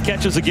 12.5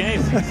 catches a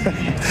game.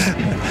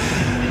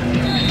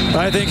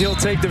 I think he'll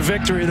take the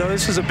victory, though.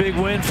 This is a big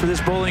win for this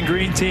Bowling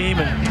Green team.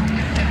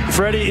 And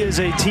Freddie is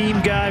a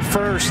team guy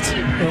first,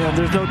 and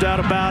there's no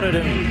doubt about it.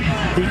 And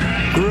he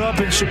grew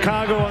up in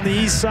Chicago on the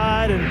east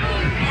side, and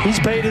he's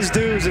paid his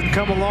dues and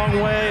come a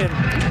long way. And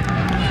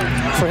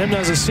for him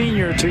as a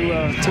senior to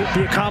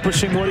be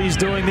accomplishing what he's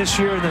doing this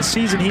year and the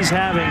season he's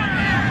having,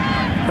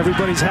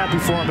 everybody's happy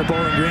for him at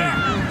Bowling Green.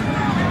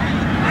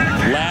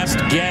 Last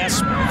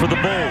gasp for the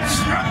Bulls.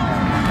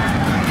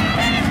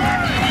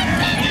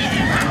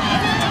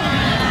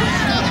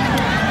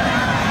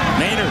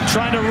 Turner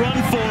trying to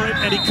run for it,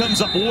 and he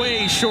comes up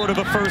way short of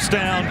a first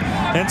down.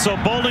 And so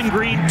Bowling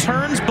Green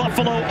turns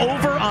Buffalo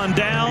over on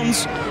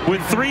downs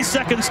with 3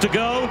 seconds to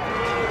go.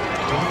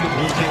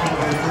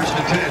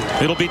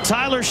 It'll be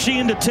Tyler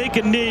Sheehan to take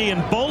a knee,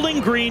 and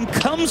Bowling Green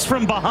comes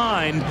from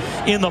behind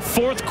in the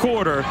fourth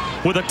quarter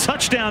with a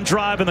touchdown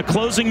drive in the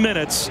closing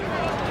minutes.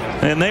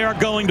 And they are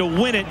going to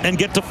win it and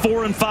get to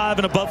 4-5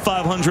 and above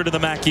 500 in the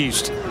MAC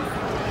East.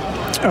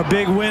 A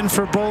big win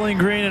for Bowling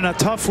Green and a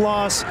tough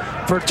loss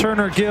for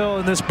Turner Gill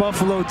and this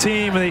Buffalo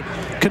team. They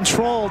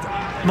controlled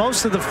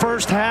most of the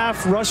first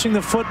half, rushing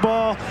the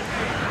football.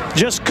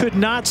 Just could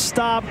not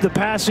stop the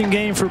passing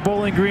game for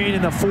Bowling Green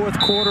in the fourth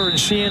quarter, and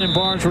Sheehan and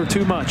Barnes were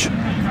too much.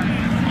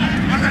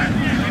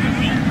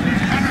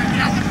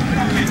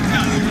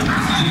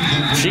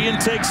 Sheehan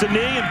takes a knee,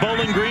 and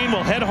Bowling Green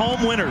will head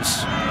home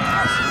winners.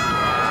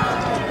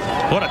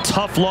 What a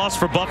tough loss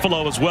for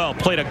Buffalo as well.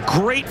 Played a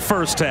great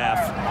first half,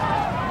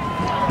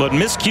 but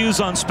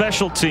miscues on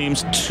special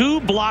teams. 2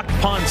 blocked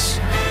punts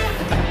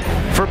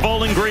for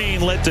Bowling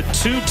Green led to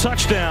 2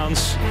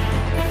 touchdowns.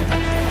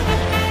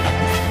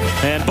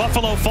 And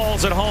Buffalo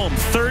falls at home.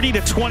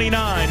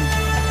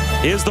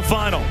 30-29 is the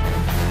final,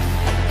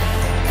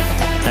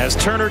 as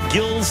Turner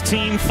Gill's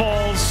team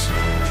falls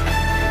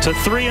to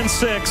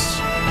 3-6,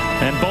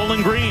 and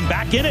Bowling Green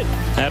back in it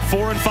at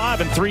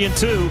 4-5 and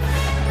 3-2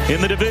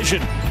 in the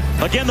division.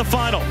 Again, the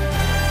final,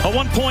 a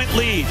 1-point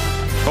lead,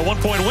 a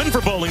 1-point win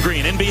for Bowling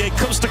Green. NBA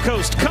Coast to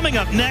Coast coming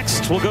up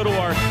next. We'll go to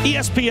our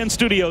ESPN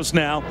studios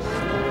now,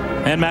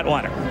 and Matt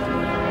Weiner.